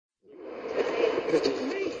Get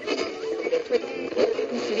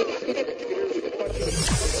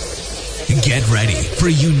ready for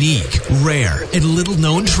unique, rare, and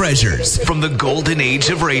little-known treasures from the golden age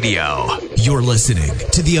of radio. You're listening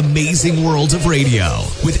to The Amazing World of Radio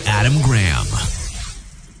with Adam Graham.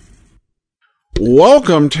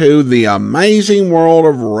 Welcome to The Amazing World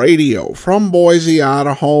of Radio. From Boise,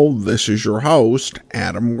 Idaho, this is your host,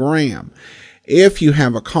 Adam Graham. If you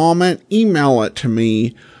have a comment, email it to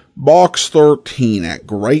me,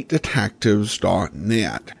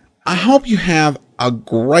 box13@greatdetectives.net. I hope you have a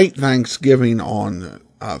great Thanksgiving on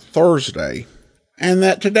Thursday, and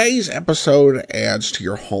that today's episode adds to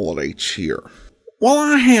your holiday cheer. Well,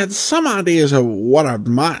 I had some ideas of what I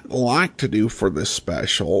might like to do for this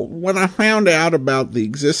special. When I found out about the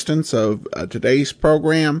existence of today's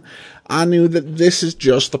program, I knew that this is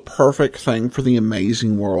just the perfect thing for the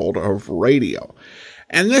amazing world of radio.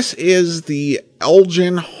 And this is the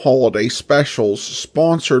Elgin Holiday Specials,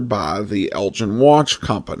 sponsored by the Elgin Watch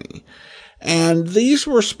Company. And these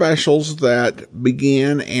were specials that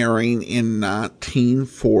began airing in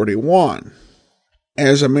 1941,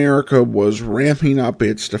 as America was ramping up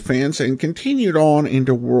its defense and continued on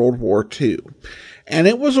into World War II. And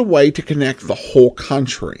it was a way to connect the whole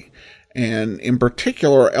country. And in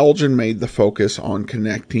particular, Elgin made the focus on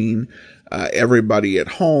connecting everybody at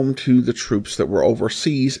home to the troops that were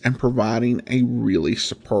overseas and providing a really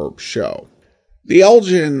superb show. The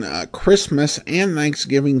Elgin Christmas and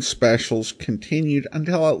Thanksgiving specials continued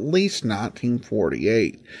until at least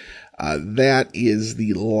 1948. That is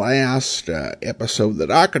the last episode that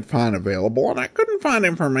I could find available, and I couldn't find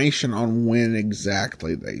information on when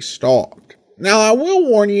exactly they stopped. Now, I will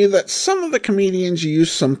warn you that some of the comedians use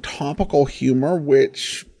some topical humor,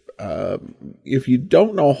 which, if you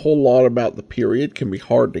don't know a whole lot about the period, can be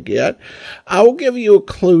hard to get. I will give you a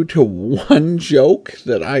clue to one joke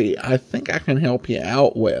that I think I can help you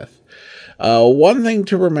out with. One thing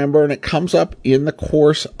to remember, and it comes up in the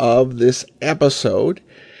course of this episode,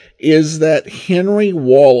 is that Henry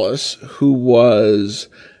Wallace, who was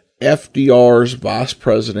FDR's vice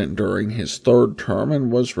president during his third term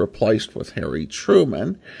and was replaced with Harry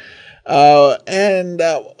Truman, and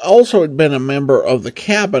also had been a member of the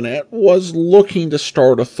cabinet, was looking to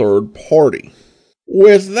start a third party.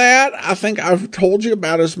 With that, I think I've told you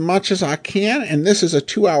about as much as I can, and this is a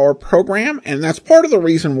 2-hour program, and that's part of the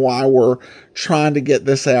reason why we're trying to get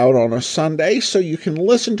this out on a Sunday, so you can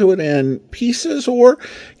listen to it in pieces, or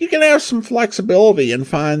you can have some flexibility and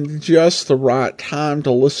find just the right time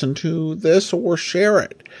to listen to this or share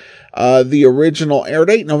it. The original air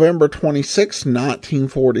date, November 26,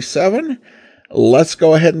 1947. Let's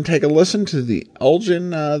go ahead and take a listen to the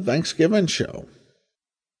Elgin Thanksgiving show.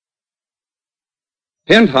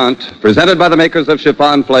 Hint Hunt, presented by the makers of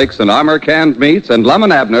Chiffon Flakes and Armour Canned Meats, and Lum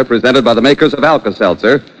and Abner, presented by the makers of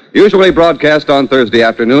Alka-Seltzer, usually broadcast on Thursday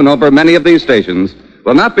afternoon over many of these stations,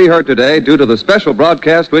 will not be heard today due to the special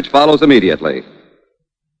broadcast which follows immediately.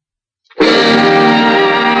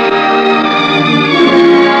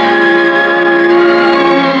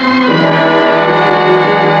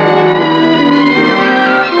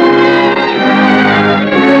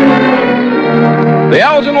 The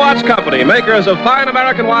Elgin Watch Company, makers of fine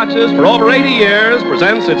American watches for over 80 years,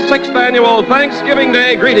 presents its 6th annual Thanksgiving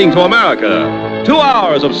Day greeting to America. 2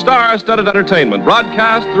 hours of star-studded entertainment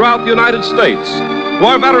broadcast throughout the United States, to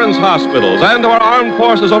our veterans' hospitals and to our armed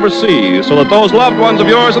forces overseas, so that those loved ones of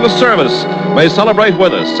yours in the service may celebrate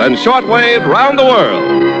with us and shortwave round the world.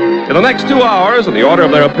 In the next 2 hours, in the order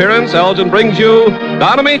of their appearance, Elgin brings you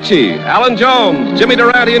Don Ameche, Alan Jones, Jimmy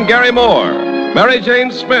Durante, and Garry Moore. Mary Jane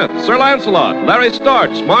Smith, Sir Lancelot, Larry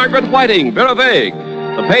Storch, Margaret Whiting, Vera Vague,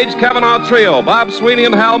 the Page Cavanaugh Trio, Bob Sweeney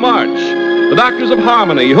and Hal March, the Doctors of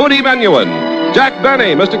Harmony, Hootie Menuhin, Jack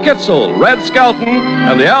Benny, Mr. Kitzel, Red Skelton,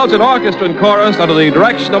 and the Elgin Orchestra and Chorus under the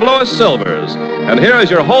direction of Louis Silvers. And here is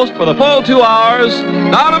your host for the full 2 hours,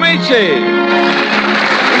 Don Ameche.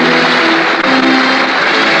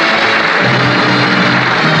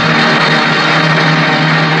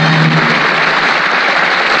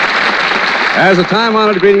 As a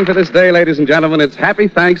time-honored greeting for this day, ladies and gentlemen, it's Happy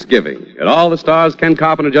Thanksgiving. And all the stars Ken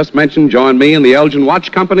Carpenter just mentioned join me in the Elgin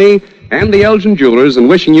Watch Company and the Elgin Jewelers in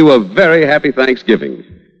wishing you a very happy Thanksgiving.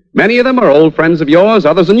 Many of them are old friends of yours,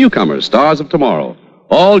 others are newcomers, stars of tomorrow.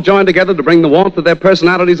 All join together to bring the warmth of their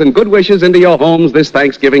personalities and good wishes into your homes this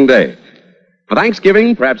Thanksgiving Day. For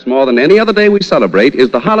Thanksgiving, perhaps more than any other day we celebrate,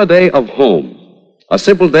 is the holiday of home. A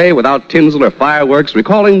simple day without tinsel or fireworks,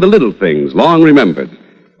 recalling the little things long remembered,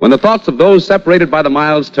 when the thoughts of those separated by the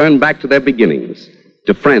miles turn back to their beginnings,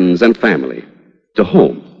 to friends and family, to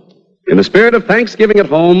home. In the spirit of Thanksgiving at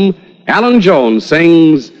home, Alan Jones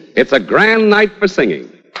sings It's a grand night for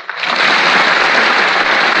singing.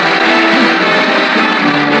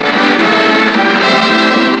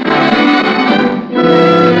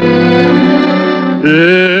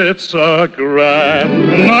 It's a grand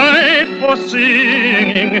night for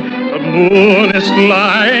singing. The moon is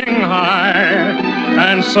flying high,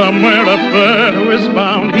 and somewhere a bird who is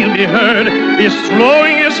bound he'll be heard is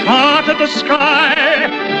throwing his heart at the sky.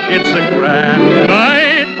 It's a grand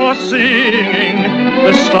night for singing.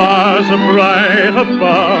 The stars are bright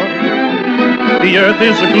above. The earth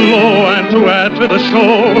is aglow, and to add to the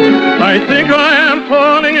show, I think I am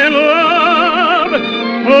falling in love.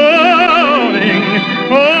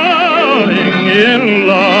 Falling in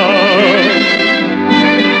love.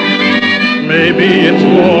 Maybe it's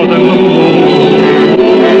more than the moon.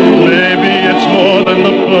 Maybe it's more than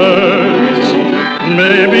the birds.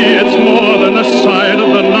 Maybe it's more than the sight of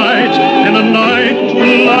the night in a night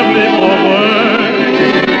too lovely for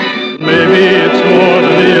words. Maybe it's more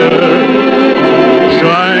than the earth,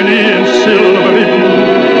 shiny and silvery blue.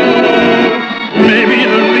 Maybe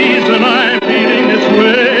the reason I'm feeling this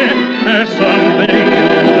way has something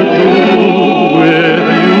to do with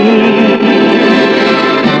you.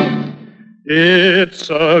 It's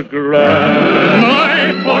a grand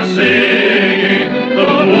night for singing. The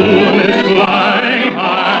moon is flying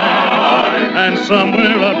high, and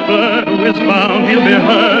somewhere a bird who is bound he'll be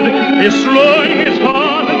heard is throwing his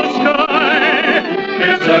heart in the sky.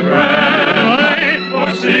 It's a grand night for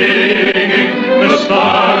singing. The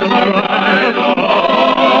stars are right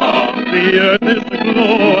above. The earth is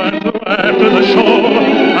aglow, and to add to the show,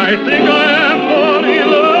 I think I am falling in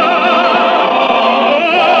love.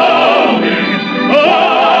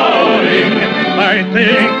 Falling, I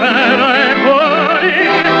think that I'm falling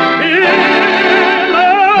in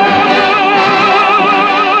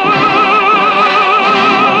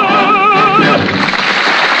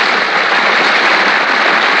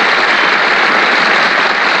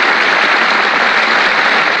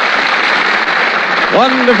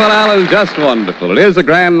Wonderful, Alan, just wonderful. It is a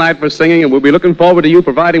grand night for singing, and we'll be looking forward to you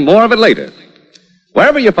providing more of it later.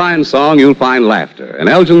 Wherever you find song, you'll find laughter. And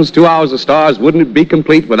Elgin's 2 Hours of Stars wouldn't be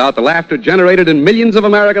complete without the laughter generated in millions of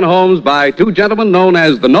American homes by two gentlemen known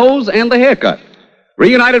as the Nose and the Haircut.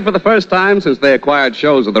 Reunited for the first time since they acquired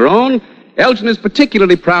shows of their own, Elgin is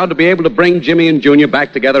particularly proud to be able to bring Jimmy and Junior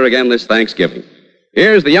back together again this Thanksgiving.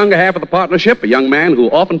 Here's the younger half of the partnership, a young man who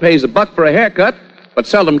often pays $1 for a haircut, but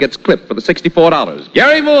seldom gets clipped for the $64.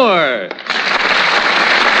 Garry Moore.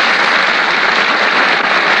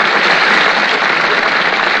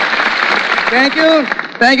 Thank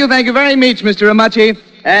you very much, Mr. Ameche.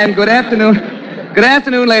 And good afternoon. Good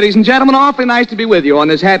afternoon, ladies and gentlemen. Awfully nice to be with you on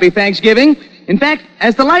this happy Thanksgiving. In fact,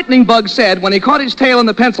 as the lightning bug said when he caught his tail in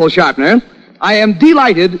the pencil sharpener, I am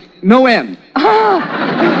delighted no end.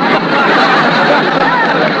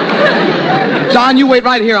 Don, you wait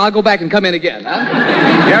right here. I'll go back and come in again.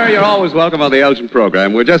 Huh? Garry, you're always welcome on the Elgin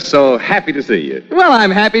program. We're just so happy to see you. Well, I'm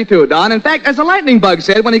happy too, Don. In fact, as the lightning bug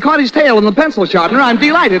said when he caught his tail in the pencil sharpener, I'm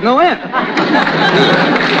delighted no end.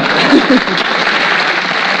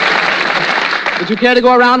 Would you care to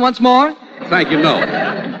go around once more? Thank you, no.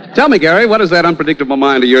 Tell me, Garry, what has that unpredictable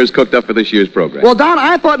mind of yours cooked up for this year's program? Well, Don,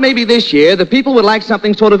 I thought maybe this year the people would like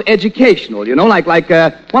something sort of educational, you know, like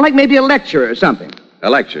maybe a lecture or something. A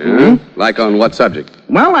lecture, huh? Like on what subject?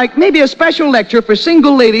 Well, like maybe a special lecture for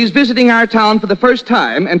single ladies visiting our town for the first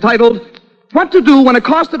time, entitled, What to Do When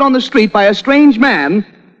Accosted on the Street by a Strange Man,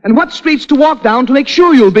 and What Streets to Walk Down to Make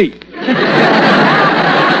Sure You'll Be.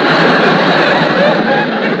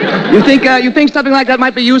 You think something like that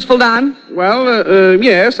might be useful, Don? Well,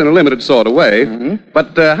 yes, in a limited sort of way.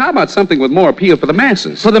 But how about something with more appeal for the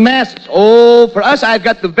masses? For the masses? Oh, for us, I've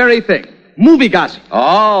got the very thing. Movie gossip.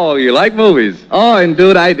 Oh, you like movies? Oh,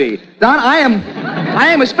 indeed I do. Don, I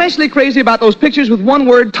am especially crazy about those pictures with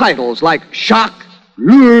one-word titles like Shock,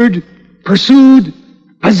 Lured, Pursued,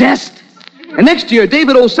 Possessed. And next year,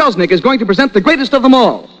 David O. Selznick is going to present the greatest of them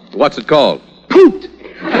all. What's it called? Pooped.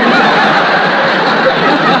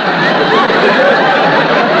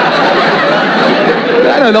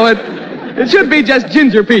 I don't know, it should be just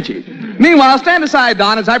Ginger Peachy. Meanwhile, stand aside,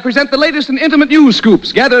 Don, as I present the latest and intimate news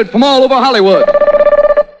scoops gathered from all over Hollywood.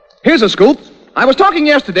 Here's a scoop. I was talking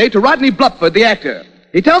yesterday to Rodney Blupford, the actor.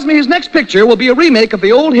 He tells me his next picture will be a remake of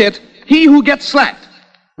the old hit, He Who Gets Slapped.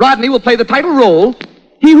 Rodney will play the title role,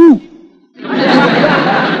 He Who.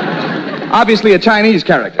 Obviously a Chinese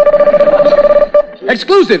character.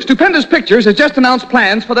 Exclusive. Stupendous Pictures has just announced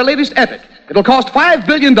plans for their latest epic. It'll cost $5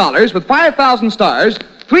 billion with 5,000 stars,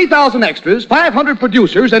 3,000 extras, 500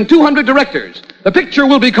 producers, and 200 directors. The picture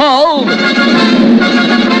will be called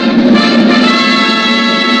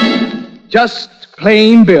Just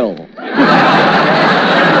plain Bill.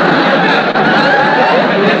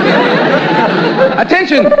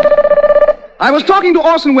 Attention! I was talking to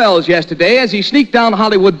Orson Welles yesterday as he sneaked down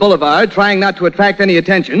Hollywood Boulevard, trying not to attract any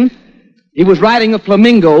attention. He was riding a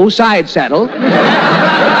flamingo side saddle.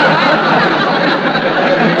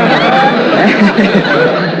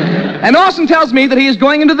 And Orson tells me that he is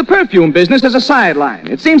going into the perfume business as a sideline.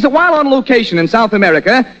 It seems that while on location in South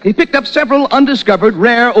America, he picked up several undiscovered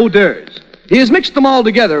rare odors. He has mixed them all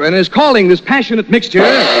together and is calling this passionate mixture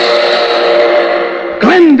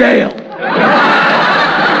Glendale.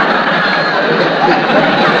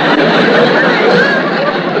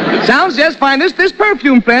 Sounds just fine. This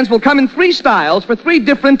perfume, friends, will come in 3 styles for 3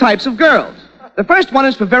 different types of girls. The first one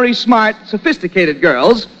is for very smart, sophisticated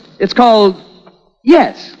girls. It's called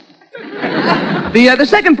Yes. The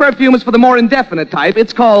second perfume is for the more indefinite type.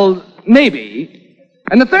 It's called Maybe.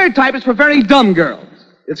 And the third type is for very dumb girls.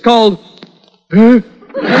 It's called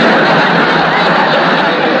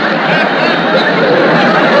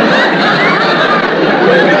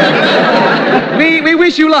We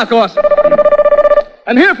wish you luck, Orson.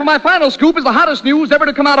 And here for my final scoop is the hottest news ever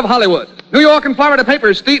to come out of Hollywood. New York and Florida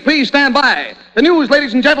papers, please stand by. The news,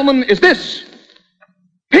 ladies and gentlemen, is this.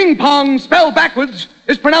 Ping pong, spelled backwards,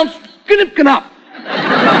 is pronounced gnip-gnop.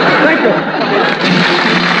 Thank you.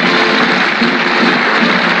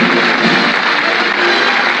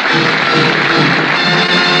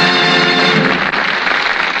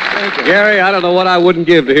 Gary, I don't know what I wouldn't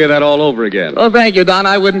give to hear that all over again. Oh, thank you, Don.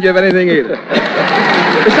 I wouldn't give anything either.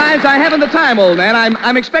 Besides, I haven't the time, old man.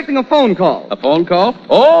 I'm expecting a phone call. A phone call?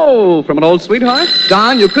 Oh, from an old sweetheart?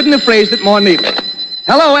 Don, you couldn't have phrased it more neatly.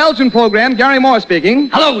 Hello, Elgin program. Garry Moore speaking.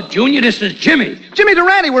 Hello, Junior. This is Jimmy. Jimmy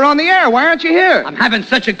Durante, we're on the air. Why aren't you here? I'm having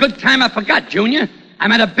such a good time I forgot, Junior.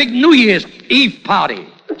 I'm at a big New Year's Eve party.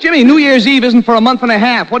 Jimmy, New Year's Eve isn't for a month and a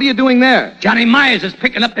half. What are you doing there? Johnny Myers is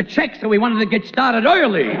picking up the checks, so we wanted to get started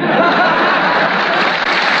early.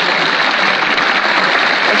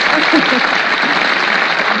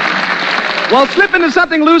 Well, slip into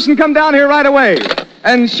something loose and come down here right away.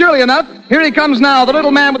 And surely enough, here he comes now, the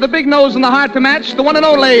little man with the big nose and the heart to match, the one and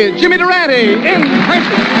only Jimmy Durante in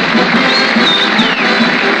person.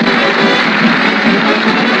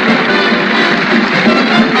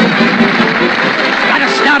 Gotta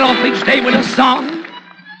start off each day with a song.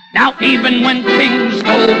 Now even when things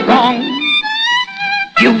go wrong,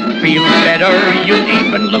 you feel better, you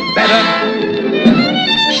even look better.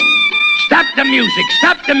 Stop the music,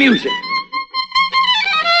 stop the music.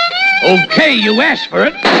 Okay, you asked for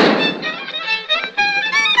it.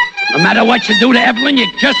 No matter what you do to Evelyn, you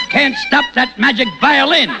just can't stop that magic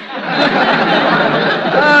violin.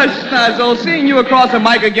 Schnozzle, seeing you across a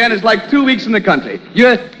mic again is like 2 weeks in the country.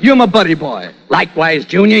 You're my buddy boy. Likewise,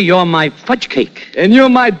 Junior, you're my fudge cake. And you're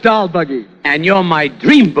my doll buggy. And you're my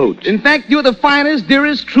dream boot. In fact, you're the finest,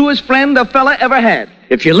 dearest, truest friend a fella ever had.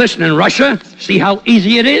 If you're listening, Russia, see how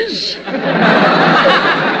easy it is?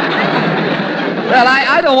 Well,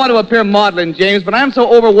 I don't want to appear maudlin, James, but I'm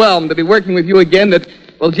so overwhelmed to be working with you again that,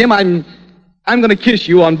 well, Jim, I'm going to kiss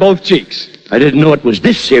you on both cheeks. I didn't know it was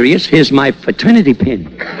this serious. Here's my fraternity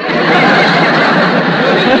pin.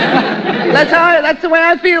 That's the way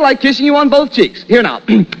I feel, like kissing you on both cheeks. Here now.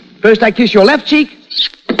 First I kiss your left cheek.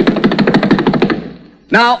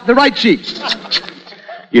 Now, the right cheek.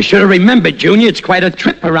 You should have remembered, Junior, it's quite a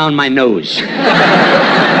trip around my nose.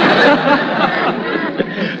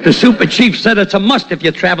 The super chief said it's a must if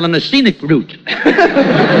you're traveling a scenic route.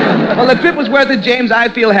 Well, the trip was worth it, James. I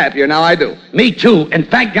feel happier. Now I do. Me too. In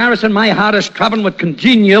fact, Garrison, my heart is throbbing with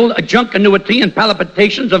congenial juncuity and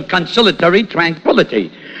palpitations of conciliatory tranquility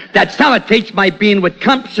that salutates my being with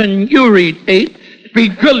Compson uriate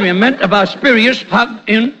beguilement of our spurious hug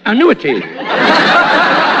in annuity.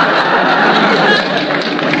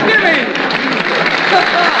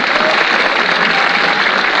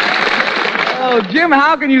 Oh, Jim,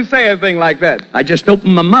 how can you say a thing like that? I just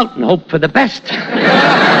opened my mouth and hope for the best.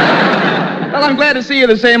 Well, I'm glad to see you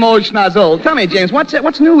the same old schnozzle. Tell me, James,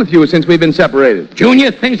 what's new with you since we've been separated? Junior,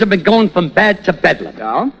 things have been going from bad to bedlam.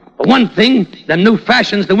 Yeah? For one thing, the new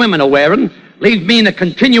fashions the women are wearing leave me in a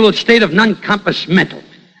continual state of non-compass mental.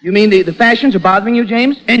 You mean the fashions are bothering you,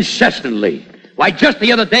 James? Incessantly. Why, just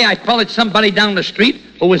the other day I followed somebody down the street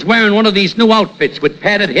who was wearing one of these new outfits with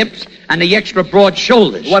padded hips and the extra broad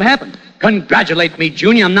shoulders. What happened? Congratulate me,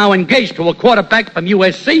 Junior. I'm now engaged to a quarterback from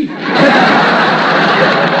USC.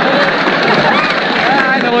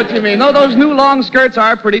 I know what you mean. No, those new long skirts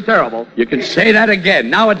are pretty terrible. You can say that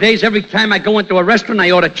again. Nowadays, every time I go into a restaurant,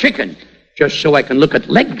 I order chicken, just so I can look at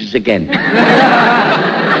legs again.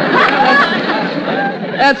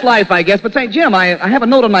 That's life, I guess. But say, Jim, I have a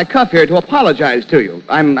note on my cuff here to apologize to you.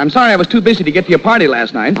 I'm sorry I was too busy to get to your party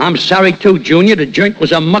last night. I'm sorry, too, Junior. The joint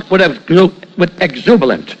was amuck with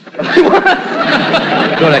exuberant.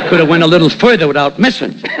 Thought I could have went a little further without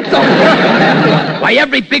missing. Why,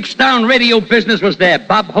 every big star in radio business was there.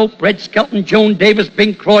 Bob Hope, Red Skelton, Joan Davis,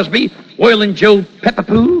 Bing Crosby, Whirling Joe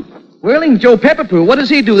Pepperpoo. Whirling Joe Pepperpoo? What does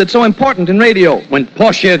he do that's so important in radio? When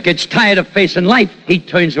Portia gets tired of facing life, he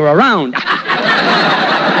turns her around.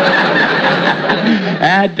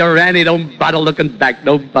 Durante, don't bother looking back.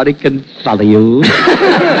 Nobody can follow you.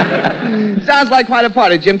 Sounds like quite a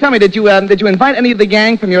party, Jim. Tell me, did you invite any of the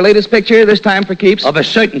gang from your latest picture, this time for keeps? Of a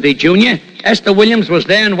certainty, Junior. Esther Williams was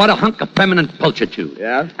there, and what a hunk of feminine pulchritude.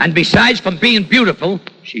 Yeah? And besides, from being beautiful,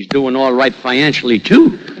 she's doing all right financially,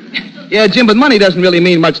 too. Yeah, Jim, but money doesn't really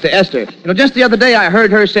mean much to Esther. You know, just the other day I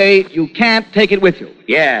heard her say, you can't take it with you.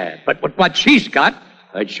 Yeah, but with what she's got,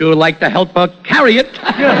 I'd sure like to help her carry it.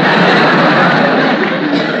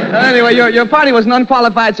 Anyway, your party was an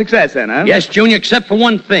unqualified success then, huh? Yes, Junior, except for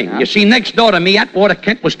one thing. Huh? You see, next door to me, Atwater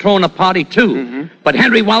Kent was throwing a party, too. Mm-hmm. But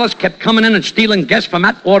Henry Wallace kept coming in and stealing guests from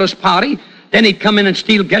Atwater's party. Then he'd come in and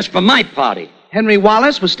steal guests from my party. Henry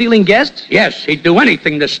Wallace was stealing guests? Yes, he'd do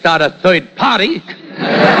anything to start a third party.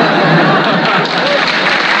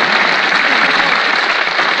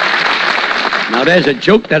 Now, there's a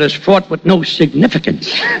joke that is fraught with no significance.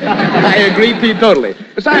 I agree totally.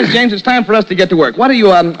 Besides, James, it's time for us to get to work. What do you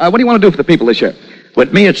want to do for the people this year?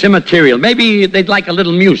 With me, it's immaterial. Maybe they'd like a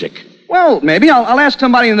little music. Well, maybe. I'll ask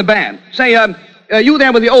somebody in the band. Say, you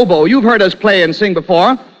there with the oboe, you've heard us play and sing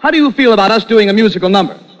before. How do you feel about us doing a musical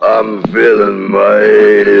number? I'm feeling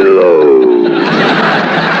mighty low.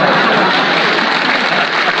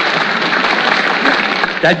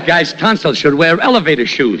 That guy's tonsil should wear elevator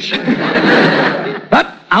shoes. But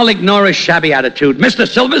I'll ignore his shabby attitude. Mr.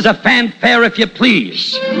 Silver's a fanfare, if you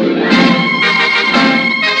please.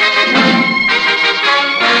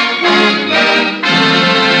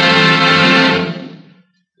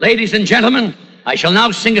 Ladies and gentlemen, I shall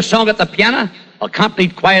now sing a song at the piano,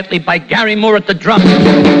 accompanied quietly by Garry Moore at the drums. Wait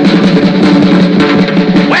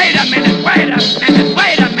a minute, wait a minute,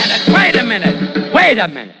 wait a minute, wait a minute, wait a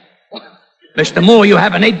minute. Mr. Moore, you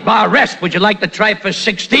have an 8-bar rest. Would you like to try for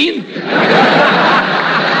 16?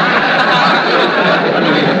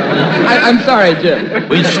 I'm sorry, Jim.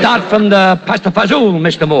 We'll start from the Pastafazoo,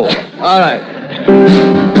 Mr. Moore. All right.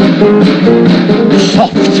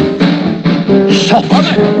 Soft. Soft.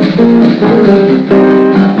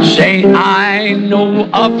 Say, I know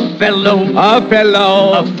a fellow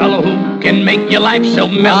who can make your life so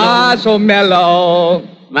mellow. Ah, so mellow.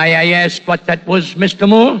 May I ask what that was, Mr.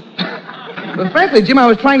 Moore? But frankly, Jim, I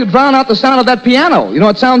was trying to drown out the sound of that piano. You know,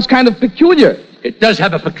 it sounds kind of peculiar. It does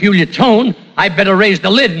have a peculiar tone. I better raise the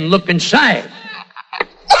lid and look inside.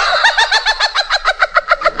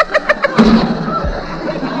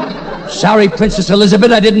 Sorry, Princess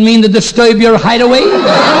Elizabeth, I didn't mean to disturb your hideaway.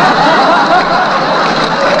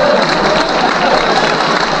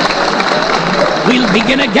 We'll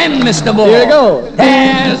begin again, Mr. Moore. Here you go.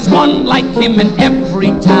 There's one like him in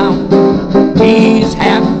every town. He's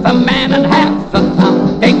half a man and half a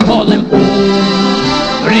pound. They call him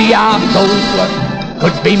Riago.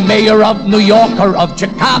 Could be mayor of New York or of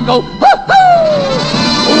Chicago.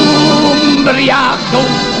 Umbriago.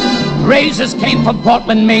 Razors came from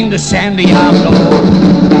Portland, Maine to San Diego.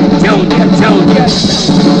 Junior.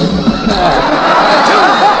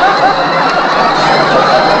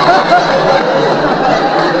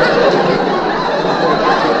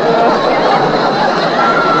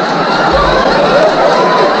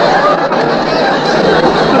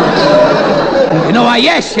 You know,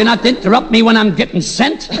 yes, you're not to interrupt me when I'm getting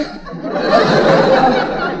sent.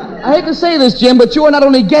 I hate to say this, Jim, but you are not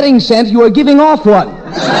only getting sent, you are giving off one.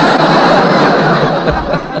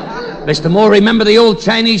 Mr. Moore, remember the old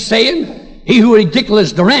Chinese saying? He who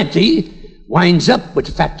ridiculous Durante winds up with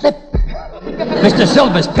a fat lip. Mr.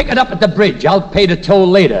 Silvers, pick it up at the bridge. I'll pay the toll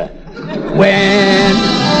later. When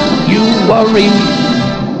you worry,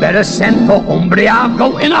 better send for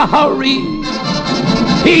Umbriago in a hurry.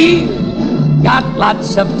 He got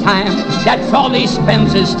lots of time. That's all he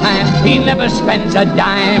spends his time. He never spends a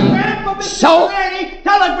dime. So,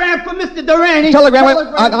 telegram for Mr. Durante. Telegram.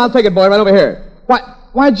 I'll take it, boy, right over here.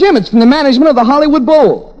 Why, Jim, it's from the management of the Hollywood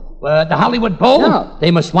Bowl. The Hollywood Bowl? Yeah.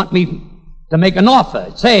 They must want me to make an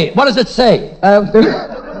offer. Say, what does it say? That's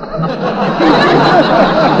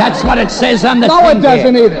what it says on the No, thing it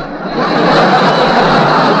doesn't here. either.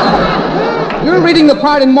 You're reading the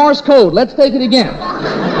part in Morse code. Let's take it again.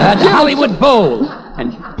 The Hollywood Bowl.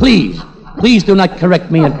 And please do not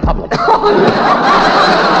correct me in public.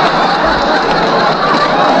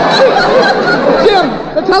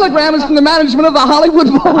 telegram is from the management of the Hollywood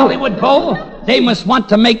Bowl. Hollywood Bowl? They must want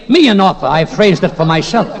to make me an offer. I phrased it for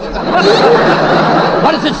myself.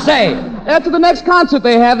 What does it say? After the next concert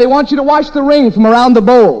they have, they want you to watch the ring from around the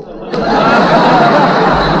bowl.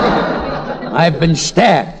 I've been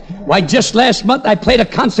stabbed. Why, just last month I played a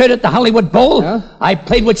concert at the Hollywood Bowl. Yeah? I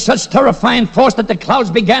played with such terrifying force that the clouds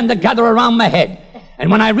began to gather around my head. And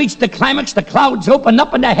when I reached the climax, the clouds opened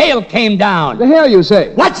up and the hail came down. The hail, you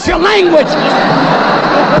say? What's your language?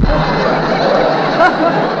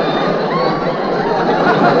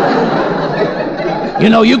 You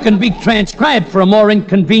know, you can be transcribed for a more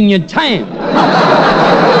inconvenient time.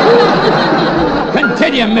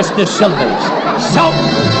 Continue, Mr. Silvers. So,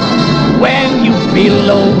 when you feel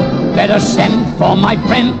low, better send for my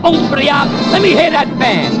friend Umbriaco. Let me hear that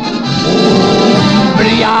band.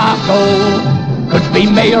 Umbriaco could be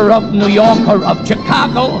mayor of New York or of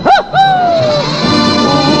Chicago.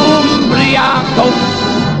 Umbriaco.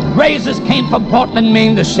 Razors came from Portland,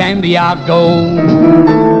 Maine to San Diego.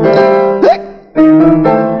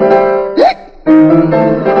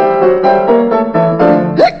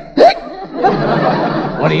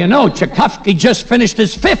 What do you know? Tchaikovsky just finished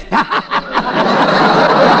his fifth. I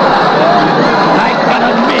got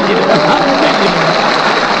a million.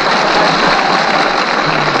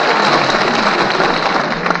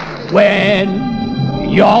 When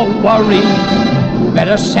you're worried,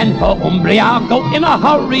 better send for Umbriaco in a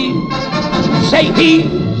hurry. Say he's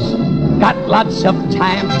got lots of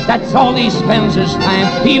time. That's all he spends his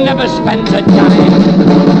time. He never spends a dime.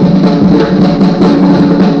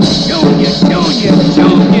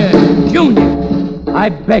 Junior. I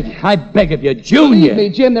beg of you, Junior.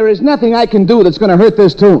 Believe me, Jim, there is nothing I can do that's going to hurt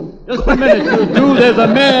this tune. Just a minute, you two. There's a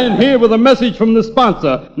man here with a message from the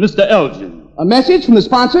sponsor, Mr. Elgin. A message from the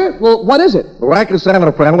sponsor? Well, what is it? Like a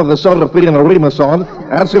Santa friend with the soda free and a remus on.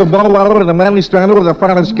 Answer the ball water and the manly strander with the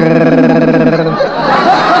finest.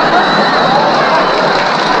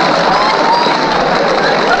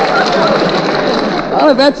 Well,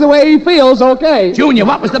 if that's the way he feels, okay. Junior,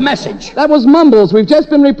 what was the message? That was Mumbles. We've just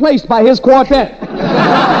been replaced by his quartet.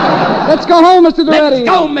 Let's go home, Mr. Durante. Let's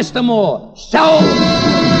go, Mr. Moore. So,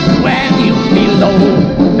 when you feel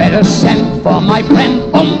low, better send for my friend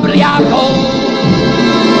Umbriaco.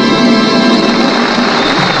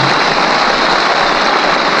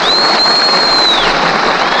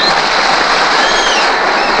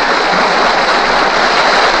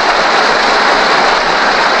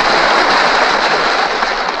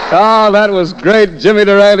 Oh, that was great, Jimmy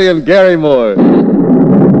Durante and Garry Moore.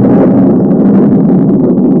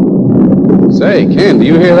 Say, Ken, do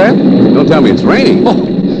you hear that? Don't tell me it's raining.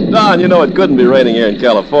 Oh, Don, you know it couldn't be raining here in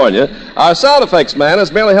California. Our sound effects man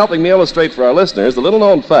is merely helping me illustrate for our listeners the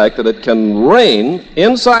little-known fact that it can rain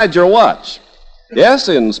inside your watch. Yes,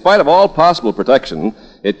 in spite of all possible protection,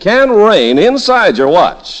 it can rain inside your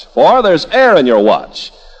watch, for there's air in your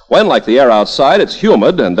watch. When, like the air outside, it's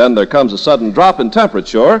humid and then there comes a sudden drop in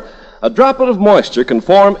temperature, a droplet of moisture can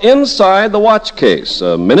form inside the watch case,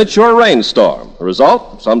 a miniature rainstorm. The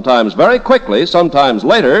result, sometimes very quickly, sometimes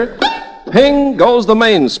later, ping goes the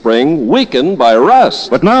mainspring, weakened by rust.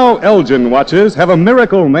 But now Elgin watches have a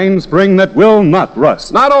miracle mainspring that will not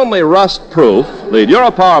rust. Not only rust-proof, the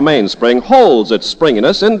DuraPower mainspring holds its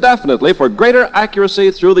springiness indefinitely for greater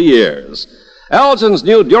accuracy through the years. Elgin's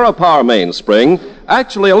new DuraPower mainspring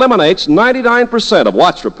actually eliminates 99% of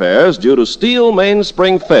watch repairs due to steel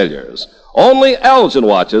mainspring failures. Only Elgin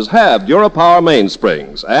watches have DuraPower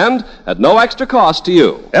mainsprings, and at no extra cost to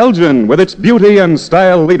you. Elgin with its beauty and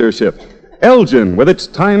style leadership. Elgin with its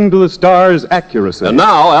time to the stars accuracy. And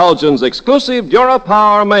now Elgin's exclusive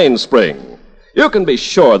DuraPower mainspring. You can be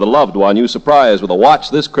sure the loved one you surprise with a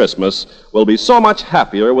watch this Christmas will be so much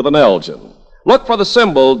happier with an Elgin. Look for the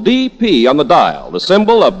symbol DP on the dial, the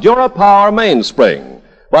symbol of DuraPower mainspring.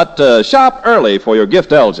 But shop early for your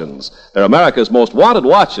gift Elgins. They're America's most wanted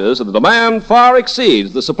watches, and the demand far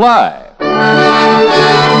exceeds the supply.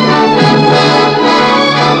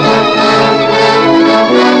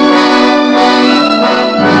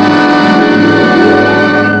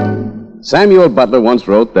 Samuel Butler once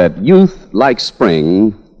wrote that youth, like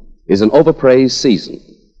spring, is an overpraised season.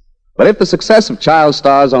 But if the success of child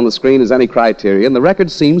stars on the screen is any criterion, the record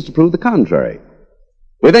seems to prove the contrary.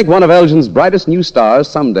 We think one of Elgin's brightest new stars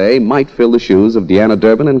someday might fill the shoes of Deanna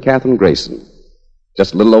Durbin and Katherine Grayson.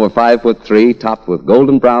 Just a little over 5'3", topped with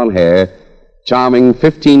golden brown hair, charming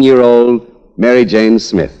 15-year-old Mary Jane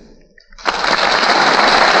Smith.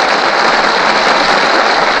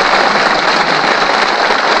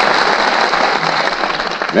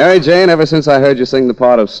 Mary Jane, ever since I heard you sing the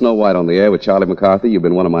part of Snow White on the air with Charlie McCarthy, you've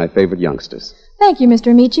been one of my favorite youngsters. Thank you,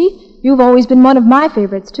 Mr. Ameche. You've always been one of my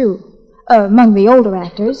favorites, too. Among the older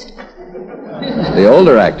actors. The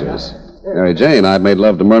older actors? Mary Jane, I've made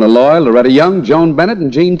love to Myrna Loy, Loretta Young, Joan Bennett,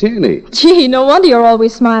 and Jean Tierney. Gee, no wonder you're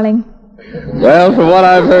always smiling. Well, from what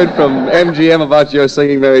I've heard from MGM about your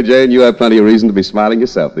singing, Mary Jane, you have plenty of reason to be smiling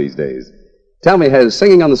yourself these days. Tell me, has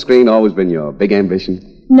singing on the screen always been your big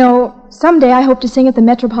ambition? No. Someday I hope to sing at the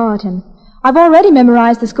Metropolitan. I've already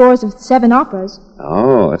memorized the scores of 7 operas.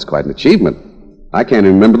 Oh, that's quite an achievement. I can't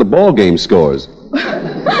even remember the ball game scores.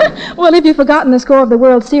 Well, if you've forgotten the score of the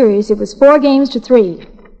World Series, it was 4-3.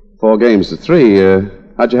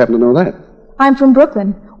 4-3. How'd you happen to know that? I'm from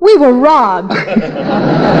Brooklyn. We were robbed.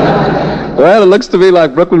 Well, it looks to me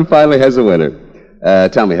like Brooklyn finally has a winner.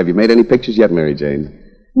 Tell me, have you made any pictures yet, Mary Jane?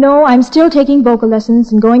 No, I'm still taking vocal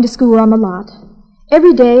lessons and going to school on the lot.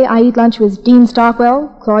 Every day I eat lunch with Dean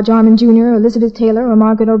Stockwell, Claude Jarman Jr., Elizabeth Taylor, or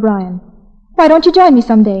Margaret O'Brien. Why don't you join me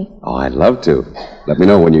someday? Oh, I'd love to. Let me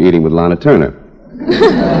know when you're eating with Lana Turner.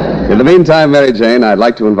 In the meantime, Mary Jane, I'd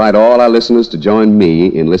like to invite all our listeners to join me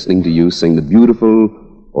in listening to you sing the beautiful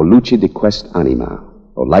O Luce di Quest'anima,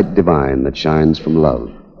 O Light Divine That Shines from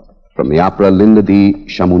Love, from the opera Linda di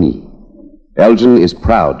Chamonix. Elgin is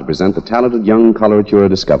proud to present the talented young coloratura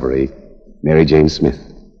discovery, Mary Jane Smith.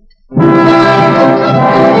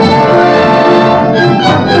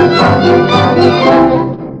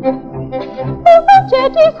 Luce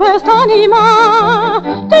di quest'anima,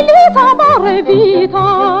 delita amore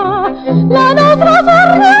vita, la nostra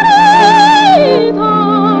sorgita,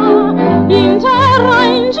 in terra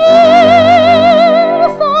in cielo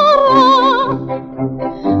sarà.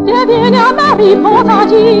 Te viene a me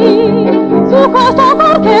riposati, su questo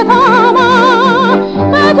cor che t'ama,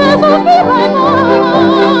 che te sospira e ama,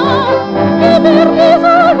 e per te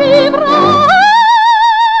sorvivrà.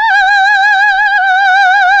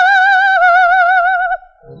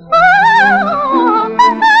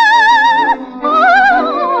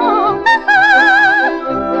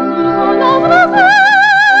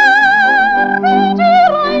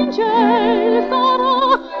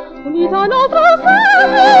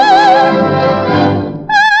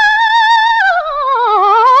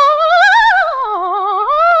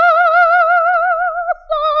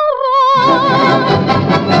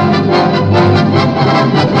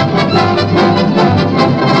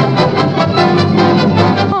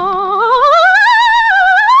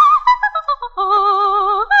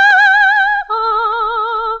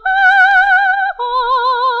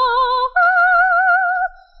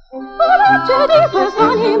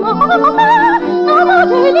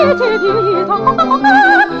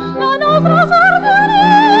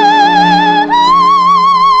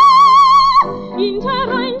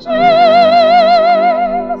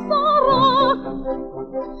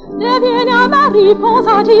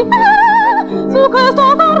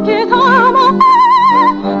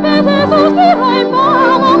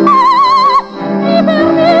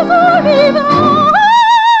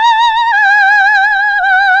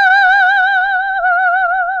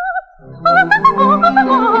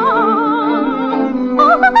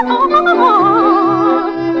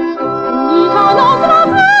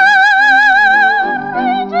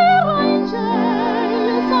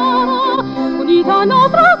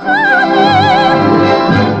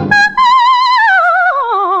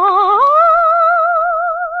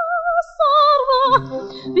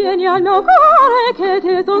 Vieni al mio cuore che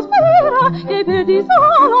ti sospira e per di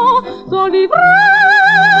solo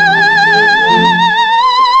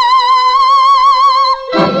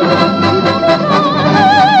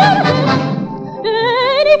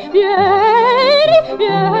Vieni, vieni,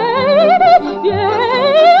 vieni, vieni.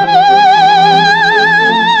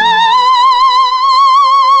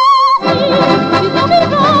 Ti sto per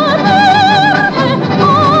cadere,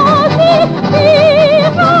 così ti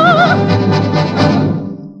fa.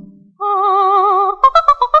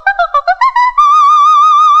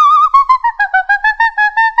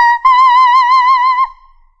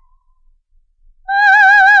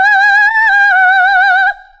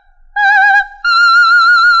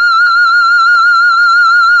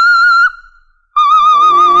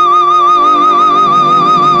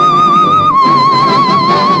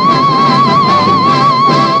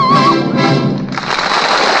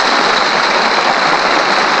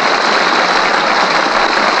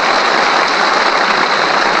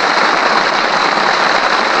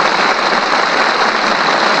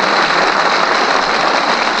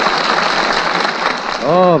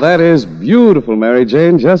 Oh, that is beautiful, Mary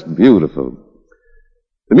Jane, just beautiful.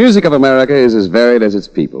 The music of America is as varied as its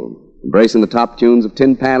people, embracing the top tunes of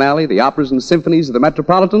Tin Pan Alley, the operas and symphonies of the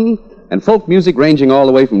Metropolitan, and folk music ranging all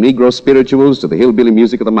the way from Negro spirituals to the hillbilly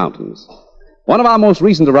music of the mountains. One of our most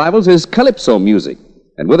recent arrivals is calypso music.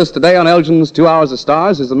 And with us today on Elgin's 2 Hours of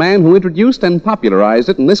Stars is the man who introduced and popularized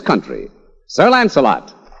it in this country, Sir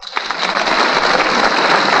Lancelot.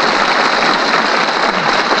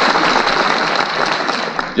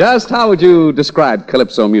 Just how would you describe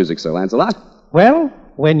calypso music, Sir Lancelot? Well,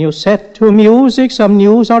 when you set to music some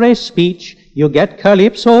news or a speech, you get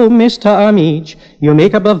calypso, Mr. Ameche. You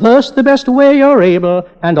make up a verse the best way you're able,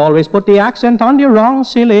 and always put the accent on the wrong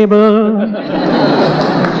syllable.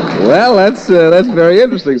 Well, that's very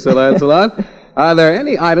interesting, Sir Lancelot. Are there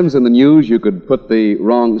any items in the news you could put the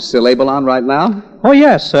wrong syllable on right now? Oh,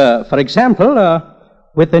 yes. For example,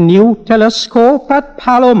 with the new telescope at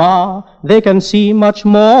Palomar, they can see much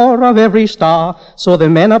more of every star. So the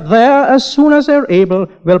men up there, as soon as they're able,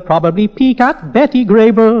 will probably peek at Betty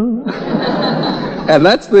Grable. And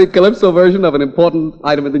that's the calypso version of an important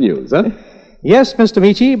item in the news, huh? Yes, Mr.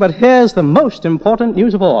 Ameche, but here's the most important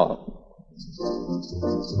news of all.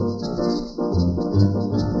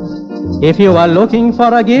 If you are looking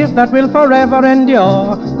for a gift that will forever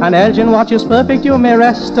endure, an Elgin watch is perfect, you may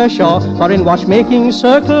rest assured. For in watchmaking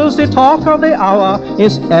circles, the talk of the hour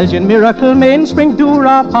is Elgin Miracle Mainspring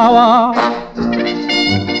Dura Power.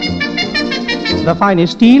 The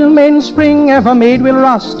finest steel mainspring ever made will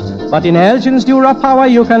rust, but in Elgin's Dura Power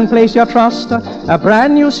you can place your trust. A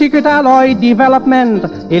brand new secret alloy development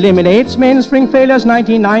eliminates mainspring failures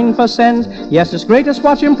 99%. Yes, its greatest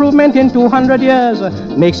watch improvement in 200 years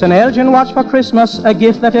makes an Elgin watch for Christmas a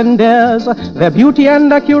gift that endears. Their beauty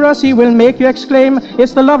and accuracy will make you exclaim,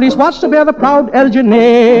 it's the loveliest watch to bear the proud Elgin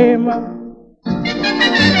name.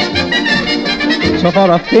 So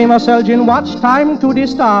for a famous Elgin watch, time to the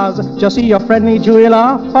stars. Just see your friendly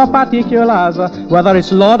jeweler for particulars. Whether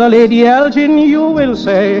it's Lord or Lady Elgin, you will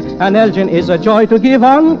say, an Elgin is a joy to give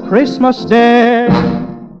on Christmas Day.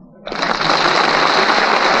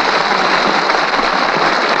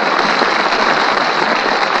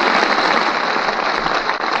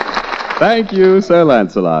 Thank you, Sir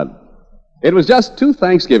Lancelot. It was just 2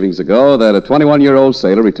 Thanksgivings ago that a 21-year-old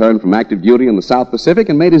sailor returned from active duty in the South Pacific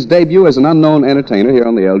and made his debut as an unknown entertainer here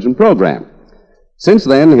on the Elgin program. Since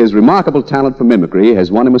then, his remarkable talent for mimicry has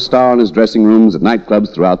won him a star in his dressing rooms at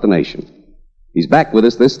nightclubs throughout the nation. He's back with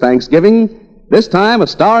us this Thanksgiving, this time a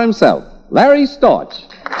star himself, Larry Storch.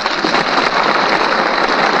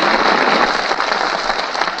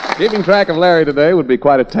 Keeping track of Larry today would be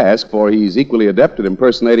quite a task, for he's equally adept at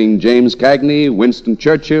impersonating James Cagney, Winston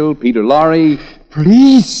Churchill, Peter Lorre.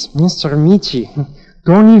 Please, Mr. Ameche,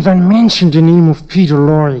 don't even mention the name of Peter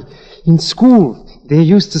Lorre. In school, they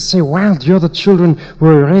used to say while the other children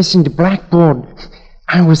were erasing the blackboard,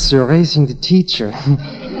 I was erasing the teacher.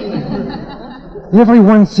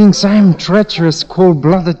 Everyone thinks I'm a treacherous,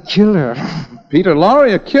 cold-blooded killer. Peter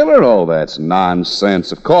Lorre, a killer? Oh, that's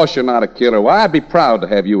nonsense. Of course you're not a killer. Why, I'd be proud to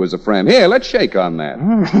have you as a friend. Here, let's shake on that.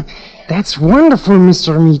 That's wonderful,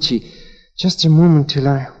 Mr. Ameche. Just a moment till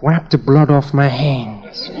I wipe the blood off my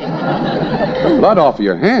hands. Blood off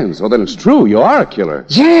your hands? Oh, then it's true. You are a killer.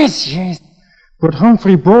 Yes. But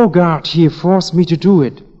Humphrey Bogart here forced me to do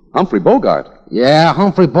it. Humphrey Bogart? Yeah,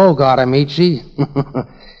 Humphrey Bogart, Ameche.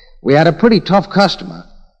 We had a pretty tough customer.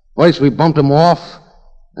 First, we bumped him off.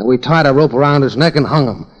 And we tied a rope around his neck and hung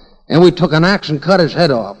him. And we took an axe and cut his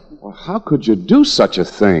head off. Well, how could you do such a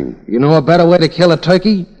thing? You know a better way to kill a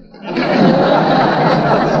turkey?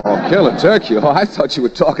 Oh, kill a turkey? Oh, I thought you were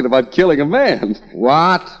talking about killing a man.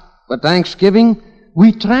 What? For Thanksgiving?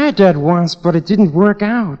 We tried that once, but it didn't work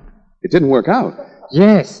out. It didn't work out?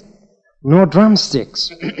 Yes. No drumsticks.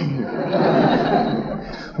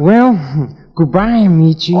 Well, goodbye,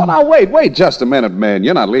 Ameche. Oh, now, wait just a minute, man.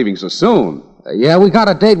 You're not leaving so soon. Yeah, we got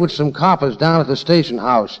a date with some coppers down at the station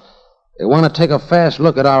house. They want to take a fast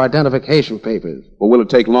look at our identification papers. Well, will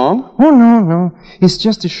it take long? Oh, no. It's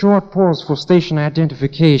just a short pause for station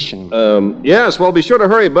identification. Yes, well, be sure to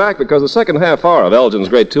hurry back because the second half hour of Elgin's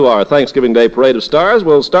great 2-hour Thanksgiving Day Parade of Stars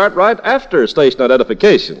will start right after station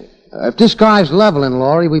identification. If this guy's leveling,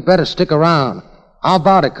 Laurie, we better stick around. How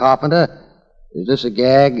about it, Carpenter? Is this a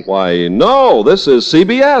gag? Why, no. This is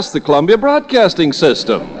CBS, the Columbia Broadcasting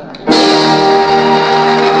System.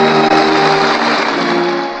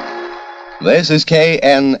 This is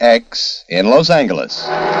KNX in Los Angeles.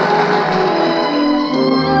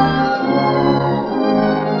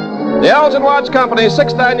 The Elgin Watch Company's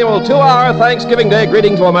 6th annual 2-hour Thanksgiving Day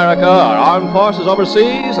greeting to America, our armed forces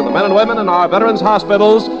overseas, and the men and women in our veterans'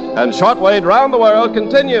 hospitals, and shortwave round the world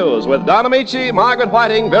continues with Don Ameche, Margaret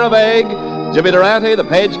Whiting, Vera Vague, Jimmy Durante, the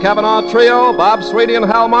Page Cavanaugh Trio, Bob Sweetie and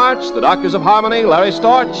Hal March, the Doctors of Harmony, Larry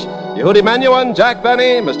Storch, Yehudi Menuhin, Jack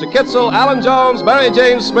Benny, Mr. Kitzel, Alan Jones, Mary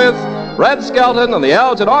Jane Smith, Red Skelton and the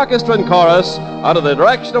Elgin Orchestra and Chorus under the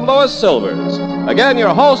direction of Louis Silvers. Again,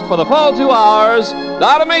 your host for the full 2 hours,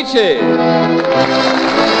 Don Ameche.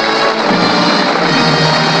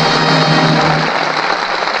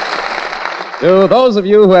 To those of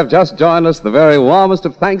you who have just joined us, the very warmest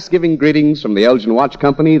of Thanksgiving greetings from the Elgin Watch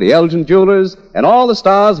Company, the Elgin Jewelers, and all the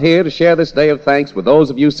stars here to share this day of thanks with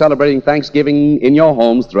those of you celebrating Thanksgiving in your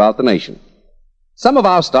homes throughout the nation. Some of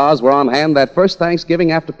our stars were on hand that first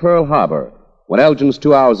Thanksgiving after Pearl Harbor, when Elgin's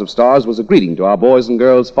 2 hours of stars was a greeting to our boys and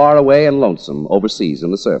girls far away and lonesome overseas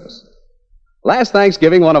in the service. Last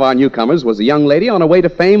Thanksgiving, one of our newcomers was a young lady on her way to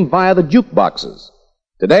fame via the jukeboxes.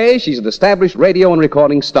 Today, she's an established radio and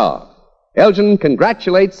recording star. Elgin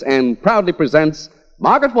congratulates and proudly presents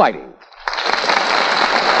Margaret Whiting.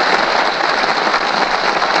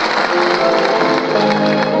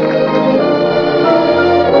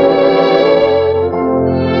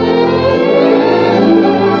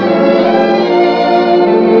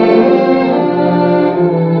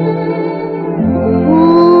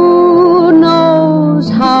 Who knows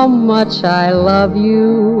how much I love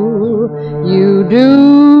you? You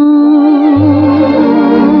do.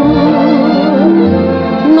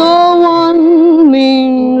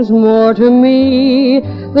 More to me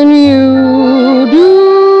than you do.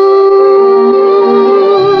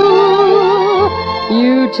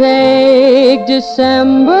 You take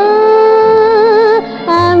December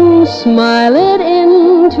and smile it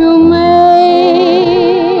into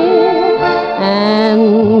May,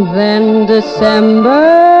 and then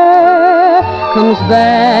December comes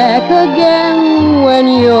back again when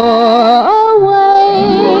you're away.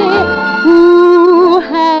 Who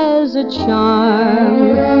has a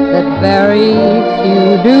charm that very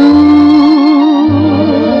few do?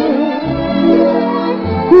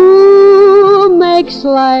 Who makes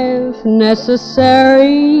life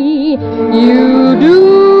necessary? You do.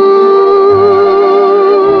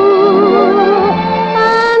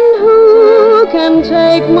 And who can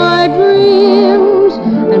take my dreams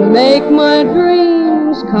and make my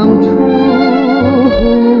dreams come true?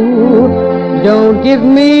 Don't give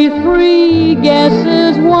me 3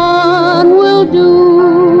 guesses, one will do.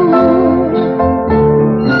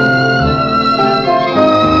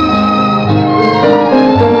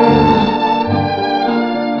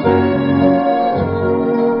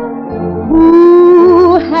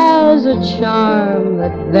 Who has a charm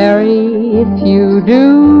that very few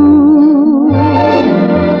do?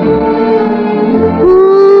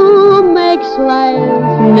 Who makes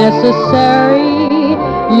life necessary?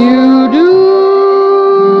 You do.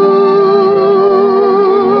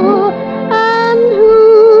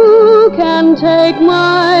 Take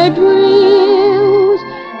my dreams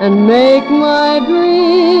and make my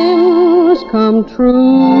dreams come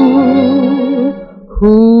true.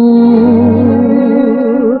 Who?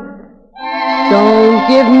 Don't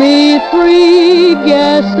give me 3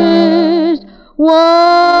 guesses,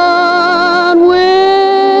 one will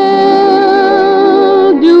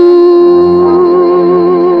do.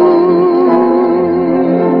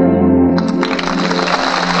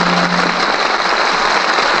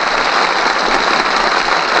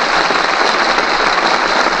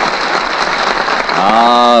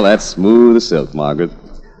 That's smooth as silk, Margaret.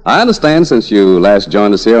 I understand since you last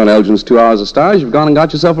joined us here on Elgin's 2 Hours of Stars, you've gone and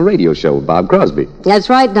got yourself a radio show with Bob Crosby. That's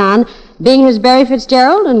right, Don. Bing has Barry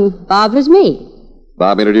Fitzgerald and Bob has me.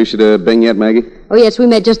 Bob introduced you to Bing yet, Maggie? Oh, yes, we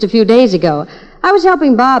met just a few days ago. I was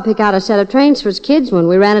helping Bob pick out a set of trains for his kids when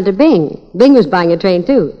we ran into Bing. Bing was buying a train,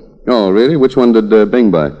 too. Oh, really? Which one did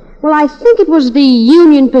Bing buy? Well, I think it was the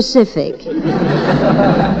Union Pacific.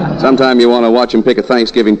 Sometime you want to watch him pick a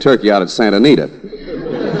Thanksgiving turkey out at Santa Anita.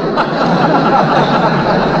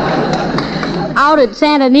 Out at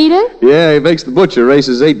Santa Anita? Yeah, he makes the butcher race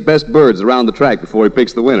his 8 best birds around the track before he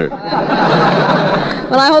picks the winner.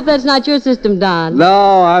 Well, I hope that's not your system, Don.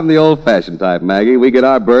 No, I'm the old-fashioned type, Maggie. We get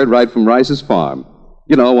our bird right from Rice's farm.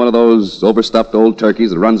 You know, one of those overstuffed old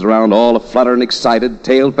turkeys that runs around all aflutter and excited,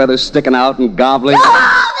 tail feathers sticking out and gobbling.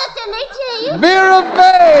 Oh, Mr. Ameche! Vera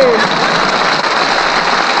Bain!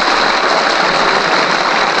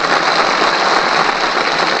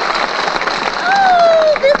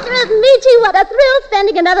 Ameche, what a thrill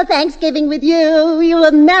spending another Thanksgiving with you, you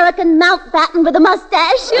American Mountbatten with a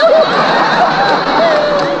mustache.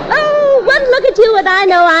 Oh, one look at you and I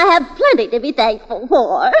know I have plenty to be thankful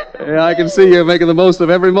for. Yeah, I can see you're making the most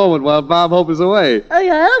of every moment while Bob Hope is away. Oh,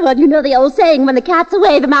 yeah? Well, you know the old saying, when the cat's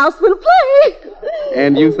away, the mouse will play.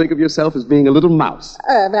 And you think of yourself as being a little mouse.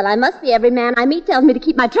 Well, I must be. Every man I meet tells me to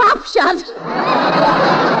keep my trap shut.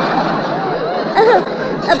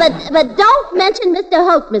 But don't mention Mr.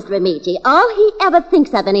 Hope, Mr. Ameche. All he ever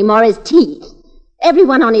thinks of anymore is teeth.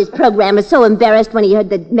 Everyone on his program was so embarrassed when he heard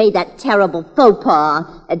they made that terrible faux pas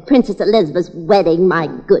at Princess Elizabeth's wedding. My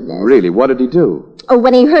goodness. Really, what did he do? Oh,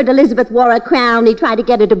 when he heard Elizabeth wore a crown, he tried to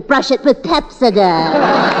get her to brush it with Pepsodent.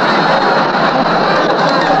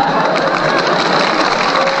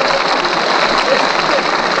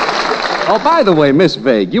 Oh, by the way, Miss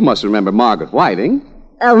Vague, you must remember Margaret Whiting.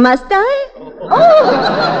 Oh, must I?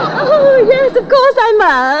 Oh, yes, of course I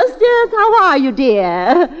must. Yes, how are you,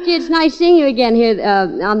 dear? Gee, it's nice seeing you again here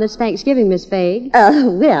on this Thanksgiving, Miss Vague.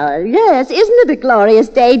 Well, yes, isn't it a glorious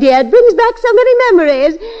day, dear? It brings back so many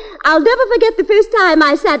memories. I'll never forget the first time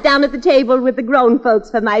I sat down at the table with the grown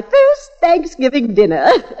folks for my first Thanksgiving dinner.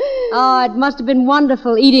 Oh, it must have been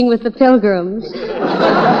wonderful eating with the Pilgrims.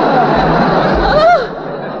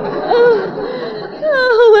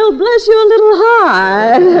 Oh, well, bless your little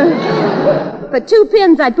heart. For 2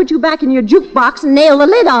 pins, I'd put you back in your jukebox and nail the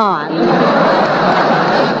lid on.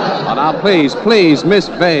 Oh, now, please, Miss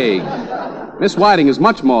Vague. Miss Whiting is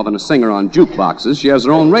much more than a singer on jukeboxes. She has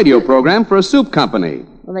her own radio program for a soup company.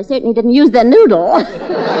 Well, they certainly didn't use their noodle.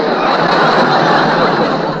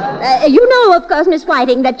 You know, of course, Miss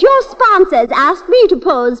Whiting, that your sponsors asked me to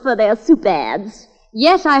pose for their soup ads.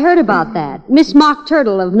 Yes, I heard about that. Miss Mock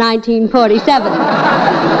Turtle of 1947.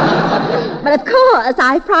 But of course,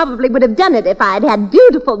 I probably would have done it if I'd had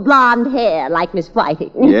beautiful blonde hair like Miss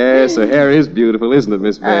Whiting. Yes, her hair is beautiful, isn't it,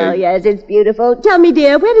 Miss Vague? Oh, yes, it's beautiful. Tell me,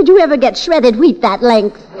 dear, where did you ever get shredded wheat that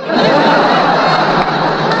length?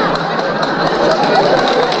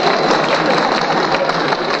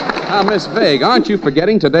 Now, Miss Vague, aren't you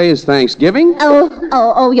forgetting today is Thanksgiving?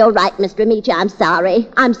 Oh, you're right, Mr. Ameche. I'm sorry.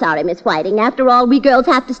 I'm sorry, Miss Whiting. After all, we girls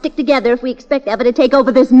have to stick together if we expect ever to take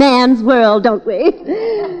over this man's world, don't we?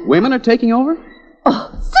 Women are taking over?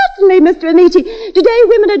 Oh, certainly, Mr. Ameche. Today,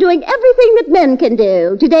 women are doing everything that men can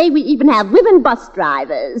do. Today, we even have women bus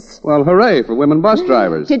drivers. Well, hooray for women bus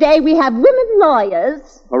drivers. Today, we have women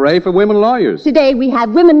lawyers. Hooray for women lawyers. Today, we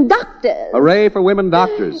have women doctors. Hooray for women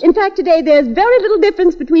doctors. In fact, today, there's very little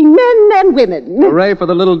difference between men and women. Hooray for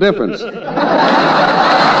the little difference.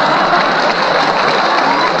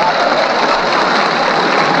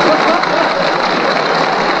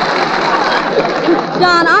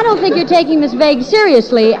 Don, I don't think you're taking Miss Vague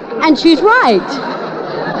seriously, and she's right.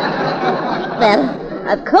 Well,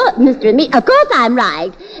 of course, Mr. Ameche. Of course I'm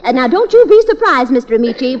right. Now, don't you be surprised, Mr.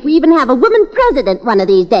 Ameche, if we even have a woman president one of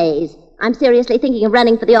these days. I'm seriously thinking of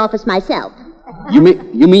running for the office myself. You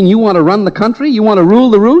mean you want to run the country? You want to rule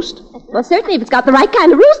the roost? Well, certainly, if it's got the right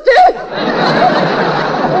kind of rooster.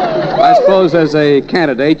 I suppose as a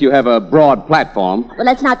candidate, you have a broad platform. Well,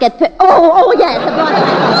 let's not get... Oh, yes, a broad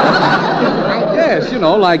platform. Yes, you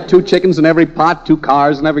know, like 2 chickens in every pot, 2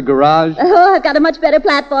 cars in every garage. Oh, I've got a much better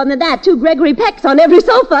platform than that. 2 Gregory Pecks on every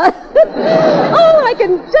sofa. Oh, I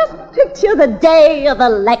can just picture the day of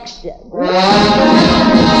election.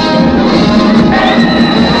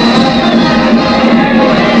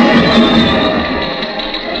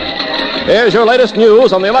 Here's your latest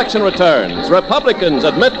news on the election returns. Republicans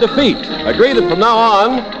admit defeat. Agree that from now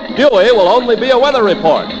on, Dewey will only be a weather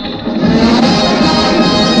report.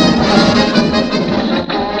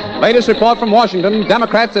 Latest report from Washington.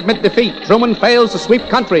 Democrats admit defeat. Truman fails to sweep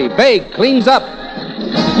country. Vague cleans up.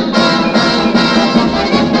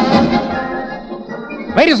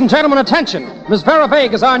 Ladies and gentlemen, attention. Miss Vera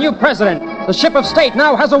Vague is our new president. The ship of state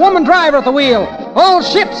now has a woman driver at the wheel. All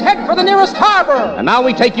ships head for the nearest harbor. And now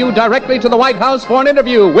we take you directly to the White House for an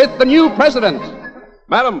interview with the new president.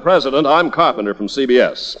 Madam President, I'm Carpenter from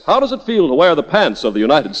CBS. How does it feel to wear the pants of the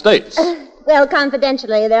United States? Well,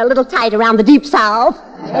 confidentially, they're a little tight around the Deep South.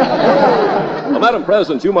 Well, Madam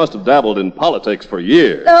President, you must have dabbled in politics for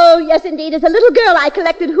years. Oh, yes, indeed. As a little girl, I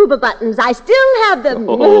collected Hoover buttons. I still have them.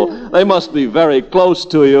 Oh, they must be very close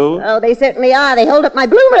to you. Oh, they certainly are. They hold up my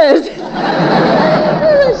bloomers.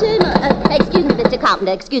 Excuse me, Mr.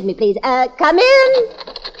 Carpenter. Excuse me, please. Come in.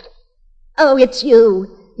 Oh, it's you.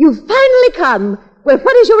 You've finally come. Well,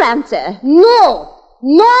 what is your answer? No,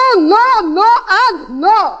 and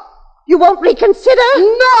no. You won't reconsider?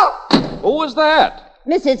 No. Who was that?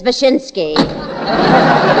 Mrs. Wyszynski.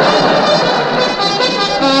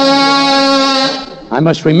 I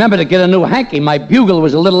must remember to get a new hanky. My bugle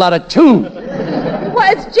was a little out of tune.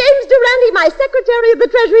 Why, it's James Durante, my Secretary of the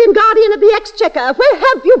Treasury and Guardian of the Exchequer. Where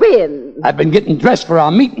have you been? I've been getting dressed for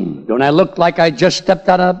our meeting. Don't I look like I just stepped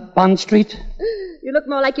out of Bond Street? You look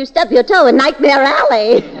more like you stubbed your toe in Nightmare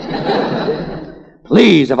Alley.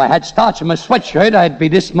 Please, if I had starch in my sweatshirt, I'd be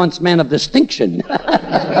this month's man of distinction.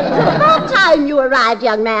 About time you arrived,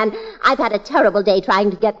 young man. I've had a terrible day trying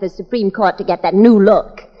to get the Supreme Court to get that new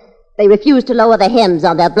look. They refuse to lower the hems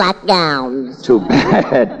on their black gowns. Too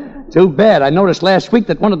bad. Too bad. I noticed last week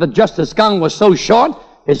that one of the justice' gown was so short,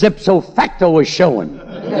 his ipso facto was showing.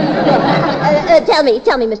 Tell me,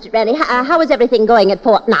 Mr. Durante, how is everything going at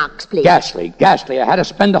Fort Knox, please? Ghastly. I had to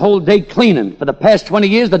spend the whole day cleaning. For the past 20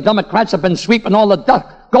 years, the Democrats have been sweeping all the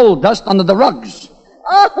gold dust under the rugs.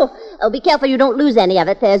 Oh, be careful you don't lose any of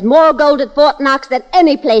it. There's more gold at Fort Knox than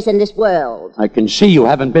any place in this world. I can see you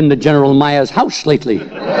haven't been to General Meyer's house lately.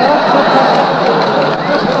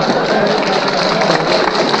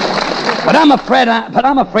 But I'm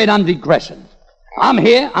afraid I'm digressing. I'm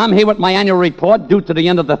here with my annual report due to the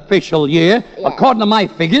end of the official year. Yeah. According to my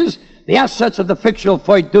figures, the assets of the fictional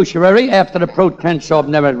fiduciary after the pretense of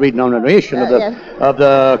never remuneration of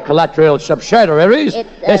the collateral subsidiaries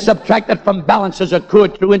is subtracted from balances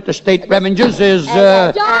accrued through interstate revenues is...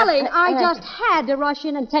 Darling, I just had to rush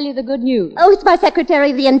in and tell you the good news. Oh, it's my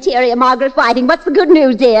Secretary of the Interior, Margaret Whiting. What's the good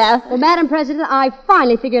news, dear? Well, Madam President, I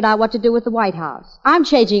finally figured out what to do with the White House. I'm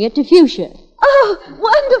changing it to fuchsia. Oh,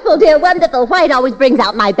 wonderful, dear, wonderful. White always brings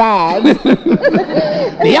out my bag.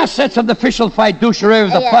 The assets of the official fiduciary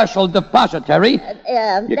of the partial depository,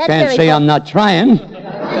 you can't say I'm not trying,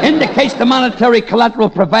 indicates the monetary collateral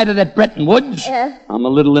provided at Bretton Woods. I'm a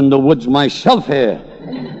little in the woods myself here.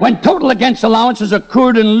 When total against allowances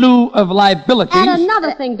accrued in lieu of liabilities... And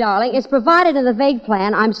another thing, darling, is provided in the vague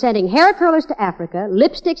plan, I'm sending hair curlers to Africa,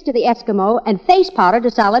 lipsticks to the Eskimo, and face powder to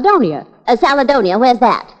Saladonia. Saladonia, where's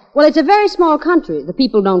that? Well, it's a very small country. The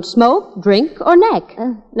people don't smoke, drink, or neck.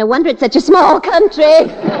 No wonder it's such a small country.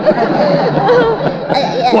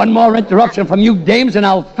 One more interruption from you dames and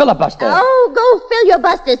I'll filibuster. Oh, go fill your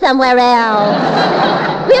buster somewhere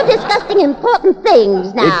else. We're discussing important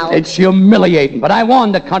things now. It's humiliating, but I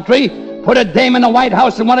warned the country. Put a dame in the White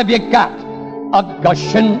House and what have you got? A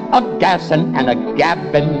gushing, a gassing, and a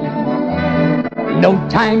gabbing. No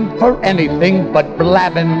time for anything but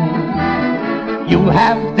blabbing. You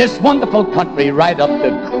have this wonderful country right up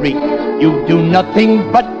the creek. You do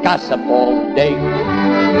nothing but gossip all day.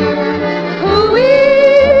 Hooey,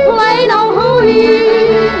 plain old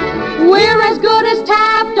hooey. We're as good as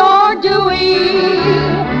Taft or Dewey.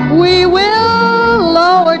 We will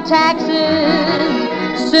lower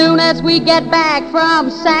taxes soon as we get back from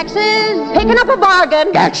Saxes. Picking up a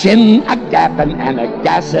bargain. Gassin', a gappin', and a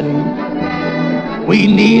gassin'. We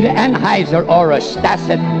need an Heiser or a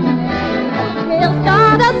Stassin'. We'll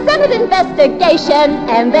start a Senate investigation,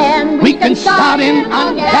 and then we can start in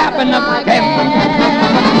on gapping again.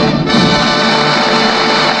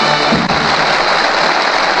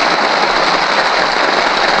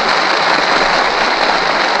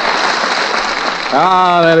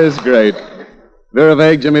 Ah, that is great. Vera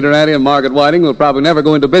Vague, Jimmy Durante, and Margaret Whiting will probably never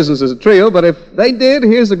go into business as a trio, but if they did,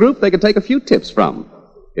 here's a group they could take a few tips from.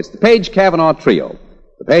 It's the Page-Cavanaugh Trio.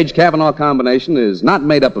 The Page-Cavanaugh combination is not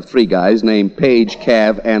made up of three guys named Page,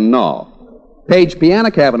 Cav, and Naw. Page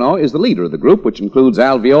Piana Cavanaugh is the leader of the group, which includes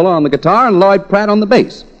Al Viola on the guitar and Lloyd Pratt on the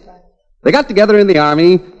bass. They got together in the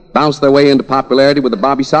Army, bounced their way into popularity with the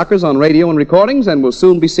Bobby Sockers on radio and recordings, and will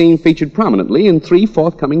soon be seen featured prominently in 3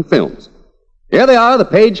 forthcoming films. Here they are, the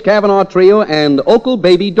Page-Cavanaugh Trio and Okle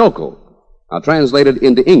Baby Dokle. Now, translated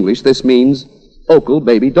into English, this means Okle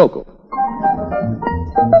Baby Dokle.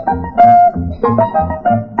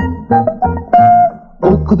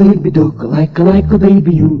 Okle baby dokle, like a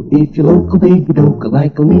baby you, if you local baby dokle,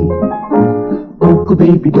 like me. Okle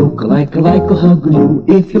baby dokle, like a hug you,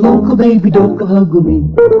 if you local baby dokle, hug me.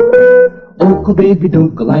 Okle baby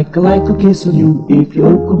dokle, like a kiss you, if you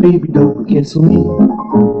local baby dokle, kiss me.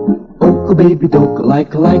 Okle baby dokle,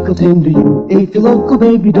 like a tender you, if you local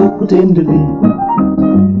baby dokle, tenderly.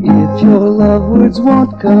 If your love words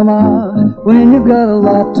won't come out when you've got a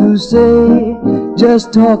lot to say,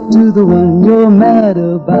 just talk to the one you're mad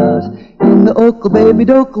about in the Okle baby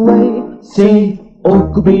dokle way. Say,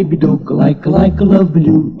 Okle baby dokle, like a love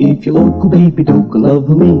you, if you local baby dokle, love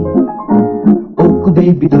me. Okle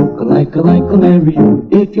baby dokle, like a marry you,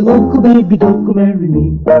 if you local baby dokle, marry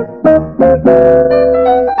me.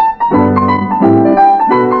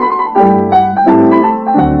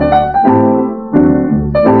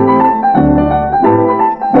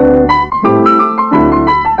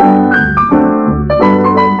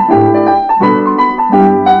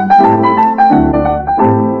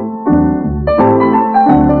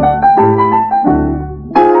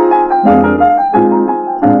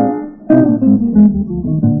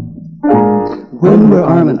 When we're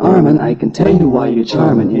arm in arm, I can tell you why you're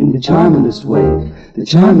charming in the charmingest way, the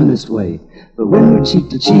charmingest way. But when we're cheek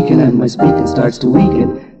to cheek and my speaking starts to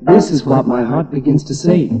weaken, this is what my heart begins to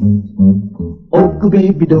say. Okle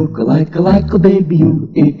baby dokle, like a baby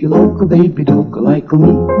you, if you local baby dokle, like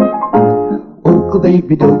me. Okle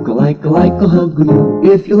baby, doke, like a hug you.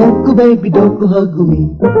 If you local baby, doke, hug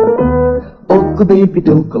me. Oka baby,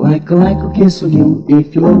 doke, like a kiss on you.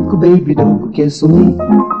 If you local baby, doke, kiss on me.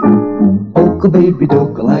 Oka baby,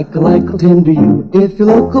 doke, like a tender you. If you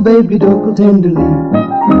local baby, doke, tenderly.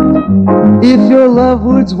 If your love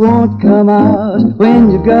words won't come out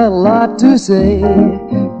when you've got a lot to say,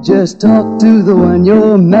 just talk to the one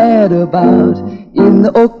you're mad about in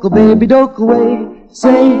the Oka baby doke way.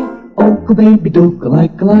 Say, Oka baby doke,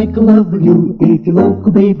 like a love you. If you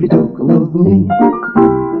local baby doke, love me.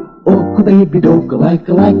 Oka baby doke, like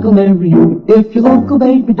a marry you. If you local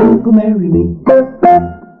baby doke, marry me.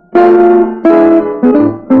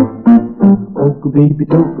 Oka baby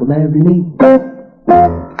doke, marry me.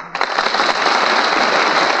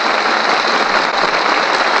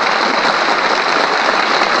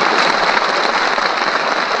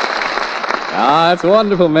 Ah, that's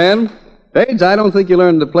wonderful, man. Page, I don't think you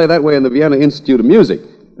learned to play that way in the Vienna Institute of Music.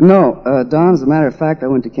 No, Don, as a matter of fact, I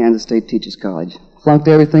went to Kansas State Teachers College. Flunked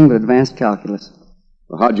everything but advanced calculus.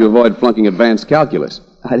 Well, how'd you avoid flunking advanced calculus?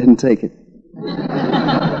 I didn't take it.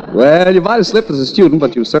 Well, you might have slipped as a student,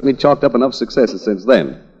 but you've certainly chalked up enough successes since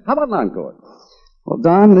then. How about an encore? Well,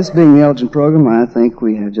 Don, this being the Elgin program, I think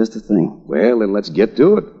we have just a thing. Well, then let's get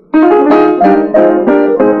to it.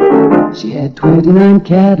 She had 29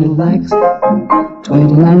 Cadillacs,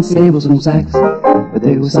 29 sables and sacks, but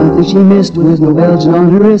there was something she missed with no Elgin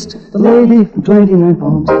on her wrist. The lady from 29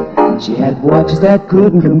 Palms. She had watches that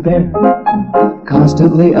couldn't compare,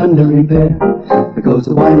 constantly under repair, because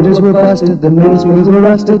the winders were busted, the mainsprings were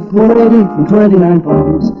rusted. The lady from 29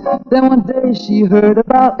 Palms. Then one day she heard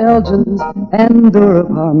about Elgin's and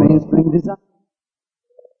Durapar mainspring design.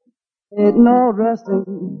 It no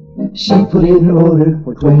rusting. She put in her order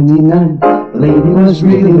for 29. The lady was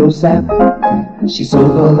really no sap. She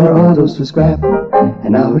sold all her autos for scrap.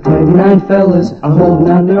 And now her 29 fellas are holding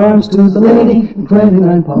out their arms to the lady from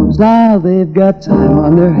 29 Palms. Now they've got time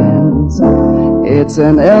on their hands. It's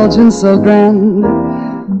an Elgin so grand.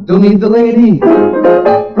 Don't need the lady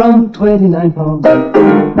from 29 Palms.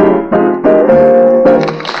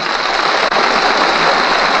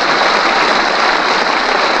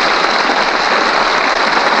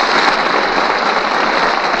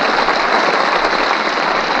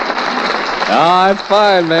 Ah, it's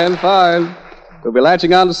fine, man, fine. We'll be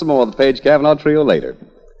latching on to some more of the Page Cavanaugh Trio later.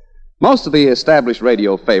 Most of the established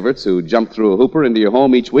radio favorites who jump through a hooper into your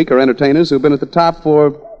home each week are entertainers who've been at the top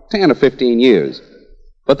for 10 or 15 years.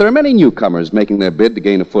 But there are many newcomers making their bid to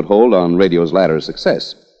gain a foothold on radio's ladder of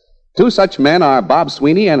success. Two such men are Bob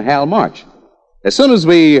Sweeney and Hal March. As soon as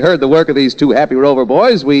we heard the work of these two Happy Rover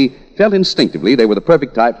boys, we felt instinctively they were the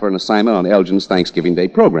perfect type for an assignment on Elgin's Thanksgiving Day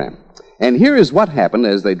program. And here is what happened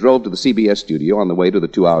as they drove to the CBS studio on the way to the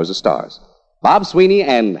 2 Hours of Stars. Bob Sweeney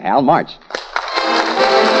and Hal March.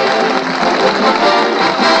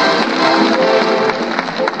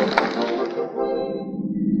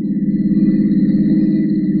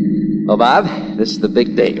 Well, Bob, this is the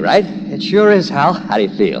big day, right? It sure is, Hal. How do you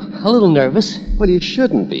feel? A little nervous. Well, you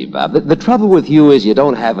shouldn't be, Bob. The trouble with you is you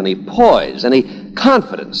don't have any poise, any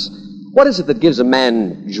confidence. What is it that gives a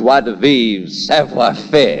man joie de vivre,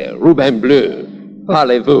 savoir-faire, Roubaix bleu,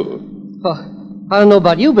 parlez-vous? Oh, I don't know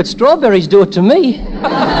about you, but strawberries do it to me.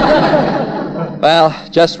 Well,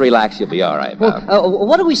 just relax. You'll be all right, Bob.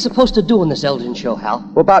 What are we supposed to do in this Elgin show, Hal?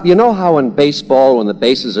 Well, Bob, you know how in baseball, when the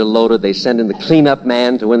bases are loaded, they send in the cleanup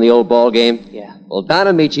man to win the old ball game? Yeah. Well, Don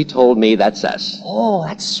Ameche told me that's us. Oh,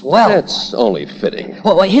 that's swell. That's only fitting.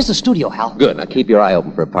 Well, here's the studio, Hal. Good. Now keep your eye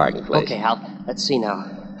open for a parking place. Okay, Hal. Let's see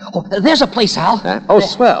now. Oh, there's a place, Hal. Huh? Oh,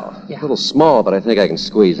 swell. Yeah. A little small, but I think I can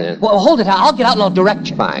squeeze in. Well, hold it, Hal. I'll get out and I'll direct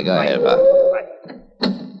you. Fine, go ahead, Bob.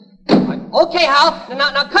 Okay, Hal.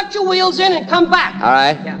 Now cut your wheels in and come back. All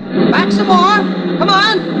right. Yeah. Back some more. Come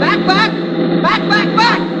on. Back. Back.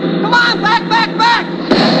 Come on, back.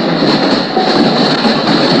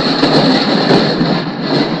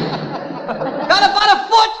 Got about a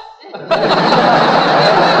foot.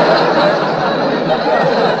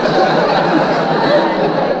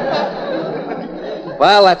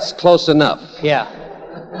 Well, that's close enough. Yeah.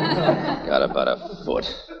 Got about a foot.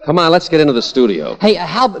 Come on, let's get into the studio. Hey,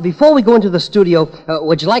 Hal, before we go into the studio,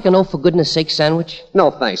 would you like an for goodness sake sandwich? No,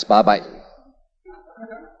 thanks, Bob.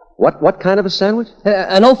 What kind of a sandwich?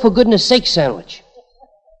 An for goodness sake sandwich.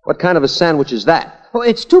 What kind of a sandwich is that? Well,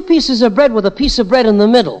 it's 2 pieces of bread with a piece of bread in the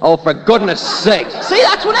middle. Oh, for goodness sake. See,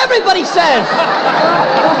 that's what everybody says.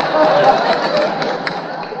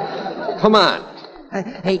 Come on.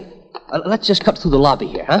 Hey, let's just cut through the lobby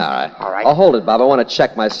here, huh? All right. I'll hold it, Bob. I want to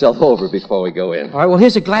check myself over before we go in. All right, well,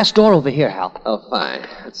 here's a glass door over here, Hal. Oh, fine.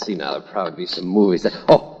 Let's see now. There'll probably be some movies.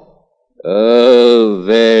 Oh, Oh,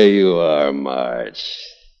 there you are, March.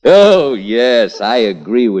 Oh, yes, I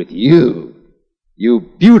agree with you. You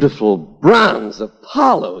beautiful bronze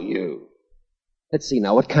Apollo, you. Let's see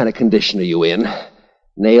now, what kind of condition are you in?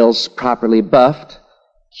 Nails properly buffed,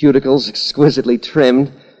 cuticles exquisitely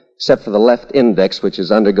trimmed, except for the left index, which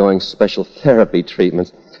is undergoing special therapy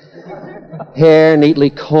treatment. Hair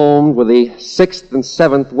neatly combed with the 6th and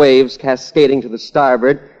 7th waves cascading to the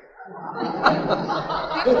starboard.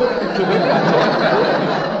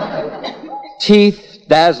 Teeth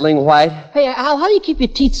dazzling white. Hey, Al, how do you keep your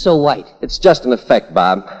teeth so white? It's just an effect,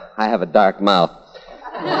 Bob. I have a dark mouth.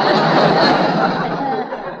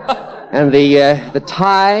 And the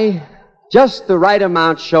tie, just the right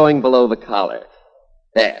amount showing below the collar.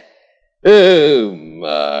 There. Oh,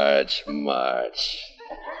 March, March.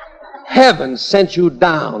 Heaven sent you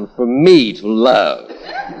down for me to love.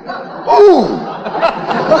 Ooh!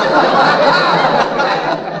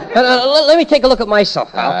 Let me take a look at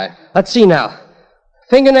myself, Al. All right. Let's see now.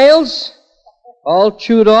 Fingernails, all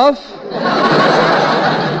chewed off.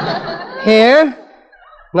 Hair,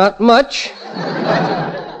 not much.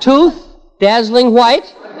 Tooth, dazzling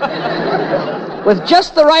white. With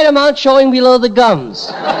just the right amount showing below the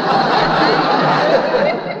gums.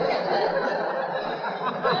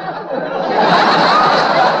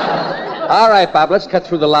 All right, Bob, let's cut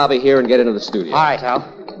through the lobby here and get into the studio. All right, Al.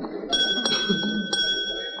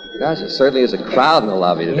 Gosh, there certainly is a crowd in the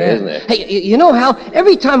lobby today, isn't there? Hey, you know, Hal,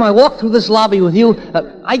 every time I walk through this lobby with you,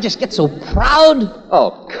 I just get so proud.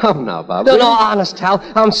 Oh, come now, Bob. No, really? no, honest, Hal.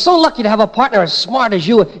 I'm so lucky to have a partner as smart as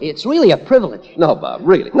you. It's really a privilege. No, Bob,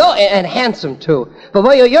 really. No, and handsome, too. But,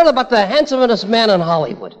 boy, you're about the handsomest man in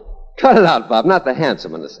Hollywood. Cut it out, Bob. Not the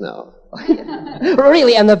handsomest, no.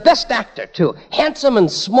 Really, and the best actor, too. Handsome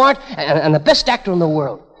and smart, and the best actor in the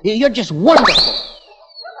world. You're just wonderful.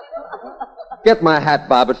 Get my hat,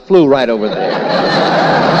 Bob. It flew right over there.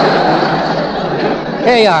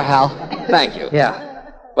 Here you are, Hal. Thank you.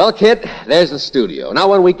 Yeah. Well, kid, there's the studio. Now,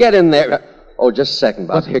 when we get in there... Oh, just a second,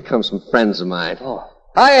 Bob. Here come some friends of mine. Oh.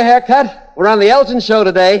 Hiya, haircut. We're on the Elgin show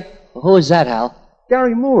today. Who is that, Hal?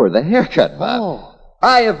 Garry Moore, the haircut, Bob. Oh.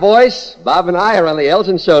 Hiya, voice. Bob and I are on the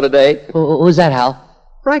Elgin show today. Who's that, Hal?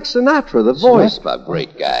 Frank Sinatra, the voice, Bob.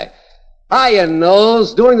 Great guy. Hiya,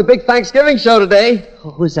 nose. Doing the big Thanksgiving show today.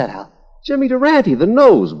 Who's that, Hal? Jimmy Durante, the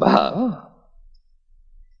nose, Bob. Oh.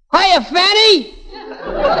 Hiya, Fanny!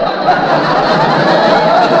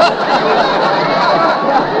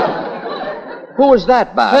 Who was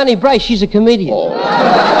that, Bob? Fanny Bryce, she's a comedian. Oh.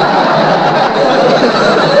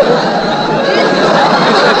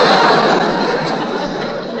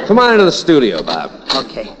 Come on into the studio, Bob.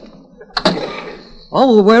 Okay.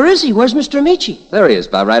 Oh, well, where is he? Where's Mr. Ameche? There he is,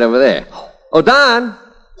 Bob, right over there. Oh, Don.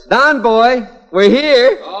 Don, boy. We're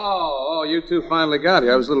here. Oh, you two finally got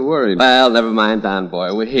here. I was a little worried. Well, never mind, Don,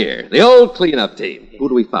 boy. We're here. The old cleanup team. Who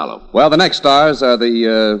do we follow? Well, the next stars are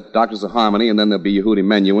the Doctors of Harmony, and then there'll be Yehudi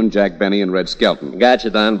Menuhin, Jack Benny, and Red Skelton. Gotcha,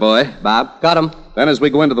 Don, boy. Bob? Got him. Then as we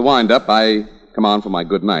go into the wind-up, I come on for my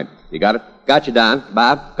good night. You got it? Gotcha, Don.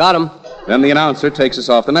 Bob? Got him. Then the announcer takes us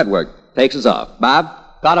off the network. Takes us off. Bob?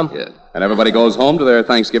 Got him. Good. And everybody goes home to their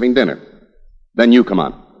Thanksgiving dinner. Then you come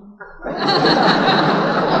on.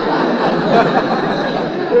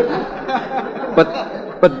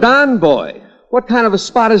 But Don, boy, what kind of a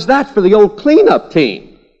spot is that for the old cleanup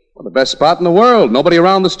team? Well, the best spot in the world. Nobody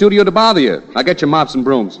around the studio to bother you. I'll get you mops and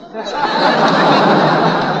brooms.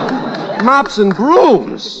 Mops and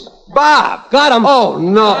brooms? Bob! Got him. Oh,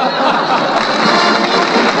 no.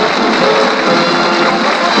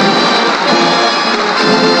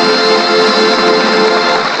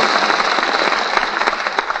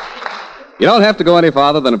 You don't have to go any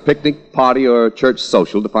farther than a picnic, party, or church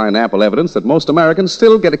social to find ample evidence that most Americans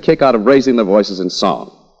still get a kick out of raising their voices in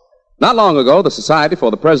song. Not long ago, the Society for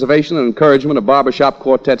the Preservation and Encouragement of Barbershop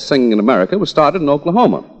Quartet Singing in America was started in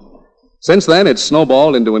Oklahoma. Since then, it's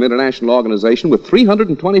snowballed into an international organization with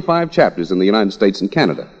 325 chapters in the United States and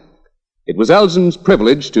Canada. It was Elgin's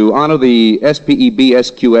privilege to honor the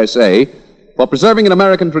SPEBSQSA for preserving an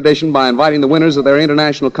American tradition by inviting the winners of their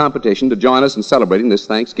international competition to join us in celebrating this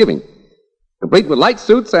Thanksgiving. Complete with light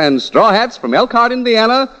suits and straw hats from Elkhart,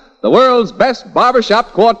 Indiana, the world's best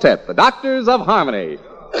barbershop quartet, the Doctors of Harmony.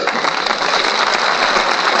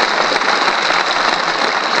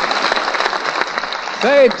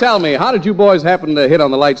 Say, tell me, how did you boys happen to hit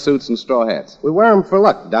on the light suits and straw hats? We wear them for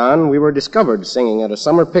luck, Don. We were discovered singing at a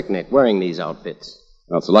summer picnic wearing these outfits.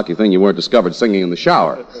 Well, it's a lucky thing you weren't discovered singing in the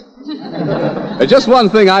shower. There's just one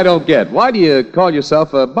thing I don't get. Why do you call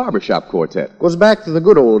yourself a barbershop quartet? Goes back to the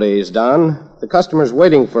good old days, Don. The customers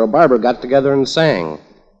waiting for a barber got together and sang.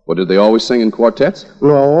 Or did they always sing in quartets?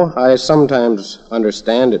 No, I sometimes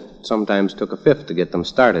understand it. Sometimes took a fifth to get them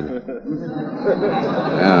started.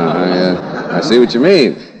 I see what you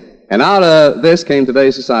mean. And out of this came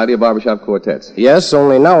today's Society of Barbershop Quartets. Yes,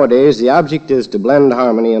 only nowadays the object is to blend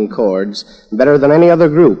harmony and chords better than any other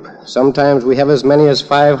group. Sometimes we have as many as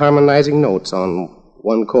 5 harmonizing notes on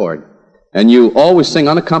one chord. And you always sing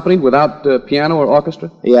unaccompanied without piano or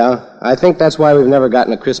orchestra? Yeah, I think that's why we've never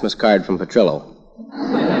gotten a Christmas card from Petrillo.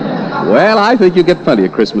 Well, I think you get plenty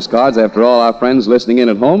of Christmas cards. After all, our friends listening in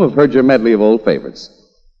at home have heard your medley of old favorites.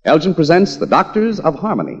 Elgin presents The Doctors of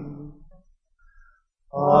Harmony.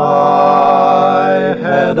 I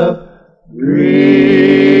had a dream,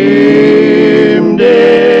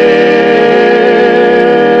 dear.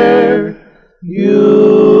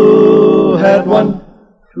 You had one,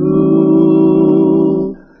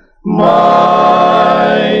 too.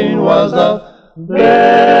 Mine was the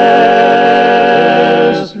best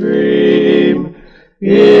dream.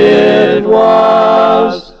 It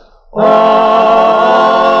was of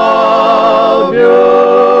you.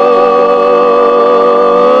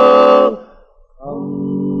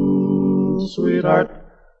 Sweetheart,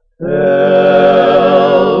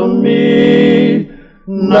 tell me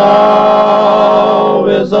now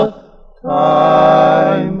is the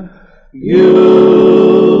time.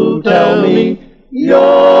 You tell me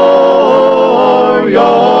your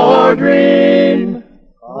dream.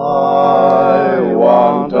 I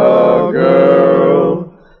want a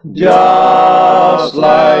girl just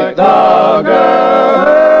like the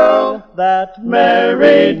girl that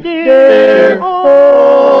married dear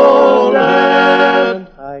old Aunt.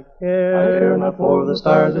 I care not for the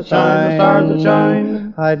stars that shine,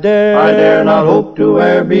 I dare not hope to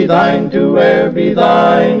e'er be thine,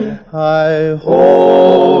 I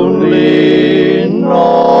only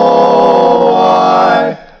know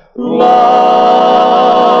I love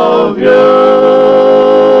you.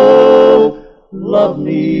 Love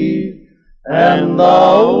me, and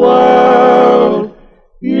the world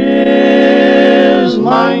is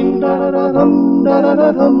mine. Da-da-da-dum,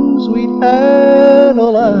 da-da-da-dum, sweet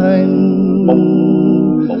Adeline,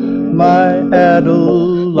 my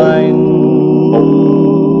Adeline,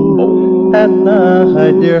 and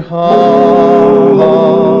my dear heart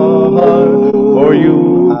for you.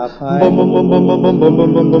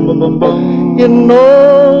 In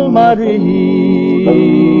all my dream,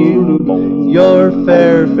 your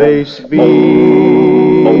fair face beam.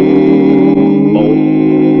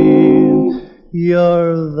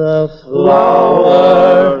 You're the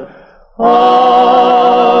flower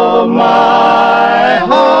of my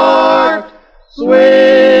heart,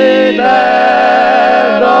 sweet Adeline.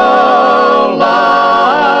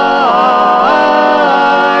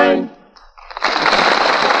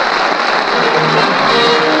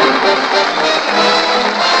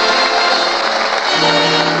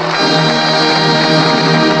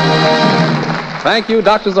 Thank you,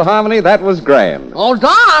 Doctors of Harmony. That was grand. Oh,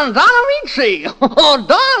 Don Ameche. Oh,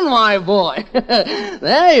 Don, my boy.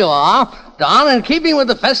 There you are. Don, in keeping with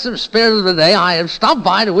the festive spirit of the day, I have stopped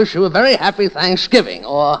by to wish you a very happy Thanksgiving.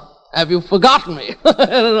 Or have you forgotten me?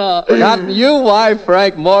 Forgotten you? Why,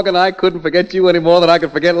 Frank Morgan, I couldn't forget you any more than I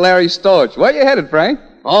could forget Larry Storch. Where you headed, Frank?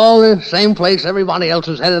 Oh, the same place everybody else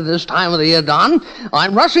is headed this time of the year, Don.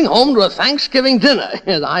 I'm rushing home to a Thanksgiving dinner,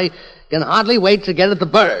 and I can hardly wait to get at the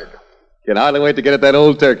bird. Can hardly wait to get at that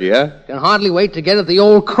old turkey, huh? Can hardly wait to get at the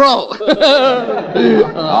old crow.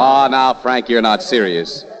 Oh, now, Frank, you're not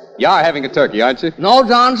serious. You are having a turkey, aren't you? No,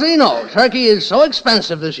 Johnsy, no. Turkey is so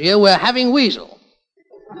expensive this year, we're having weasel.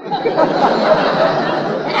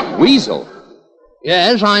 Weasel?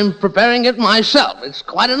 Yes, I'm preparing it myself. It's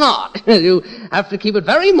quite an art. You have to keep it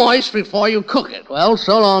very moist before you cook it. Well,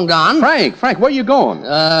 so long, Don. Frank, where you going?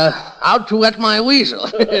 Out to wet my weasel.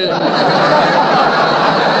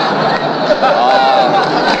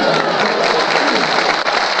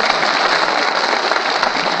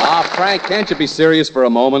 Frank, can't you be serious for a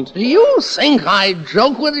moment? Do you think I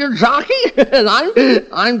joke with your jockey?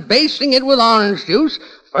 I'm basting it with orange juice.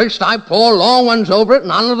 First I pour long ones over it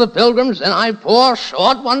and onto the pilgrims, then I pour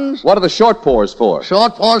short ones. What are the short pours for?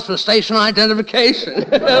 Short pours for station identification.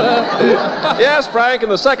 Yes, Frank,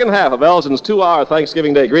 and the second half of Elgin's 2-hour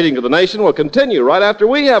Thanksgiving Day greeting to the nation will continue right after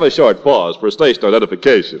we have a short pause for station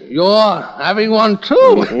identification. You're having one,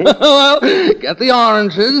 too? Well, get the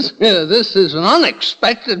oranges. This is an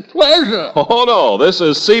unexpected pleasure. Oh, no, this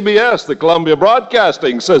is CBS, the Columbia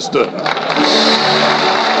Broadcasting System.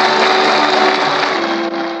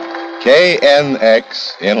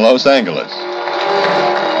 KNX in Los Angeles.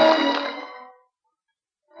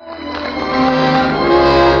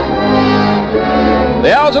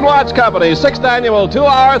 The Elgin Watch Company's 6th annual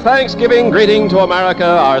 2-hour Thanksgiving greeting to America,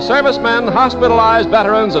 our servicemen, hospitalized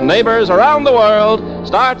veterans, and neighbors around the world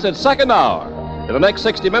starts at second hour. In the next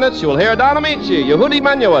 60 minutes, you'll hear Don Ameche, Yehudi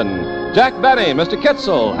Menuhin, Jack Benny, Mr.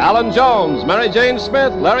 Kitzel, Alan Jones, Mary Jane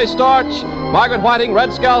Smith, Larry Storch, Margaret Whiting,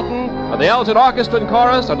 Red Skelton, and the Elgin Orchestra and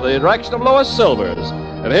Chorus under the direction of Louis Silvers.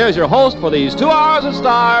 And here's your host for these 2 hours of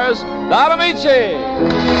stars, Don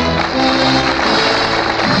Ameche.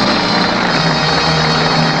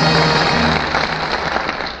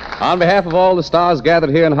 On behalf of all the stars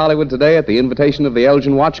gathered here in Hollywood today at the invitation of the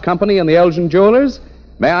Elgin Watch Company and the Elgin Jewelers,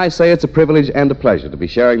 may I say it's a privilege and a pleasure to be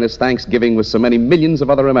sharing this Thanksgiving with so many millions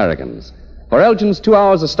of other Americans. For Elgin's 2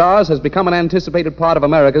 Hours of Stars has become an anticipated part of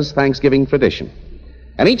America's Thanksgiving tradition.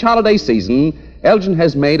 And each holiday season, Elgin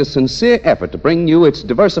has made a sincere effort to bring you its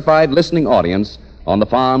diversified listening audience on the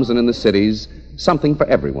farms and in the cities, something for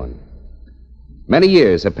everyone. Many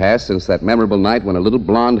years have passed since that memorable night when a little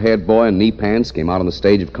blonde-haired boy in knee pants came out on the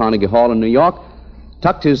stage of Carnegie Hall in New York,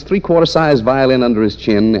 tucked his three-quarter-size violin under his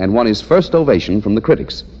chin, and won his first ovation from the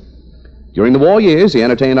critics. During the war years, he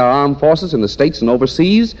entertained our armed forces in the States and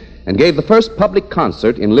overseas, and gave the first public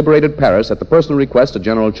concert in liberated Paris at the personal request of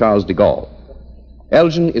General Charles de Gaulle.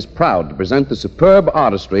 Elgin is proud to present the superb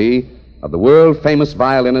artistry of the world-famous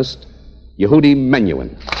violinist, Yehudi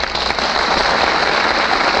Menuhin.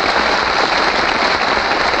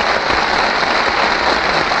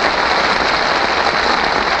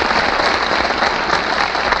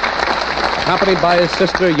 Accompanied by his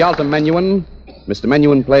sister, Yalta Menuhin, Mr.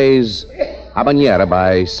 Menuhin plays Habanera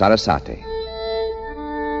by Sarasate.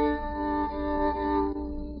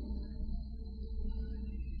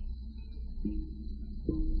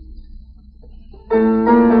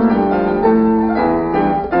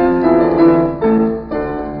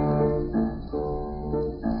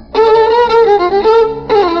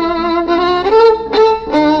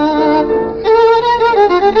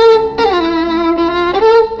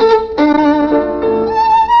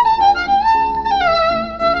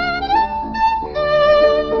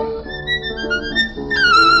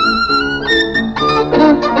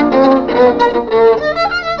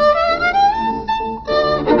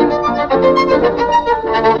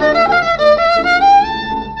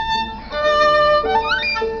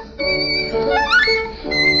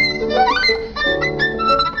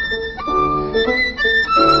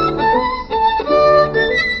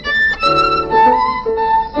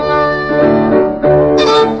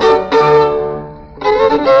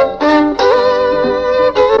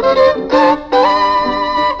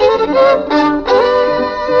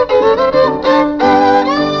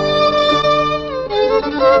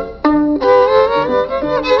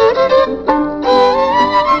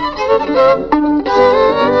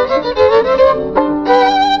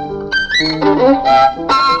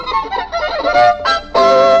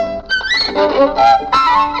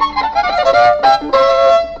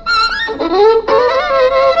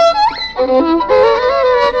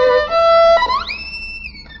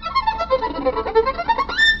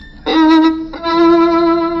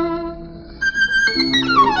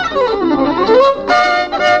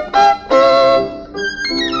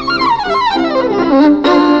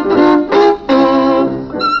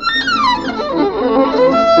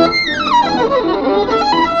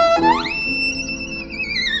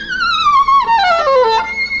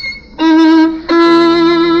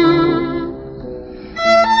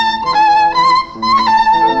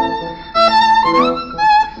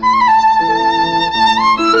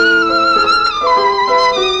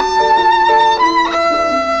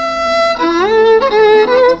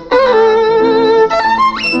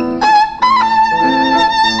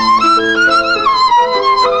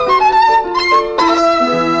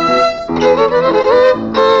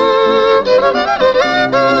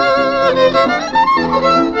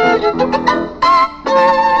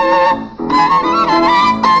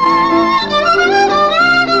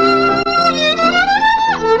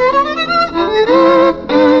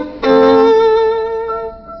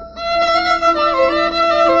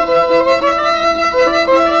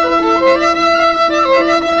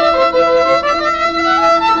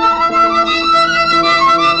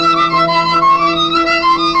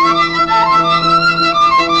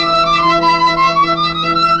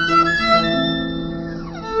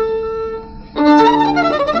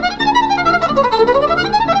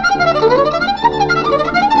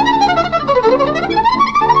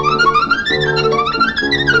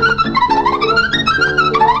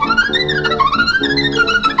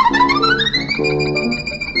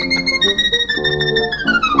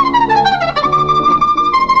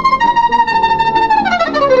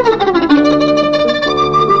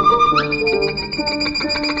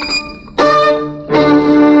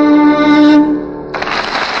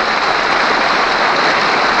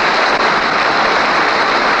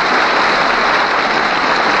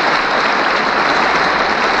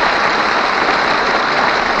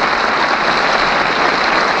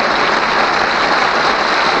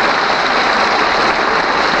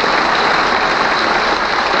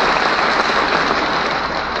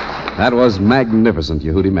 That was magnificent,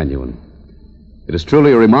 Yehudi Menuhin. It is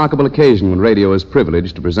truly a remarkable occasion when radio is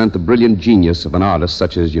privileged to present the brilliant genius of an artist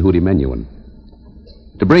such as Yehudi Menuhin.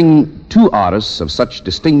 To bring two artists of such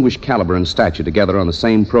distinguished caliber and stature together on the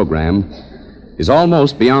same program is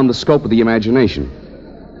almost beyond the scope of the imagination.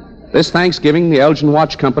 This Thanksgiving, the Elgin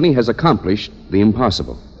Watch Company has accomplished the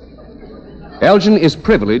impossible. Elgin is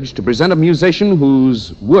privileged to present a musician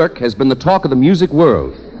whose work has been the talk of the music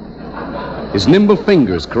world. His nimble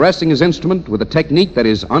fingers caressing his instrument with a technique that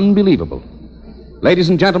is unbelievable. Ladies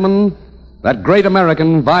and gentlemen, that great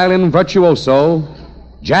American violin virtuoso,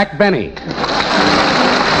 Jack Benny.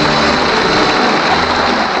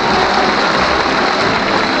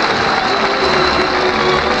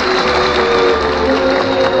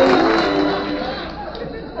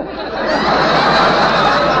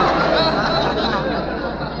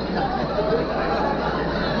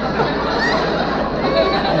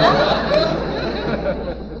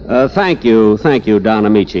 Thank you, Don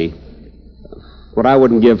Ameche. What I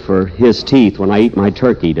wouldn't give for his teeth when I eat my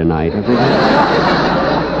turkey tonight.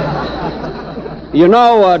 You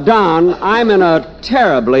know, Don, I'm in a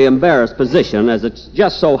terribly embarrassed position as it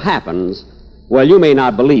just so happens. Well, you may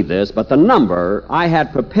not believe this, but the number I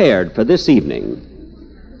had prepared for this evening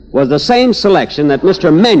was the same selection that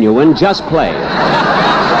Mr. Menuhin just played.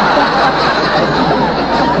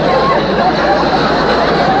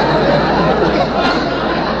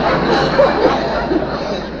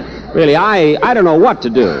 Really, I don't know what to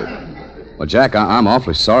do. Well, Jack, I'm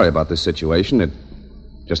awfully sorry about this situation. It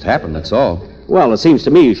just happened, that's all. Well, it seems to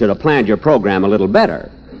me you should have planned your program a little better.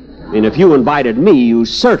 I mean, if you invited me, you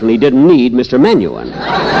certainly didn't need Mr. Menuhin.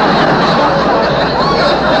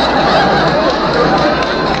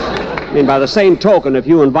 I mean, by the same token, if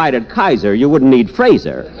you invited Kaiser, you wouldn't need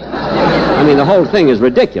Fraser. I mean, the whole thing is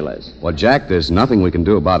ridiculous. Well, Jack, there's nothing we can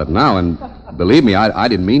do about it now, and believe me, I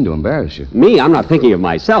didn't mean to embarrass you. Me? I'm not thinking of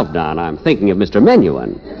myself, Don. I'm thinking of Mr.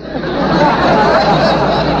 Menuhin.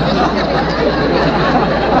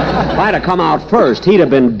 If I'd have come out first, he'd have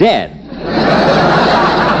been dead.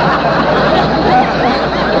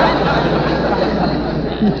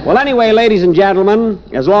 Well, anyway, ladies and gentlemen,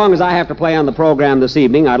 as long as I have to play on the program this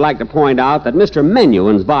evening, I'd like to point out that Mr.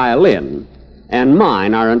 Menuhin's violin and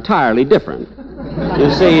mine are entirely different.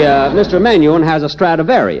 You see, Mr. Menuhin has a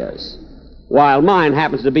Stradivarius, while mine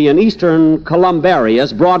happens to be an Eastern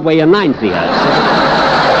Columbarius Broadway Aninthius.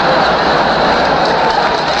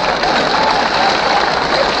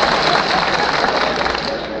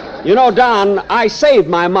 You know, Don, I saved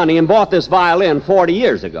my money and bought this violin 40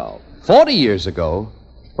 years ago. 40 years ago?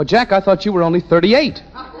 Well, Jack, I thought you were only 38.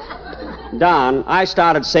 Don, I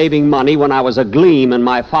started saving money when I was a gleam in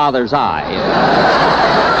my father's eye.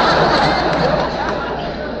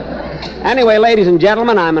 Anyway, ladies and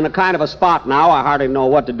gentlemen, I'm in a kind of a spot now. I hardly know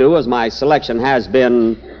what to do, as my selection has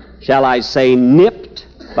been, shall I say, nipped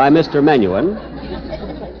by Mr. Menuhin.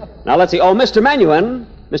 Now, let's see. Oh, Mr. Menuhin.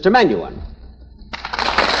 Mr. Menuhin.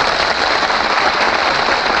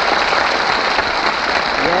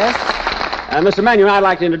 Yes? Mr. Menuhin, I'd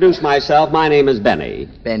like to introduce myself. My name is Benny.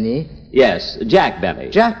 Benny? Yes, Jack Benny.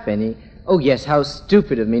 Jack Benny? Oh, yes, how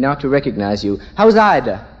stupid of me not to recognize you. How's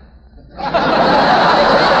Ida?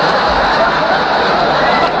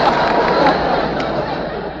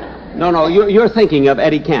 No, you're thinking of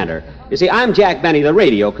Eddie Cantor. You see, I'm Jack Benny, the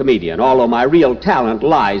radio comedian, although my real talent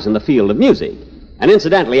lies in the field of music. And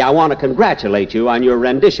incidentally, I want to congratulate you on your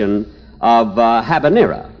rendition of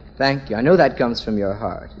Habanera. Thank you. I know that comes from your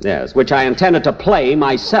heart. Yes, which I intended to play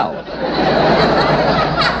myself.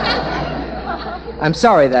 I'm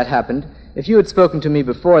sorry that happened. If you had spoken to me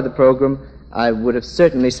before the program, I would have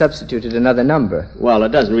certainly substituted another number. Well, it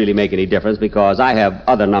doesn't really make any difference because I have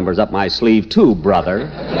other numbers up my sleeve too, brother.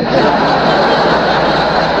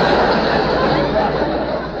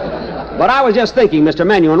 But I was just thinking, Mr.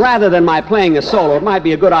 Menuhin, rather than my playing a solo, it might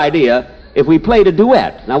be a good idea if we played a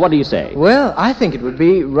duet. Now, what do you say? Well, I think it would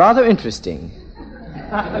be rather interesting.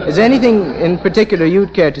 Is there anything in particular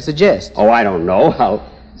you'd care to suggest? Oh, I don't know. I'll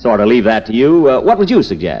sort of leave that to you. What would you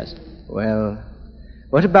suggest? Well,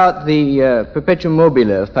 what about the Perpetuum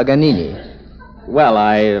mobile of Paganini? Well,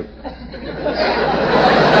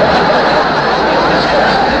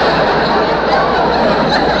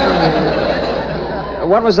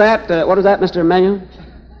 What was that, Mr. Menuhin?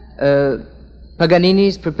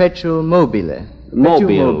 Paganini's Perpetuum mobile.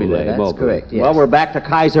 Mobile. That's correct, yes. Well, we're back to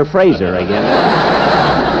Kaiser Fraser again.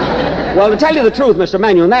 Well, to tell you the truth, Mr.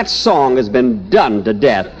 Menuhin, that song has been done to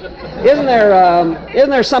death. Isn't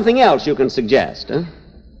there something else you can suggest, huh?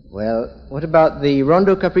 Well, what about the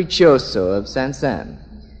Rondo Capriccioso of Saint-Saëns?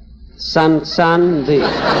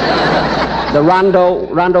 The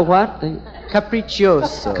rondo what?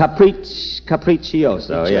 Capriccioso.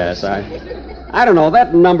 Capriccioso, yes. I don't know,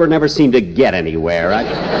 that number never seemed to get anywhere.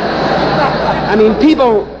 I mean,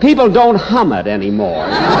 people don't hum it anymore.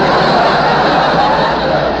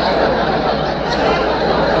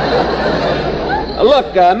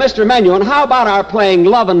 Look, Mr. Menuhin, how about our playing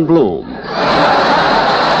Love and Bloom?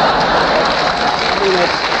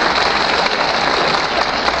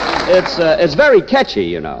 It's very catchy,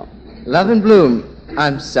 you know. Love and Bloom.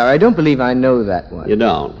 I'm sorry, I don't believe I know that one. You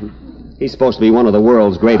don't? He's supposed to be one of the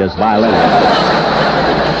world's greatest violinists.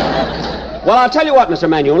 Well, I'll tell you what, Mr.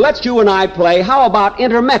 Menuhin, let's you and I play, how about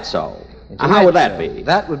Intermezzo? How would that be?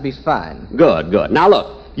 That would be fine. Good. Now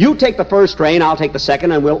look, you take the first strain, I'll take the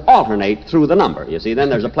second, and we'll alternate through the number. You see, then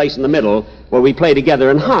there's a place in the middle where we play together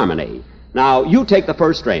in harmony. Now, you take the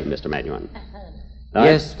first strain, Mr. Menuhin.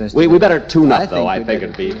 Yes, Mr. We better tune up, though. I think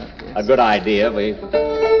it'd be a good idea.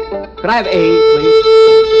 Could I have A, please?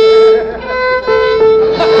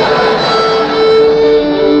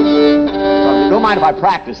 Don't mind if I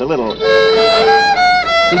practice a little.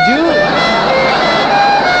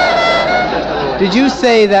 Did you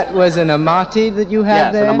say that was an amati that you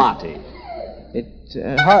had there? Yes, an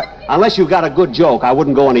amati. Unless you got a good joke, I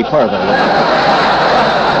wouldn't go any further.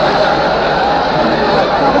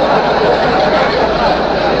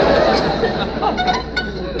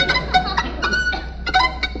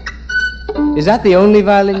 Is that the only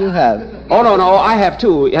violin you have? Oh, no, I have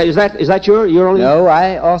two. Is that your only? No,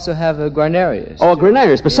 I also have a Guarnerius. Oh, a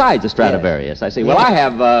Guarnerius, besides the Stradivarius, yes. I see. Well, I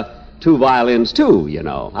have two violins, too, you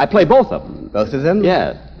know. I play both of them. Both of them?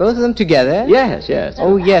 Yes. Both of them together? Yes.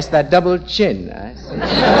 Oh, yes, that double chin. I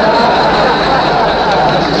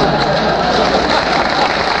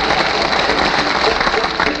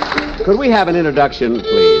see. Could we have an introduction,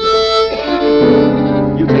 please?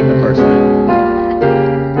 You take the first thing.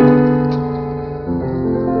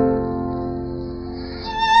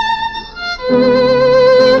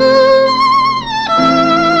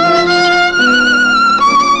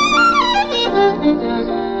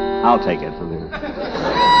 I'll take it from here.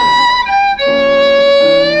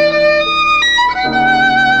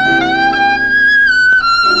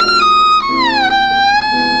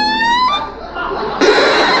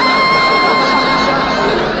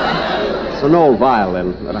 It's an old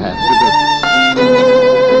violin that I have.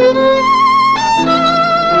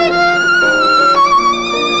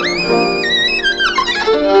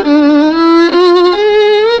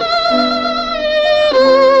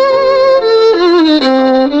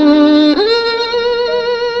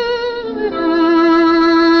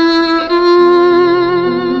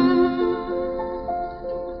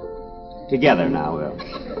 Together now, Will.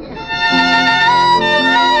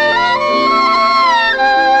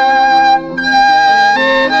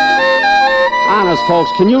 Honest,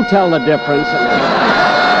 folks, can you tell the difference?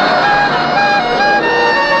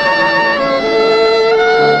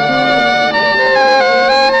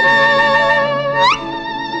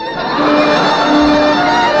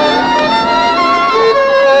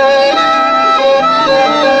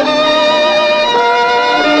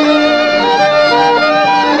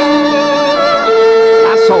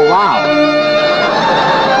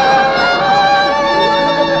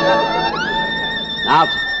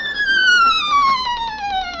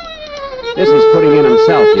 This is putting in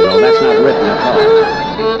himself, you know. That's not written at all.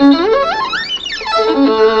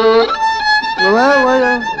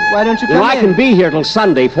 Well, why don't you come in? I can be here till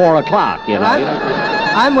Sunday, 4 o'clock, you know.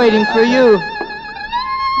 I'm waiting for you.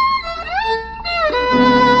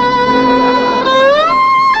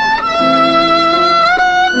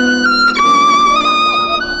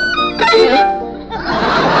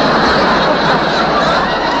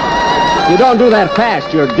 You don't do that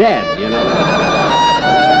fast, you're dead, you know.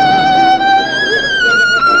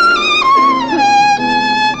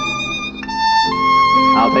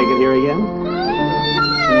 I'll take it here again.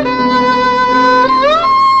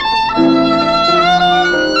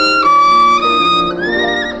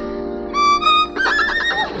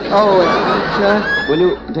 Oh, will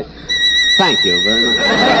you... Thank you very much.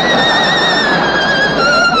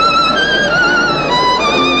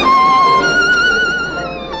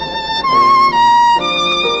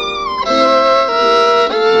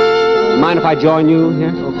 Mind if I join you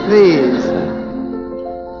here? Oh, please.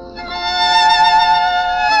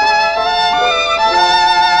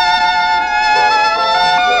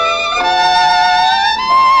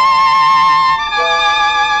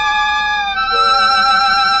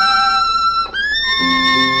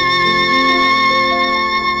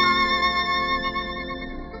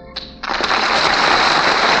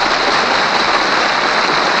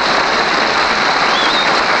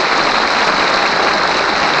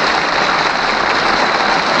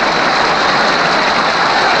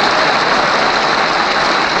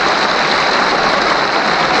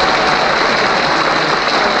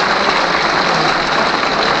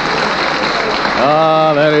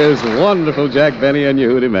 Ah, that is wonderful, Jack Benny and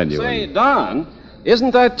Yehudi Menuhin. Say, Don, isn't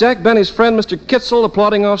that Jack Benny's friend, Mr. Kitzel,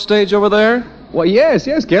 applauding off stage over there? Well, yes,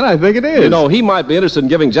 Ken, I think it is. You know, he might be interested in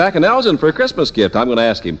giving Jack and Elgin for a Christmas gift. I'm going to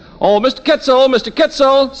ask him. Oh, Mr.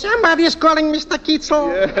 Kitzel! Somebody is calling Mr.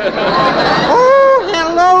 Kitzel. Oh,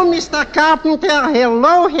 hello, Mr. Carpenter.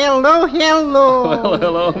 Hello. Well,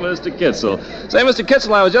 hello, Mr. Kitzel. Say, Mr.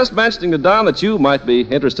 Kitzel, I was just mentioning to Don that you might be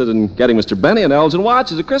interested in getting Mr. Benny and Elgin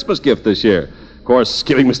watch as a Christmas gift this year. Of course,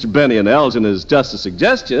 giving Mr. Benny and Elgin is just a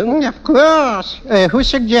suggestion. Of course. Who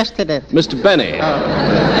suggested it? Mr. Benny.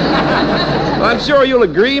 I'm sure you'll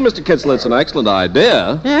agree, Mr. Kitzel, it's an excellent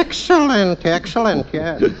idea. Excellent,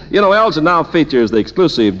 yes. You know, Elgin now features the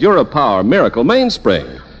exclusive DuraPower Miracle mainspring.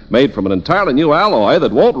 Made from an entirely new alloy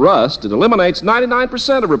that won't rust, it eliminates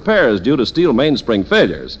 99% of repairs due to steel mainspring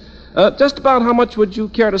failures. Just about how much would you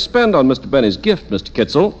care to spend on Mr. Benny's gift, Mr.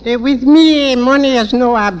 Kitzel? With me, money is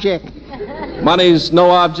no object. Money's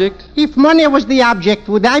no object? If money was the object,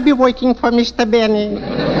 would I be working for Mr. Benny?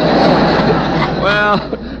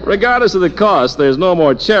 Well, regardless of the cost, there's no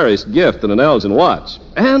more cherished gift than an Elgin watch.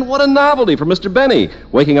 And what a novelty for Mr. Benny,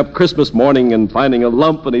 waking up Christmas morning and finding a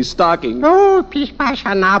lump in his stocking. Oh, pish-pash,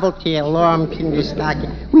 a novelty, a lump in his stocking.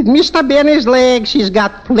 With Mr. Benny's legs, he's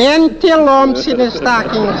got plenty lumps in his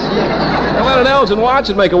stockings. Well, an Elgin watch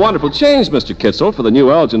would make a wonderful change, Mr. Kitzel, for the new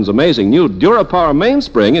Elgin's amazing new DuraPower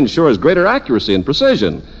mainspring ensures greater accuracy and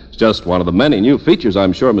precision. It's just one of the many new features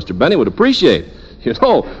I'm sure Mr. Benny would appreciate. You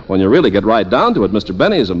know, when you really get right down to it, Mr.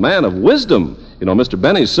 Benny is a man of wisdom. You know, Mr.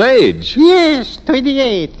 Benny's sage. Yes,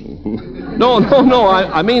 28. No,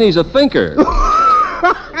 I mean he's a thinker.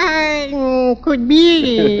 Could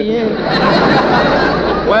be.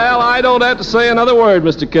 Well, I don't have to say another word,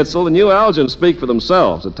 Mr. Kitzel. The new Elgins speak for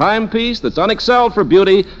themselves. A timepiece that's unexcelled for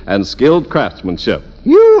beauty and skilled craftsmanship.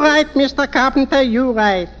 You right, Mr. Carpenter, you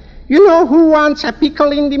right. You know who wants a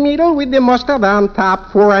pickle in the middle with the mustard on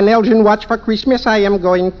top for an Elgin watch for Christmas? I am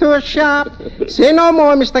going to shop. Say no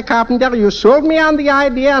more, Mr. Carpenter. You sold me on the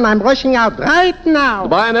idea, and I'm rushing out right now. To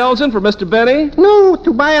buy an Elgin for Mr. Benny? No,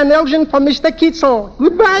 to buy an Elgin for Mr. Kitzel.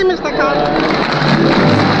 Goodbye, Mr. Carpenter.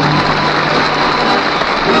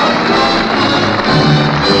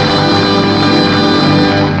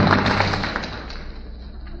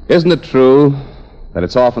 Isn't it true that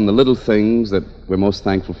it's often the little things that we're most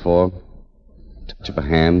thankful for? Touch of a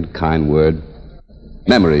hand, kind word,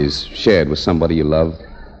 memories shared with somebody you love.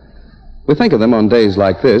 We think of them on days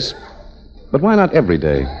like this, but why not every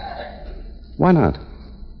day? Why not?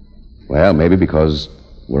 Well, maybe because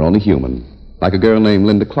we're only human. Like a girl named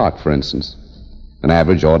Linda Clark, for instance. An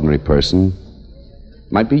average, ordinary person.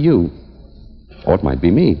 Might be you, or it might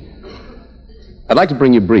be me. I'd like to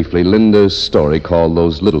bring you briefly Linda's story called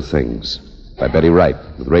Those Little Things, by Betty Wright,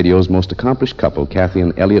 with radio's most accomplished couple, Kathy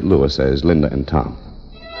and Elliot Lewis, as Linda and Tom.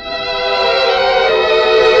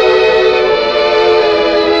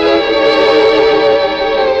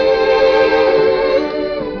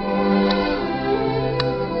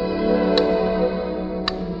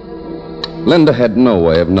 Linda had no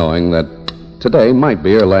way of knowing that today might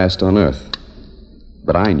be her last on Earth.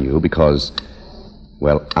 But I knew because,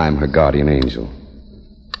 well, I'm her guardian angel.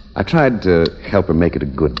 I tried to help her make it a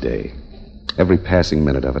good day. Every passing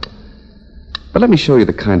minute of it. But let me show you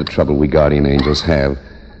the kind of trouble we guardian angels have.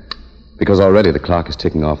 Because already the clock is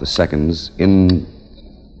ticking off the seconds in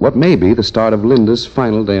what may be the start of Linda's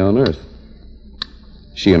final day on Earth.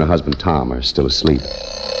 She and her husband Tom are still asleep.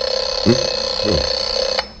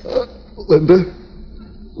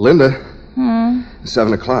 Linda?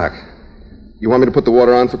 7 o'clock. You want me to put the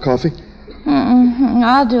water on for coffee?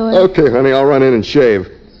 I'll do it. Okay, honey, I'll run in and shave.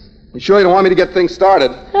 You sure you don't want me to get things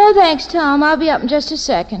started? No, thanks, Tom. I'll be up in just a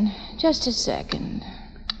second. Just a second.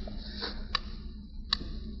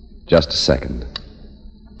 Just a second.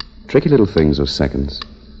 Tricky little things, those seconds.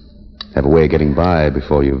 Have a way of getting by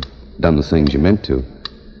before you've done the things you meant to.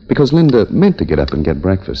 Because Linda meant to get up and get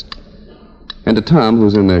breakfast. And to Tom,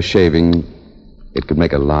 who's in there shaving, it could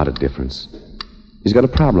make a lot of difference. He's got a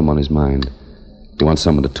problem on his mind. He wants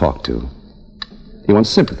someone to talk to. He wants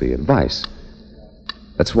sympathy, advice.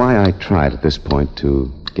 That's why I tried at this point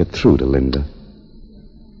to get through to Linda.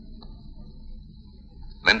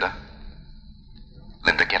 Linda?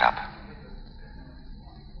 Linda, get up.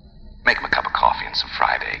 Make him a cup of coffee and some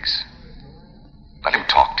fried eggs. Let him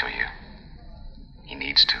talk to you. He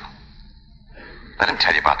needs to. Let him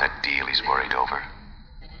tell you about that deal he's worried over.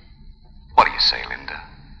 What do you say, Linda?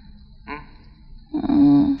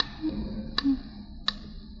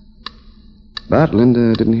 But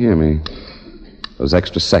Linda didn't hear me. Those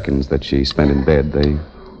extra seconds that she spent in bed, they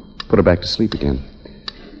put her back to sleep again.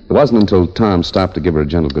 It wasn't until Tom stopped to give her a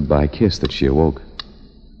gentle goodbye kiss that she awoke.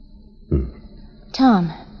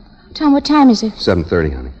 Tom, what time is it?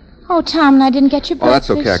 7:30, honey. Oh, Tom, and I didn't get your Oh, that's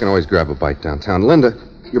breakfast. okay. I can always grab a bite downtown. Linda,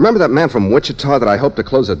 you remember that man from Wichita that I hoped to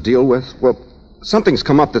close a deal with? Well, something's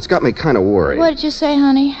come up that's got me kind of worried. What did you say,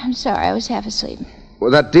 honey? I'm sorry, I was half asleep.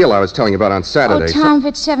 Well, that deal I was telling you about on Saturday. Oh, Tom, if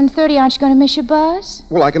it's 7:30, aren't you going to miss your bus?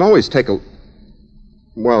 Well, I can always take a...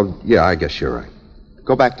 Well, yeah, I guess you're right.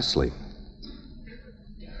 Go back to sleep.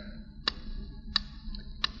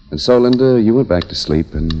 And so, Linda, you went back to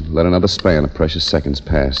sleep and let another span of precious seconds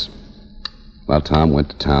pass, while Tom went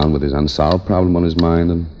to town with his unsolved problem on his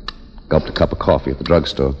mind and gulped a cup of coffee at the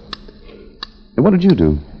drugstore. And what did you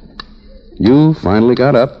do? You finally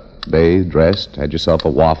got up, bathed, dressed, had yourself a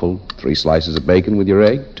waffle, 3 slices of bacon with your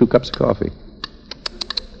egg, 2 cups of coffee.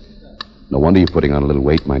 No wonder you're putting on a little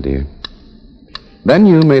weight, my dear. Then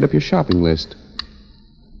you made up your shopping list.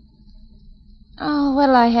 Oh,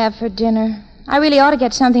 what'll I have for dinner? I really ought to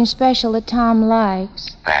get something special that Tom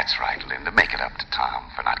likes. That's right, Linda. Make it up to Tom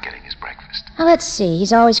for not getting his breakfast. Now, let's see.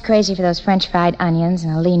 He's always crazy for those French fried onions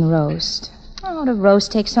and a lean roast. Oh, the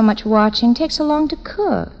roast takes so much watching, takes so long to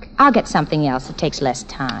cook. I'll get something else that takes less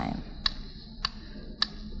time.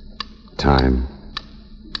 Time.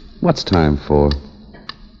 What's time for?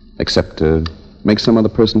 Except to make some other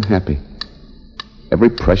person happy.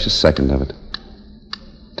 Every precious second of it.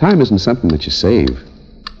 Time isn't something that you save.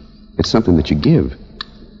 It's something that you give.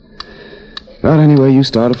 But anyway, you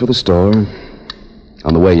started for the store.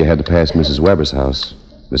 On the way, you had to pass Mrs. Weber's house.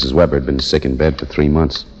 Mrs. Weber had been sick in bed for 3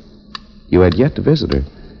 months. You had yet to visit her.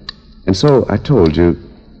 And so I told you...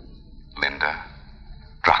 Linda,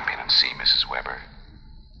 drop in and see Mrs. Weber.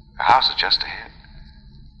 Her house is just ahead.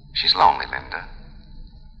 She's lonely, Linda.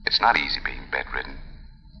 It's not easy being bedridden.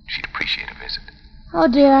 She'd appreciate a visit. Oh,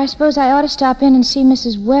 dear, I suppose I ought to stop in and see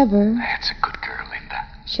Mrs. Weber. That's a good girl, Linda.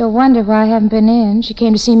 She'll wonder why I haven't been in. She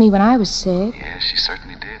came to see me when I was sick. Yes, she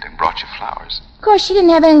certainly did, and brought you flowers. Of course, she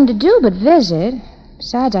didn't have anything to do but visit.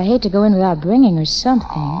 Besides, I hate to go in without bringing her something.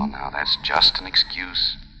 Oh, now that's just an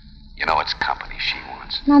excuse. You know, it's company she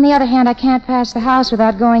wants. And on the other hand, I can't pass the house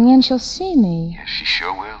without going in. She'll see me. Yes, she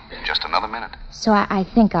sure will. Just another minute. So I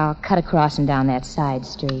think I'll cut across and down that side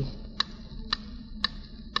street.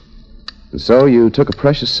 And so you took a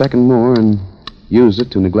precious second more and used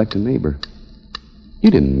it to neglect a neighbor. You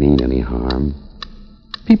didn't mean any harm.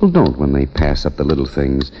 People don't when they pass up the little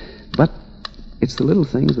things. But it's the little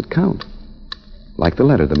things that count. Like the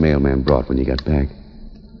letter the mailman brought when you got back.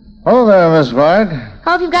 Hello there, Miss White.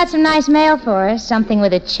 Hope you've got some nice mail for us. Something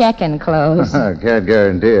with a check enclosed. Can't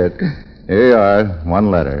guarantee it. Here you are,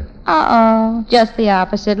 1 letter. Uh-oh. Just the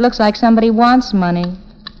opposite. Looks like somebody wants money.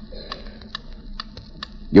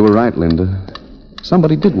 You were right, Linda.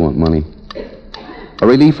 Somebody did want money. A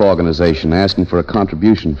relief organization asking for a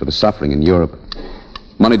contribution for the suffering in Europe.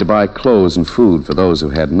 Money to buy clothes and food for those who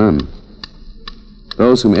had none.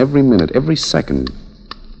 Those whom every minute, every second,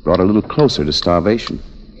 brought a little closer to starvation.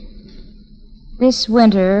 This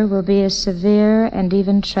winter will be a severe and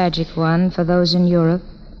even tragic one for those in Europe.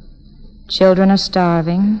 Children are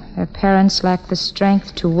starving. Their parents lack the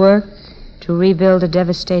strength to work, to rebuild a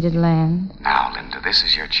devastated land. Now, Linda, this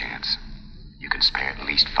is your chance. You can spare at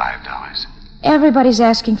least $5. Everybody's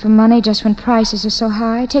asking for money just when prices are so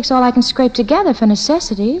high. It takes all I can scrape together for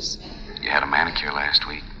necessities. You had a manicure last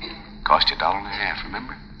week. Cost you $1.50,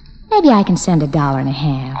 remember? Maybe I can send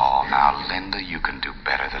 $1.50. Oh, now, Linda, you can do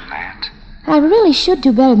better than that. I really should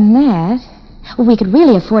do better than that. Well, we could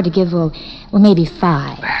really afford to give, well, maybe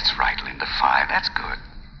 $5. That's right, Linda, $5. That's good.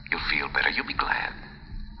 You'll feel better. You'll be glad.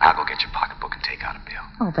 I'll go get your pocketbook and take out a bill.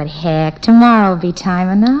 Oh, but heck, tomorrow will be time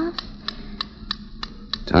enough.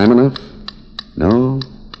 Time enough? No,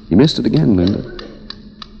 you missed it again, Linda.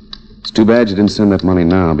 It's too bad you didn't send that money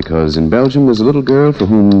now, because in Belgium there's a little girl for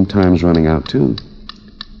whom time's running out, too.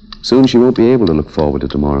 Soon she won't be able to look forward to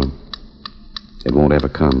tomorrow. It won't ever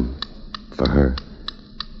come for her.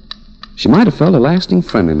 She might have felt a lasting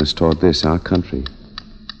friendliness toward this, our country,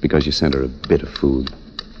 because you sent her a bit of food.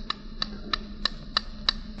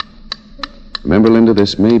 Remember, Linda,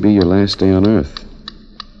 this may be your last day on Earth.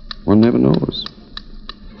 One never knows.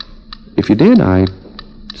 If you did, I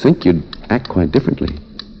think you'd act quite differently.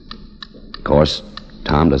 Of course,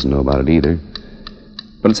 Tom doesn't know about it either.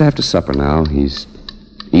 But it's after supper now. He's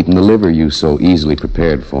eaten the liver you so easily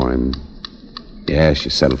prepared for him. Yes,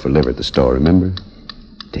 you settled for liver at the store, remember?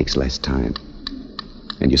 It takes less time.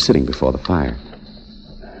 And you're sitting before the fire.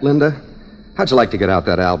 Linda, how'd you like to get out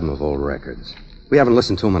that album of old records? We haven't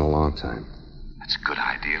listened to them in a long time. That's a good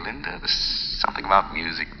idea, Linda. There's something about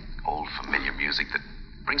music, old familiar music, that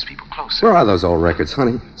Brings people closer. Where are those old records,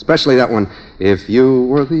 honey? Especially that one, If You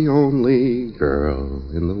Were the Only Girl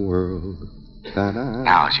in the World. Da-da.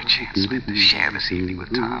 Now's your chance, Lynn, to share this evening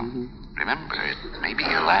with Tom. Remember, it may be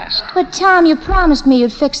your last. But, Tom, you promised me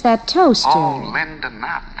you'd fix that toaster. Oh, Linda,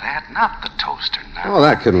 not that. Not the toaster, no. Oh,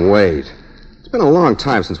 that can wait. It's been a long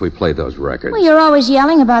time since we played those records. Well, you're always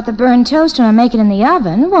yelling about the burned toaster and make it in the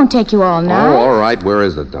oven. It won't take you all night. Oh, all right. Where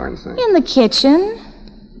is the darn thing? In the kitchen.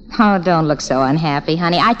 Oh, don't look so unhappy,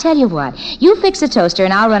 honey. I tell you what. You fix the toaster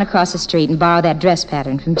and I'll run across the street and borrow that dress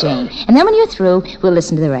pattern from Jane. And then when you're through, we'll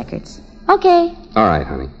listen to the records. Okay. All right,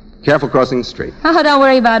 honey. Careful crossing the street. Oh, don't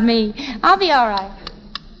worry about me. I'll be all right.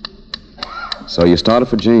 So you started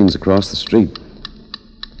for Jane's across the street.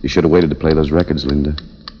 You should have waited to play those records, Linda.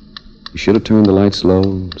 You should have turned the lights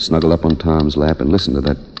low, snuggled up on Tom's lap, and listened to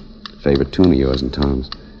that favorite tune of yours and Tom's.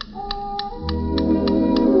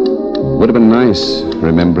 Would have been nice,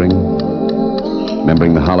 remembering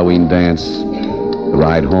the Halloween dance, the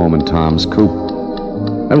ride home in Tom's coupe.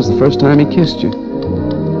 That was the first time he kissed you.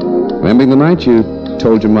 Remembering the night you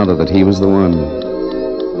told your mother that he was the one,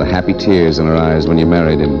 the happy tears in her eyes when you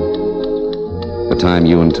married him, the time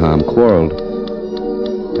you and Tom quarreled,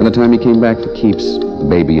 and the time you came back for keeps, the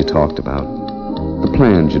baby you talked about, the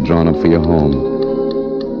plans you'd drawn up for your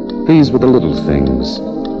home. These were the little things.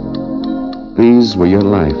 These were your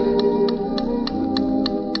life.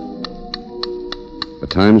 But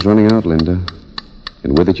time's running out, Linda,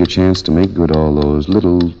 and with it your chance to make good all those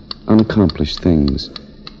little unaccomplished things.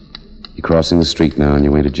 You're crossing the street now on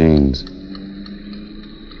your way to Jane's.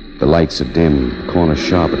 The lights are dim, the corner's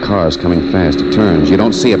sharp, a car's coming fast, it turns, you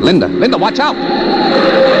don't see it. Linda, watch out!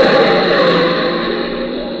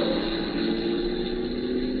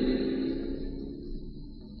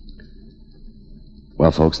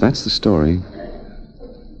 Well, folks, that's the story.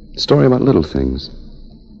 The story about little things.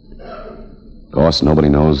 Of course, nobody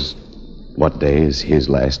knows what day is his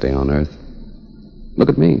last day on Earth. Look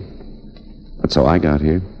at me. That's how I got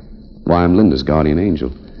here. Why, I'm Linda's guardian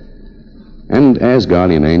angel. And as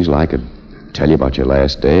guardian angel, I could tell you about your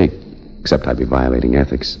last day, except I'd be violating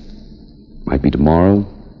ethics. Might be tomorrow,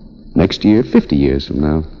 next year, 50 years from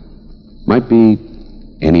now. Might be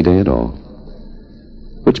any day at all.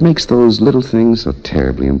 Which makes those little things so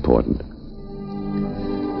terribly important.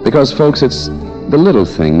 Because, folks, it's the little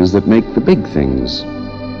things that make the big things.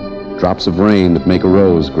 Drops of rain that make a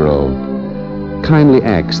rose grow. Kindly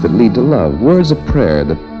acts that lead to love. Words of prayer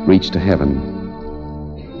that reach to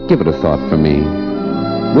heaven. Give it a thought for me,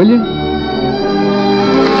 will you?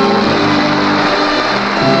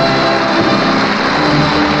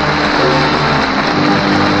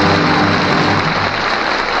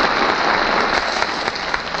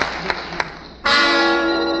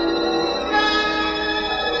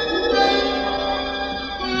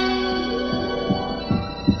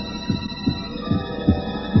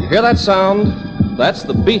 You hear that sound? That's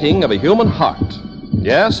the beating of a human heart.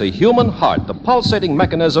 Yes, a human heart, the pulsating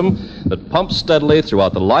mechanism that pumps steadily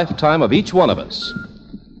throughout the lifetime of each one of us.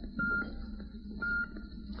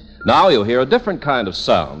 Now you'll hear a different kind of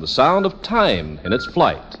sound, the sound of time in its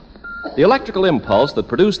flight. The electrical impulse that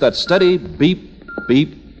produced that steady beep,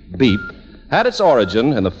 beep, beep had its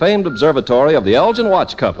origin in the famed observatory of the Elgin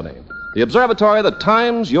Watch Company, the observatory that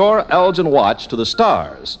times your Elgin watch to the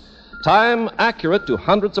stars, time accurate to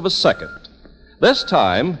hundredths of a second. This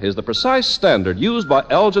time is the precise standard used by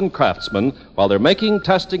Elgin craftsmen while they're making,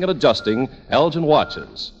 testing, and adjusting Elgin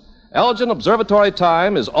watches. Elgin Observatory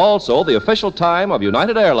time is also the official time of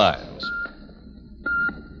United Airlines.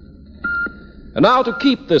 And now, to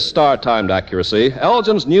keep this star-timed accuracy,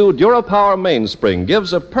 Elgin's new DuraPower mainspring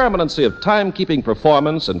gives a permanency of timekeeping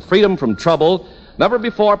performance and freedom from trouble never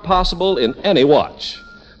before possible in any watch.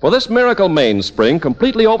 For this miracle mainspring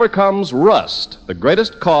completely overcomes rust, the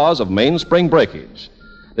greatest cause of mainspring breakage.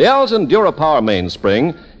 The Elgin DuraPower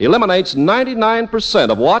mainspring eliminates 99%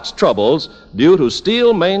 of watch troubles due to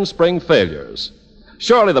steel mainspring failures.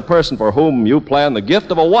 Surely the person for whom you plan the gift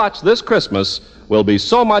of a watch this Christmas will be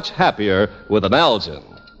so much happier with an Elgin.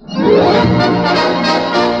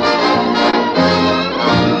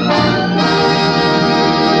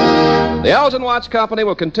 The Elgin Watch Company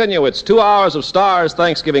will continue its 2 hours of Stars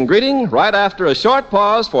Thanksgiving greeting right after a short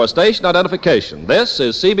pause for station identification. This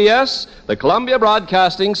is CBS, the Columbia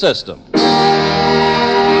Broadcasting System.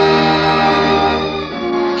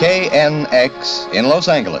 KNX in Los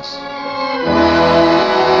Angeles.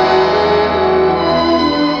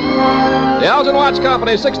 The Elgin Watch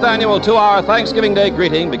Company's 6th annual 2-hour Thanksgiving Day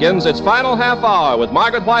greeting begins its final half hour with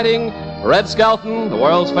Margaret Whiting, Red Skelton, the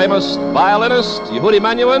world's famous violinist, Yehudi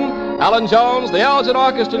Menuhin, Alan Jones, the Elgin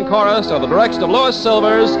Orchestra and Chorus, under the direction of Louis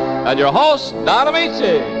Silvers, and your host, Don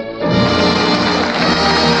Ameche.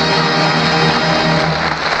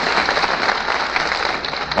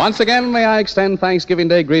 Once again, may I extend Thanksgiving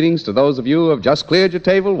Day greetings to those of you who have just cleared your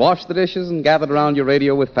table, washed the dishes, and gathered around your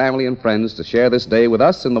radio with family and friends to share this day with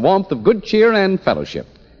us in the warmth of good cheer and fellowship.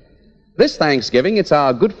 This Thanksgiving, it's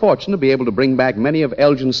our good fortune to be able to bring back many of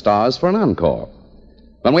Elgin's stars for an encore.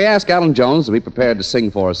 When we asked Alan Jones to be prepared to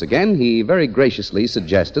sing for us again, he very graciously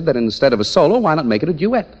suggested that instead of a solo, why not make it a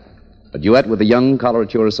duet? A duet with the young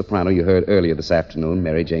coloratura soprano you heard earlier this afternoon,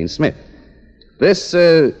 Mary Jane Smith. This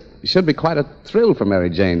should be quite a thrill for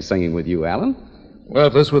Mary Jane singing with you, Alan. Well,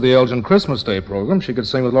 if this were the Elgin Christmas Day program, she could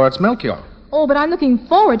sing with Lawrence Melchior. Oh, but I'm looking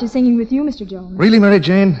forward to singing with you, Mr. Jones. Really, Mary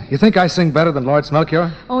Jane? You think I sing better than Lawrence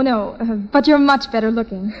Melchior? Oh, no, but you're much better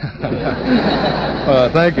looking.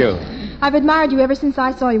 Thank you. I've admired you ever since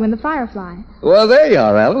I saw you in The Firefly. Well, there you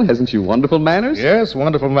are, Alan. Hasn't you wonderful manners? Yes,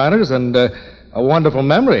 wonderful manners and a wonderful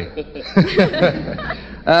memory.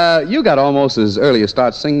 You got almost as early a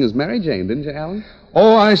start singing as Mary Jane, didn't you, Alan?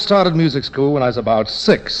 Oh, I started music school when I was about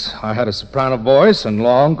 6. I had a soprano voice and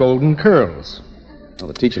long golden curls. Well,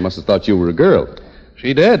 the teacher must have thought you were a girl.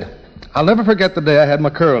 She did. I'll never forget the day I had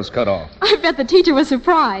my curls cut off. I bet the teacher was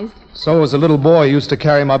surprised. So was a little boy who used to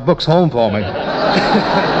carry my books home for me.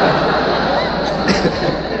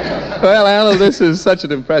 Well, Alan, this is such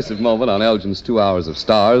an impressive moment on Elgin's 2 Hours of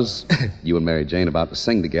Stars. You and Mary Jane about to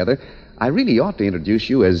sing together. I really ought to introduce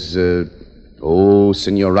you as, Signor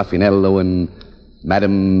Raffinello and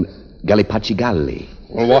Madame Gallipacigalli.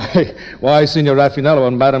 Well, why Signor Raffinello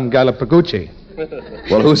and Madame Gallipagucci?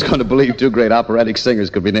 Well, who's going to believe two great operatic singers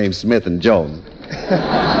could be named Smith and Jones?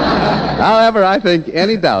 However, I think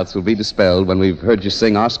any doubts will be dispelled when we've heard you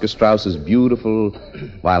sing Oscar Strauss's beautiful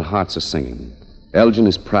While Hearts Are Singing. Elgin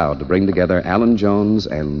is proud to bring together Alan Jones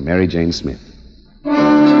and Mary Jane Smith.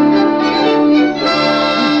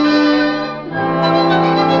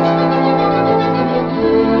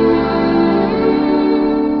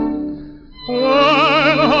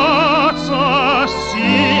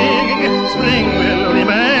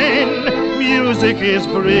 Is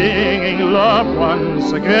bringing love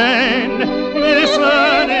once again.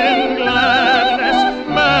 Listen in gladness,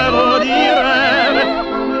 melody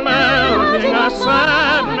red, melting our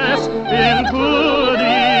sadness into the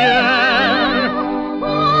air.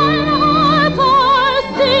 While hearts are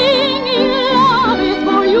singing, love is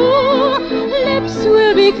for you. Lips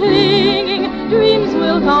will be clinging, dreams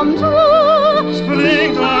will come true.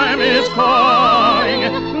 Springtime is calling,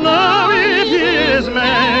 now it is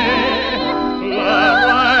May.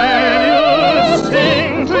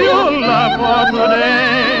 For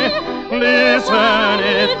today, listen,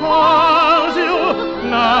 it calls you,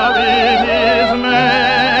 now it is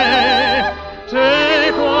May.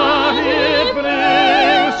 Take what it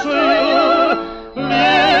brings to you,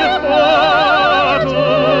 live for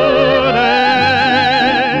today.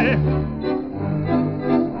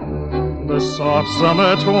 The soft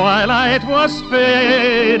summer twilight was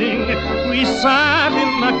fading, we sat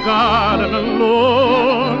in the garden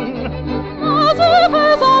alone.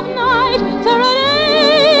 Zephyrs of night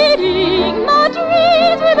serenading the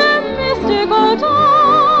trees with their mystical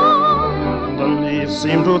tone. The leaves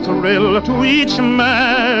seem to thrill to each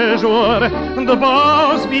measure, the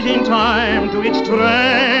boughs beat in time to each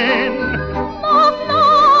train.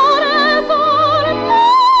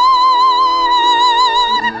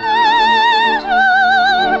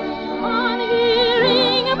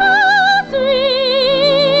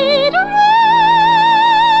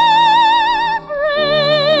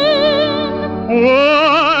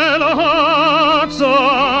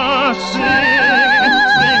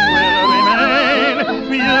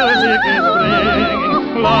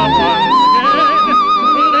 Love once again,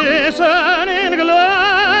 listen in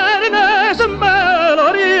gladness.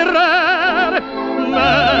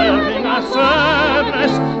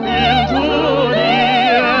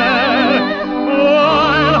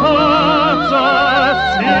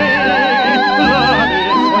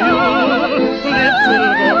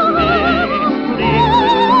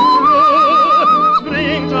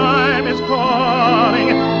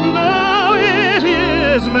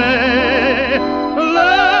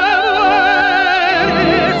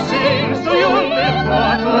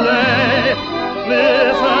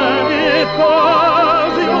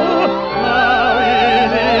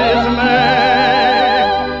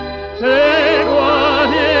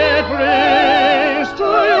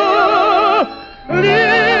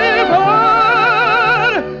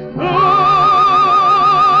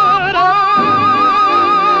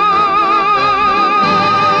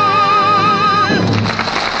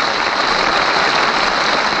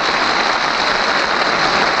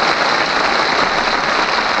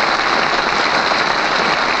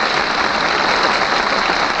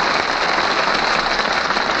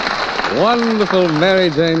 wonderful Mary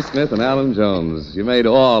Jane Smith and Alan Jones. You made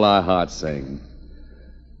all our hearts sing.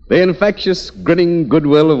 The infectious, grinning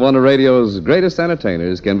goodwill of one of radio's greatest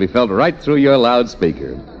entertainers can be felt right through your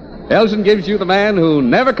loudspeaker. Elgin gives you the man who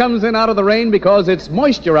never comes in out of the rain because it's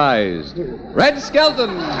moisturized. Red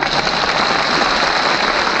Skelton.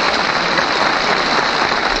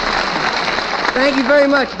 Thank you very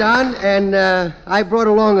much, Don. And I brought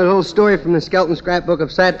along a little story from the Skelton Scrapbook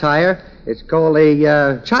of Satire. It's called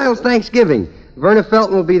A Child's Thanksgiving. Verna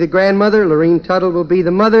Felton will be the grandmother, Lorene Tuttle will be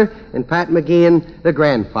the mother, and Pat McGeehan the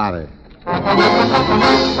grandfather.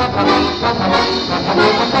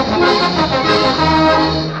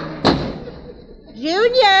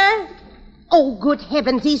 Junior! Oh, good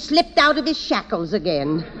heavens, he slipped out of his shackles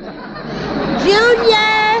again.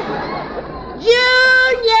 Junior!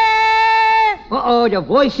 Junior! Uh-oh, the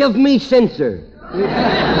voice of me censor.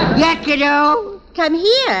 Yeah, kiddo? Come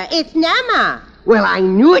here, it's Nama. Well, I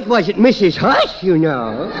knew it wasn't Mrs. Hush, you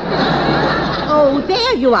know. Oh,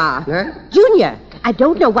 there you are. Huh? Junior, I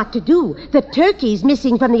don't know what to do. The turkey's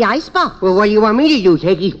missing from the icebox. Well, what do you want me to do,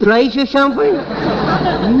 take his place or something?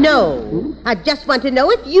 No. I just want to know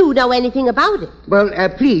if you know anything about it. Well,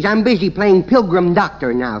 please, I'm busy playing Pilgrim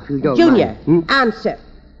Doctor now, if you don't Junior, mind. answer.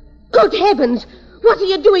 Good heavens, what are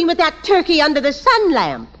you doing with that turkey under the sun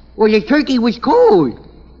lamp? Well, the turkey was cold.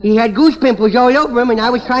 He had goose pimples all over him, and I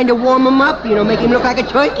was trying to warm him up, make him look like a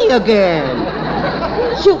turkey again.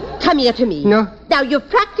 Shoot, come here to me. No? Now, you've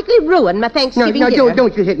practically ruined my Thanksgiving dinner. No,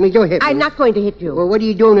 don't you hit me, don't hit me. I'm not going to hit you. Well, what are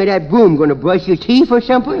you doing with that broom? Going to brush your teeth or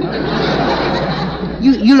something?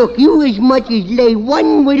 You look, you as much as lay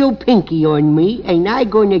one little pinky on me, and I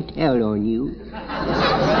going to tell on you.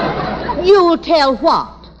 You'll tell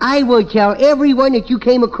what? I will tell everyone that you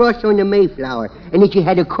came across on the Mayflower, and that you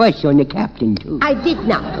had a crush on the captain, too. I did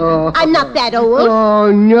not. Oh. I'm not that old.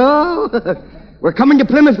 Oh, no? We're coming to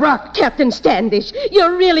Plymouth Rock. Captain Standish,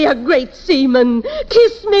 you're really a great seaman.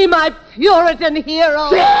 Kiss me, my Puritan hero.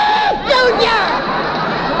 Junior!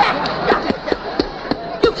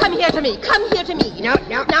 You come here to me. Come here to me. No.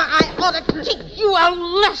 Now, I ought to teach you a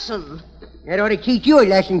lesson. That ought to teach you a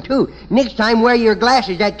lesson, too. Next time, wear your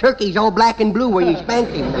glasses. That turkey's all black and blue where you spank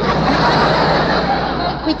him.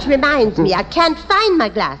 Which reminds me, I can't find my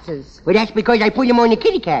glasses. Well, that's because I put them on the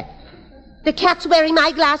kitty cat. The cat's wearing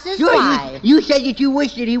my glasses? Sure, Why? You said that you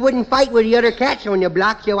wished that he wouldn't fight with the other cats on the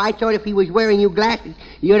block, so I thought if he was wearing your glasses,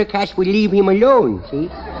 the other cats would leave him alone, see?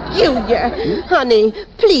 Junior, honey,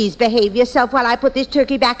 please behave yourself while I put this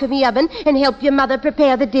turkey back in the oven and help your mother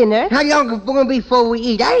prepare the dinner. How long is it going to be before we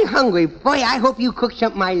eat? I'm hungry. Boy, I hope you cook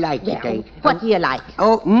something I like today. What do you like?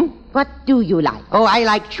 Oh, What do you like? Oh, I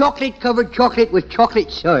like chocolate-covered chocolate with chocolate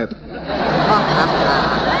syrup.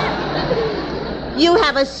 You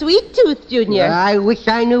have a sweet tooth, Junior. I wish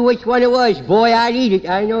I knew which one it was. Boy, I'd eat it.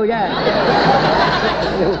 I know that.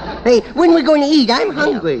 Hey, when are we going to eat? I'm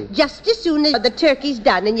hungry. Just as soon as the turkey's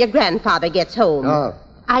done and your grandfather gets home. Oh.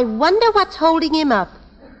 I wonder what's holding him up.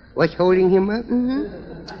 What's holding him up? Mm-hmm.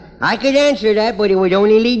 I could answer that, but it would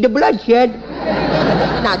only lead to bloodshed.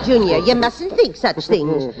 Now, Junior, you mustn't think such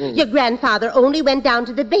things. Your grandfather only went down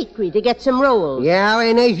to the bakery to get some rolls. Yeah,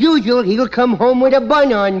 and as usual, he'll come home with a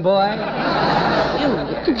bun on, boy.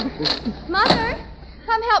 Mother,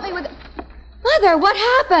 come help me with... Mother, what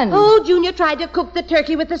happened? Oh, Junior tried to cook the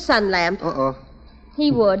turkey with the sun lamp. Uh-oh.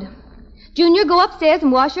 He would. Junior, go upstairs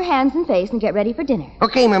and wash your hands and face and get ready for dinner.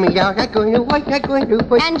 Okay, Mommy, doll. Not going to. What not going to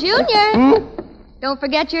do? And Junior, don't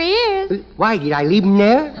forget your ears. Why, did I leave them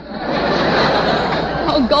there?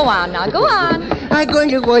 Oh, go on now, go on. I'm going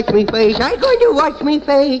to wash me face. I'm going to wash me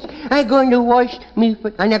face. I'm going to wash me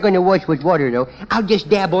face. I'm not going to wash with water, though. I'll just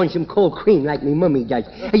dab on some cold cream like my mummy does.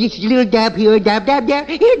 Just a little dab here, dab, dab, dab.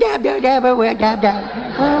 Here, dab, dab, dab, everywhere, dab, dab.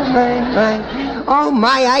 Oh, my. Oh,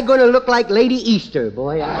 my, I'm going to look like Lady Easter,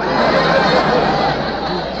 boy.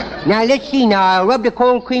 Now, let's see now. I'll rub the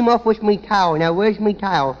cold cream off with my towel. Now, where's my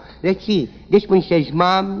towel? Let's see. This one says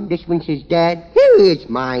Mom. This one says Dad. Here is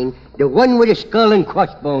mine. The one with a skull and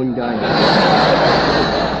crossbones on it.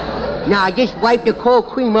 Now, I just wipe the cold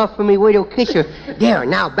cream off for me widow kisser. There,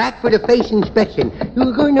 now, back for the face inspection.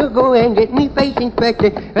 You're going to go and get me face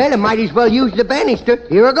inspected. Well, I might as well use the banister.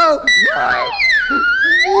 Here I go.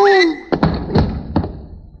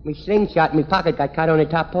 My slingshot in my pocket got caught on the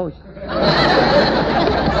top post.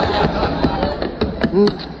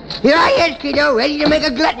 Here I is, kiddo, ready to make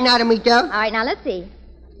a glutton out of me, though. All right, now, let's see.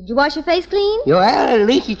 Did you wash your face clean? Well, at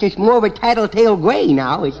least it's just more of a tattletale gray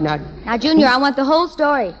now. It's not... Now, Junior, I want the whole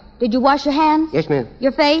story. Did you wash your hands? Yes, ma'am.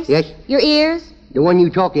 Your face? Yes. Your ears? The one you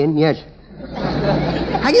talk in, yes.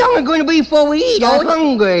 How long is it going to be before we eat? I'm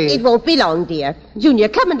hungry. It won't be long, dear. Junior,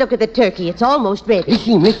 come and look at the turkey. It's almost ready.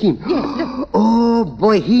 Listen. Yes, look. Oh,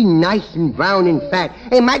 boy, he nice and brown and fat.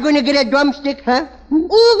 Am I going to get a drumstick, huh?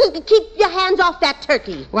 Oh, keep your hands off that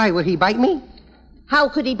turkey. Why, will he bite me? How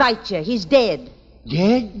could he bite you? He's dead.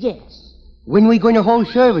 Dead? Yes. When are we going to hold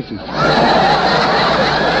services?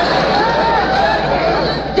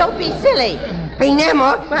 Don't be silly. Hey,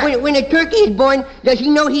 Nemo, when a turkey is born, does he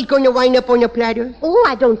know he's going to wind up on a platter? Oh,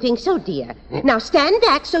 I don't think so, dear. Now stand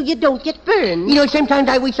back so you don't get burned. You know, sometimes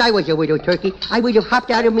I wish I was a widow turkey. I would have hopped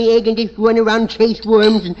out of my egg and just run around, chase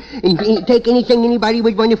worms, and take anything anybody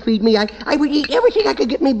would want to feed me. I would eat everything I could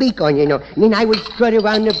get my beak on, you know. And then I would strut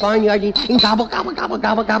around the barnyard and gobble, gobble, gobble,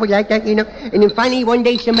 gobble, gobble, like that, you know. And then finally one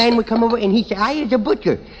day some man would come over and he'd say, I is a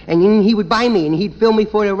butcher. And then he would buy me and he'd fill me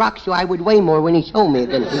full of rocks so I would weigh more when he sold me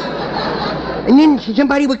again. And then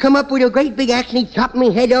somebody would come up with a great big axe and he'd chop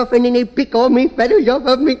me head off and then they'd pick all me feathers off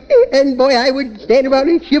of me. And boy, I would stand around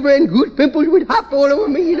and shiver and goose pimples would hop all over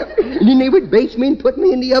me, you know. And then they would baste me and put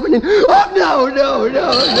me in the oven and, oh, no.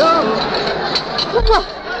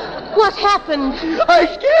 What happened? I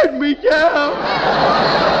scared me down.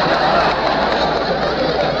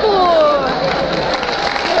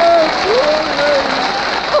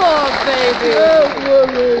 Poor baby.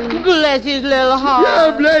 Bless his little heart.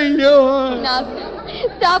 Yeah, bless your heart. Now,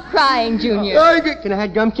 stop crying, Junior. Can I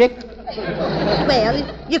have a drumstick? Well,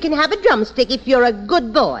 you can have a drumstick if you're a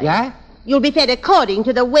good boy. Yeah? You'll be fed according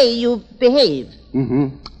to the way you behave.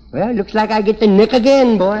 Mm-hmm. Well, looks like I get the nick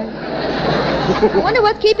again, boy. I wonder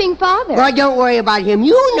what's keeping Father. Well, don't worry about him.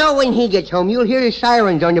 You know when he gets home, you'll hear the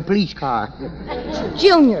sirens on the police car.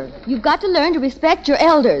 Junior, you've got to learn to respect your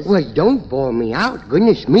elders. Well, don't bore me out.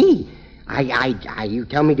 Goodness me. You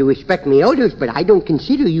tell me to respect my elders, but I don't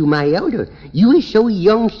consider you my elder. You is so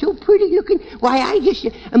young, so pretty looking. Why, I just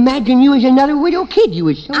imagine you as another widow kid. You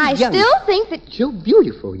is so young. I still think that... So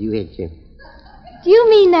beautiful, you is. Do you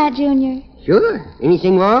mean that, Junior? Sure.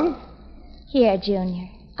 Anything wrong? Here, Junior.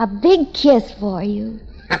 A big kiss for you.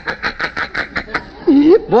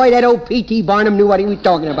 Boy, that old P.T. Barnum knew what he was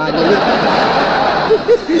talking about.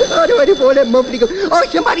 Oh,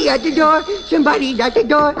 somebody at the door. Somebody's at the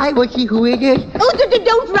door. I will see who it is. Oh,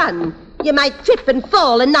 don't run. You might trip and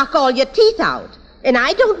fall and knock all your teeth out. And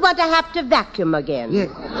I don't want to have to vacuum again. Yeah.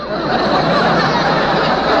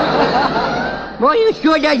 Boy, you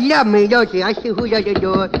sure does love me, don't you? I see who's at the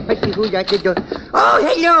door. Oh,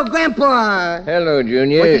 hello, Grandpa. Hello,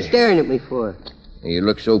 Junior. What you staring at me for? You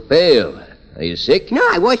look so pale. Are you sick? No,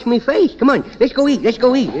 I washed my face. Come on, let's go eat.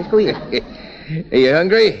 Are you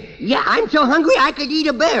hungry? Yeah, I'm so hungry I could eat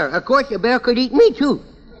a bear. Of course, a bear could eat me, too.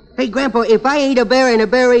 Hey, Grandpa, if I ate a bear and a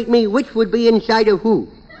bear ate me, which would be inside of who?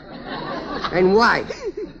 And why?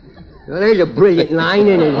 Well, there's a brilliant line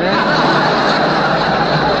in it, huh?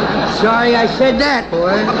 Sorry I said that,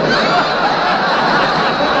 boy.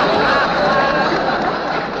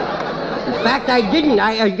 In fact, I didn't.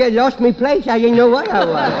 I lost my place. I didn't know what I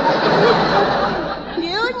was.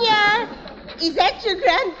 Junior, is that your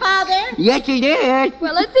grandfather? Yes, it is.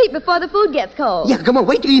 Well, let's eat before the food gets cold. Yeah, come on.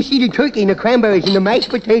 Wait till you see the turkey and the cranberries and the mashed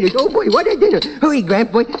potatoes. Oh, boy, what a dinner. Hurry,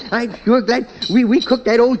 Grandboy. I'm sure glad we cooked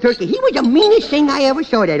that old turkey. He was the meanest thing I ever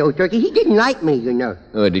saw, that old turkey. He didn't like me, you know.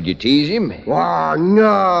 Oh, did you tease him? Oh,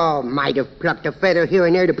 no. Might have plucked a feather here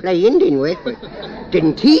and there to play Indian with, but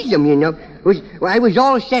didn't tease him, you know. I was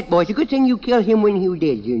all set, boy. It's a good thing you killed him when you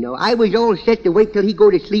did, you know. I was all set to wait till he go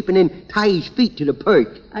to sleep and then tie his feet to the perch.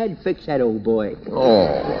 I'd fix that old boy.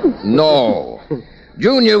 Oh, no.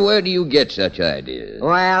 Junior, where do you get such ideas?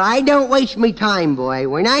 Well, I don't waste my time, boy.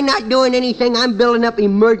 When I'm not doing anything, I'm building up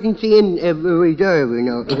emergency and reserve, you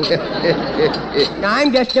know. Now,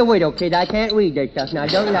 I'm just a widow, kid. I can't read that stuff. Now,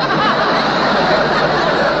 don't laugh.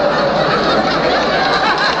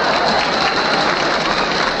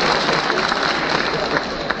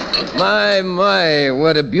 My,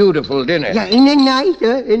 what a beautiful dinner. Yeah, isn't that nice,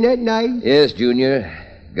 huh? Isn't that nice? Yes, Junior.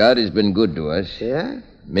 God has been good to us. Yeah?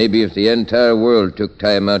 Maybe if the entire world took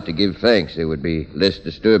time out to give thanks, there would be less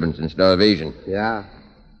disturbance and starvation. Yeah.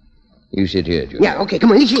 You sit here, Junior. Yeah, okay,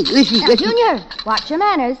 come on, let's eat. Junior, watch your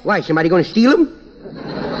manners. Why, somebody going to steal them?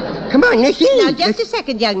 Come on, let's eat. Now, just a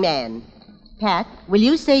second, young man. Pat, will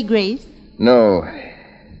you say grace? No,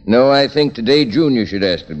 I think today Junior should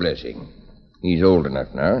ask the blessing. He's old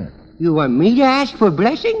enough now. You want me to ask for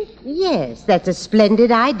blessings? Yes, that's a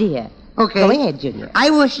splendid idea. Okay. Go ahead, Junior.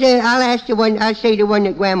 I'll ask the one, I'll say the one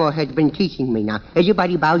that Grandma has been teaching me now.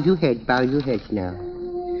 Everybody bow your heads now.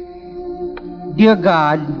 Dear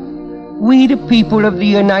God, we the people of the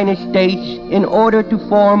United States, in order to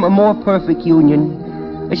form a more perfect union,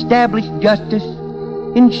 establish justice,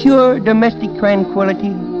 ensure domestic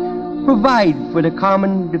tranquility, provide for the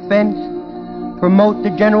common defense, promote the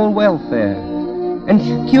general welfare, and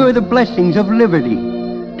secure the blessings of liberty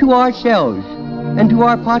to ourselves and to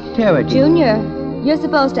our posterity. Junior, you're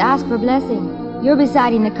supposed to ask for blessing. You're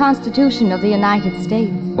reciting the Constitution of the United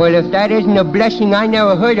States. Well, if that isn't a blessing, I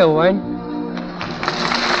never heard of one.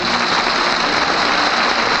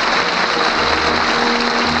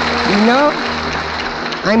 You know,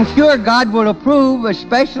 I'm sure God will approve,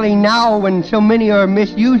 especially now when so many are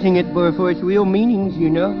misusing it for its real meanings, you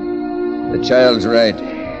know. The child's right.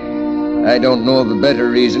 I don't know of a better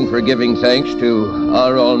reason for giving thanks to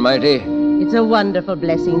our Almighty. It's a wonderful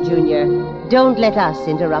blessing, Junior. Don't let us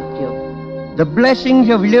interrupt you. The blessings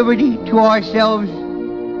of liberty to ourselves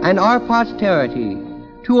and our posterity,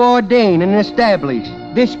 to ordain and establish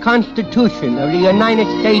this Constitution of the United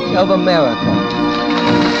States of America.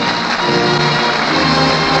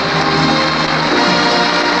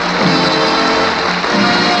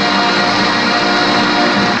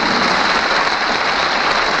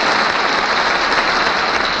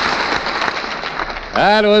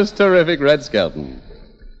 That was terrific, Red Skelton.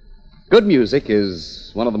 Good music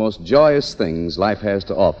is one of the most joyous things life has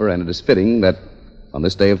to offer, and it is fitting that on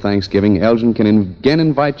this day of Thanksgiving, Elgin can again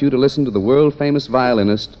invite you to listen to the world-famous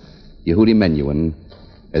violinist, Yehudi Menuhin,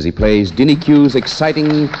 as he plays Dinny Q's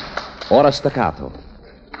exciting Ora Staccato.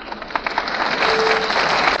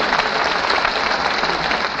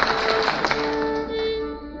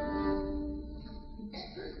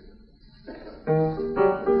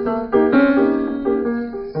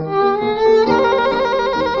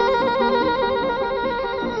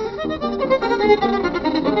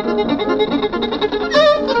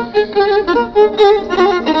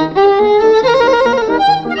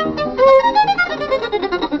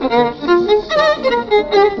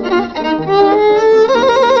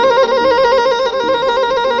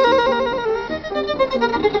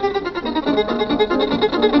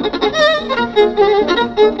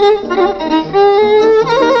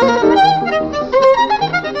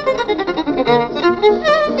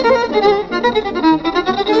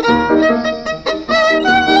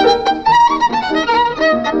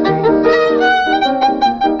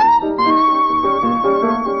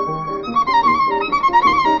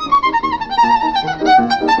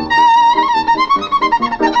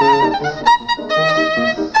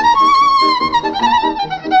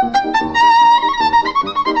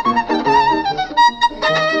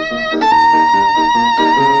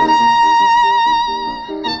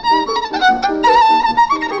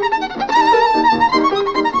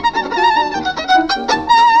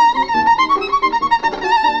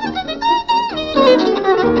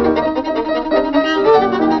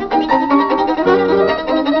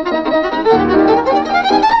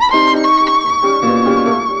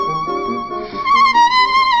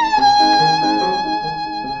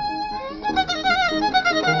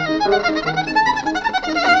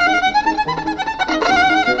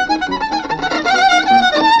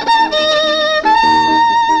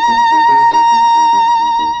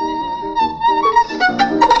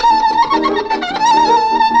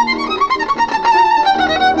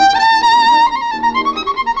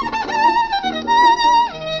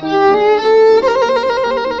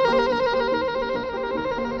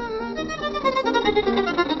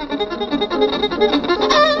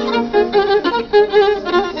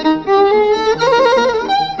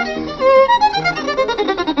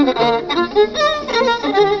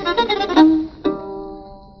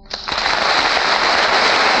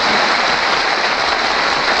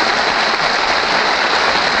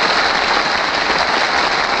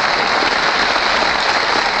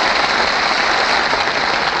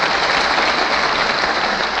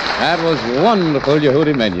 That was wonderful,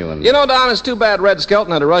 Yehudi Menuhin. You know, Don, it's too bad Red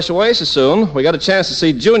Skelton had to rush away so soon. We got a chance to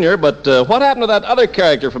see Junior, but what happened to that other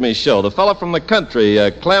character from his show, the fella from the country,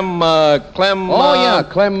 Clem... Oh, yeah,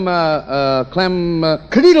 Clem...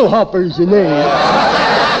 Kneedlehopper's the name.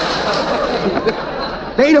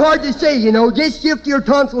 They ain't hard to say, you know. Just shift your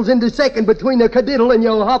tonsils into second between the cadiddle and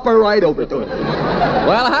you'll hopper right over to it.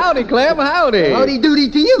 Well, howdy, Clem, howdy. Howdy doody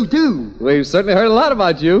to you, too. We've certainly heard a lot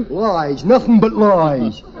about you. Lies, nothing but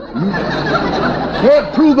lies.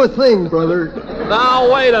 Can't prove a thing, brother.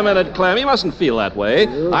 Now, wait a minute, Clem. You mustn't feel that way.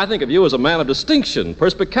 I think of you as a man of distinction,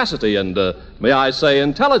 perspicacity, and, may I say,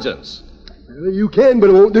 intelligence. You can, but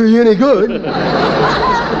it won't do you any good.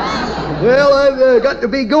 Well, I've got to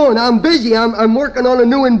be going. I'm busy. I'm working on a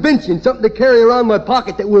new invention, something to carry around my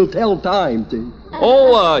pocket that will tell time, see.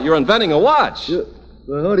 Oh, you're inventing a watch. Yeah.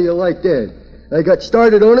 Well, how do you like that? I got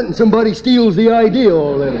started on it and somebody steals the idea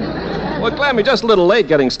already. Well, Clem, you're just a little late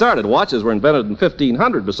getting started. Watches were invented in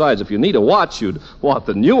 1500. Besides, if you need a watch, you'd want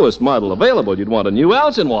the newest model available. You'd want a new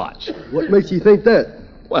Elgin watch. What makes you think that?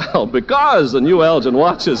 Well, because the new Elgin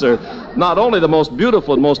watches are not only the most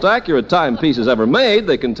beautiful and most accurate timepieces ever made,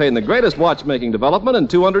 they contain the greatest watchmaking development in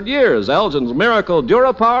 200 years, Elgin's miracle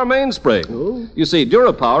DuraPower mainspring. Oh. You see,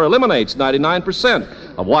 DuraPower eliminates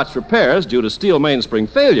 99% of watch repairs due to steel mainspring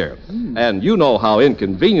failure. And you know how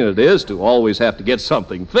inconvenient it is to always have to get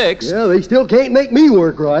something fixed. Yeah, they still can't make me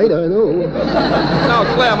work right, I know. Now,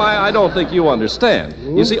 Clem, I don't think you understand.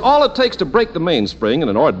 You see, all it takes to break the mainspring in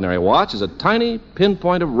an ordinary watch is a tiny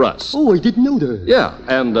pinpoint of rust. Oh, I didn't know that. Yeah,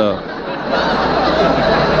 and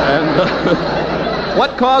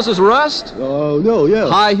what causes rust? Oh, no, yeah.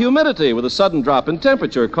 High humidity with a sudden drop in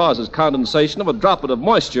temperature causes condensation of a droplet of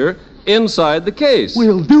moisture inside the case.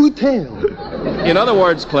 Well, do tell. In other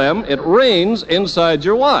words, Clem, it rains inside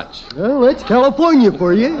your watch. Well, that's California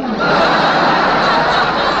for you.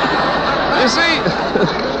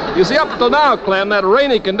 You see, up till now, Clem, that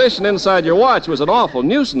rainy condition inside your watch was an awful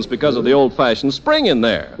nuisance because of the old-fashioned spring in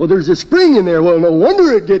there. Well, there's a spring in there. Well, no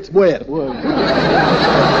wonder it gets wet. Well...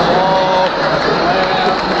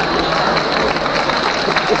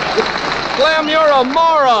 Clem, you're a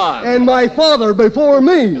moron. And my father before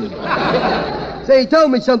me. Say, tell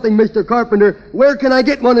me something, Mr. Carpenter. Where can I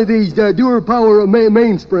get one of these DuraPower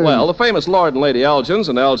mainsprings? Well, the famous Lord and Lady Elgins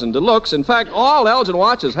and Elgin Deluxe. In fact, all Elgin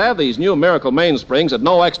watches have these new miracle mainsprings at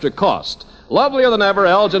no extra cost. Lovelier than ever,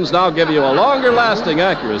 Elgins now give you a longer-lasting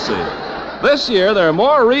accuracy. This year, there are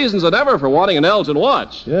more reasons than ever for wanting an Elgin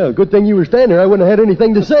watch. Yeah, good thing you were standing there. I wouldn't have had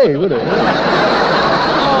anything to say, would I?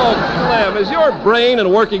 Oh, Clem, is your brain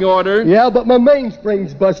in working order? Yeah, but my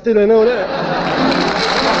mainspring's busted, I know that.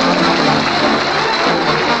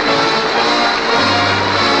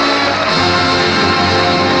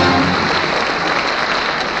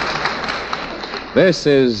 This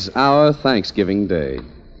is our Thanksgiving Day.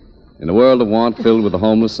 In a world of want filled with the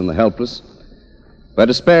homeless and the helpless, where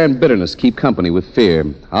despair and bitterness keep company with fear,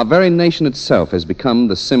 our very nation itself has become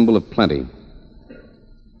the symbol of plenty.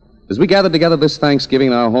 As we gather together this Thanksgiving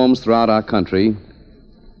in our homes throughout our country,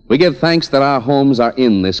 we give thanks that our homes are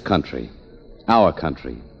in this country, our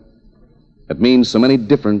country. It means so many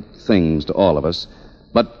different things to all of us,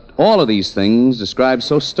 but all of these things described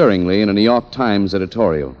so stirringly in a New York Times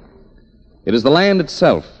editorial. It is the land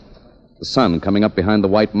itself, the sun coming up behind the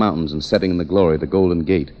white mountains and setting in the glory of the Golden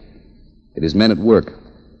Gate. It is men at work,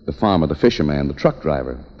 the farmer, the fisherman, the truck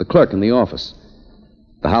driver, the clerk in the office,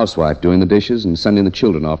 the housewife doing the dishes and sending the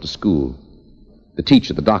children off to school, the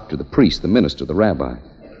teacher, the doctor, the priest, the minister, the rabbi.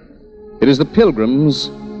 It is the pilgrims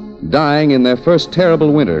dying in their first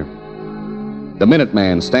terrible winter, the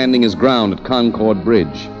Minuteman standing his ground at Concord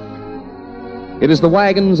Bridge. It is the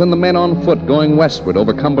wagons and the men on foot going westward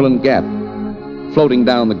over Cumberland Gap, floating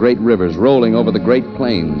down the great rivers, rolling over the great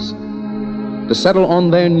plains, to settle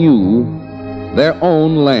on their new, their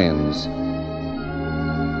own lands.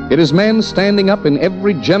 It is men standing up in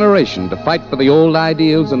every generation to fight for the old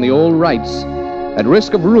ideals and the old rights, at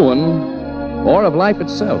risk of ruin or of life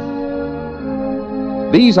itself.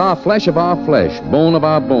 These are flesh of our flesh, bone of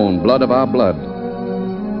our bone, blood of our blood,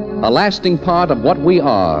 a lasting part of what we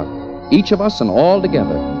are, each of us and all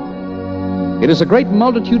together. It is a great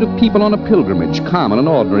multitude of people on a pilgrimage, common and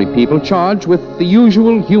ordinary people, charged with the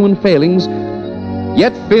usual human failings,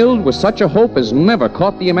 yet filled with such a hope as never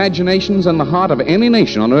caught the imaginations and the heart of any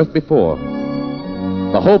nation on earth before.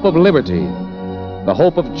 The hope of liberty, the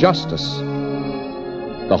hope of justice,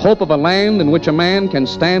 the hope of a land in which a man can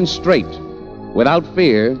stand straight, without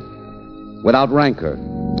fear, without rancor.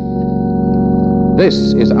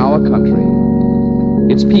 This is our country.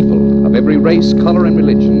 Its people of every race, color, and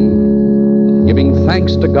religion, giving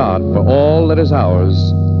thanks to God for all that is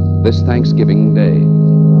ours this Thanksgiving Day.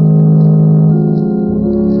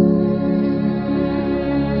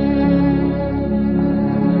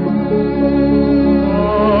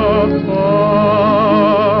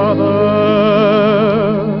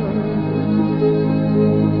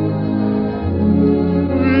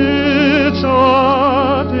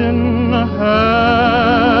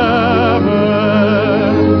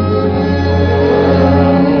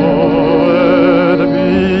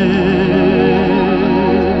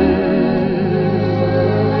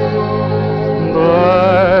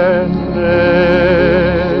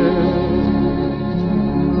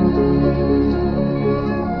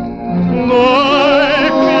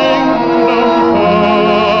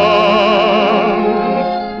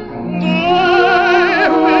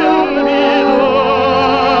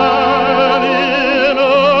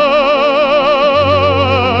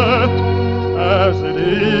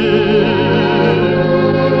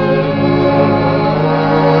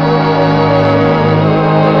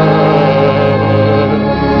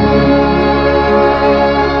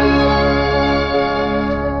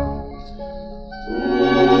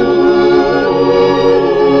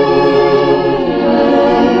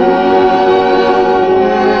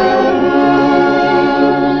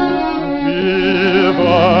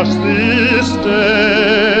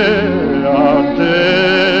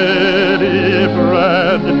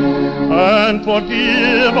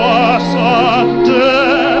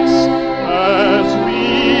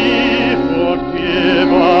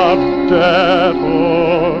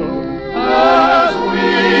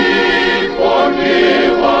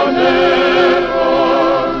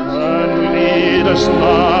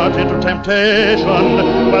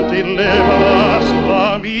 temptation, but deliver us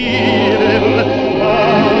from evil.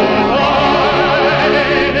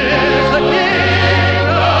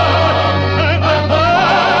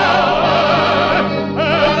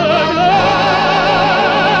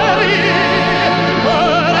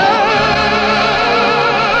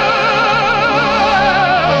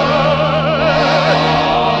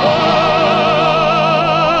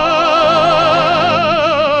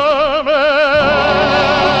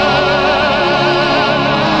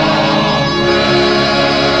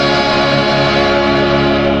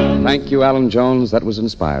 Thank you, Alan Jones. That was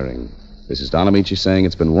inspiring. This is Don Ameche saying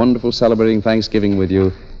it's been wonderful celebrating Thanksgiving with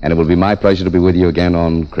you, and it will be my pleasure to be with you again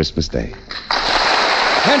on Christmas Day.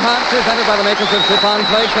 Tin Pot, presented by the makers of Chiffon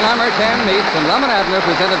Flakes and Armour Canned Meats, and Rum and Abner,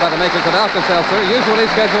 presented by the makers of Alka-Seltzer, usually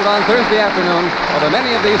scheduled on Thursday afternoon, although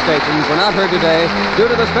many of these stations were not heard today due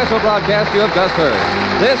to the special broadcast you have just heard.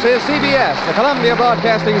 This is CBS, the Columbia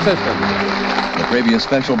Broadcasting System. The previous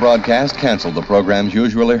special broadcast canceled the programs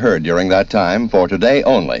usually heard during that time for today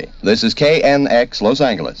only. This is KNX Los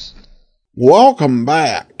Angeles. Welcome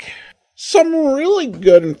back. Some really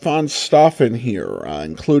good and fun stuff in here,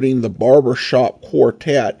 including the Barbershop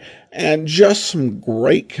Quartet and just some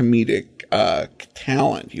great comedic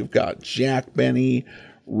talent. You've got Jack Benny,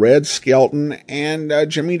 Red Skelton, and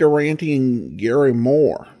Jimmy Durante and Garry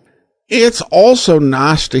Moore. It's also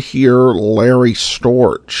nice to hear Larry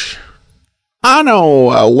Storch. I know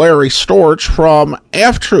Larry Storch from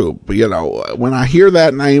F Troop. You know, when I hear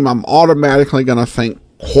that name, I'm automatically going to think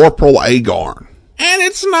Corporal Agarn. And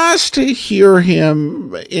it's nice to hear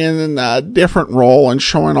him in a different role and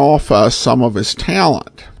showing off some of his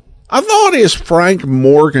talent. I thought his Frank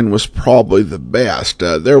Morgan was probably the best.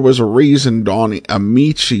 There was a reason Don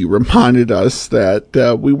Ameche reminded us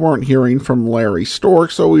that we weren't hearing from Larry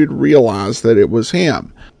Storch, so we'd realize that it was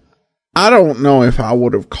him. I don't know if I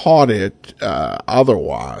would have caught it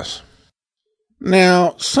otherwise.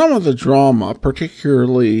 Now, some of the drama,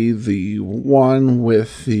 particularly the one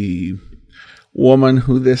with the woman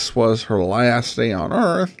who this was her last day on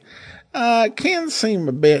Earth, can seem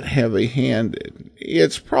a bit heavy-handed.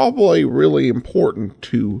 It's probably really important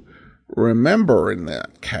to remember in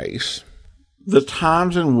that case the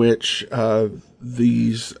times in which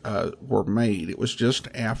these were made. It was just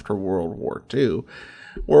after World War II,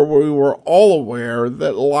 where we were all aware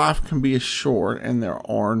that life can be short and there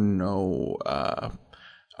are no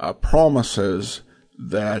promises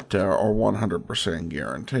that are 100%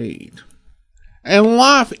 guaranteed. And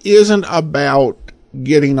life isn't about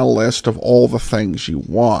getting a list of all the things you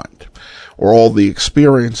want or all the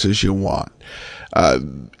experiences you want.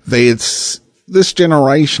 This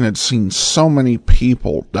generation had seen so many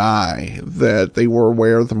people die that they were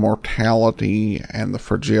aware of the mortality and the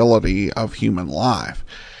fragility of human life.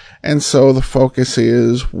 And so the focus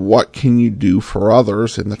is, what can you do for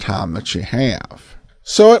others in the time that you have?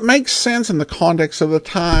 So it makes sense in the context of the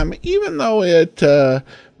time, even though it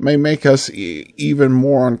may make us even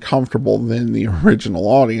more uncomfortable than the original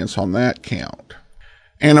audience on that count.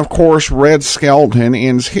 And of course, Red Skelton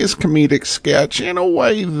ends his comedic sketch in a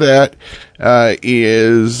way that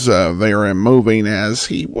is very moving, as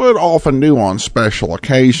he would often do on special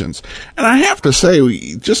occasions. And I have to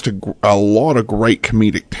say, just a lot of great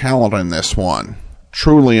comedic talent in this one.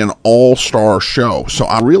 Truly an all-star show. So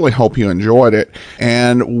I really hope you enjoyed it.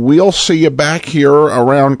 And we'll see you back here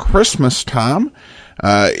around Christmas time.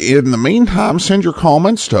 In the meantime, send your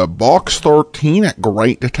comments to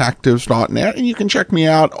box13@greatdetectives.net, and you can check me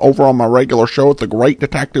out over on my regular show at the Great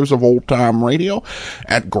Detectives of Old Time Radio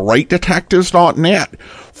at greatdetectives.net.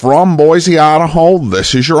 From Boise, Idaho,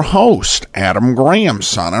 this is your host, Adam Graham,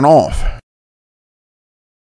 signing off.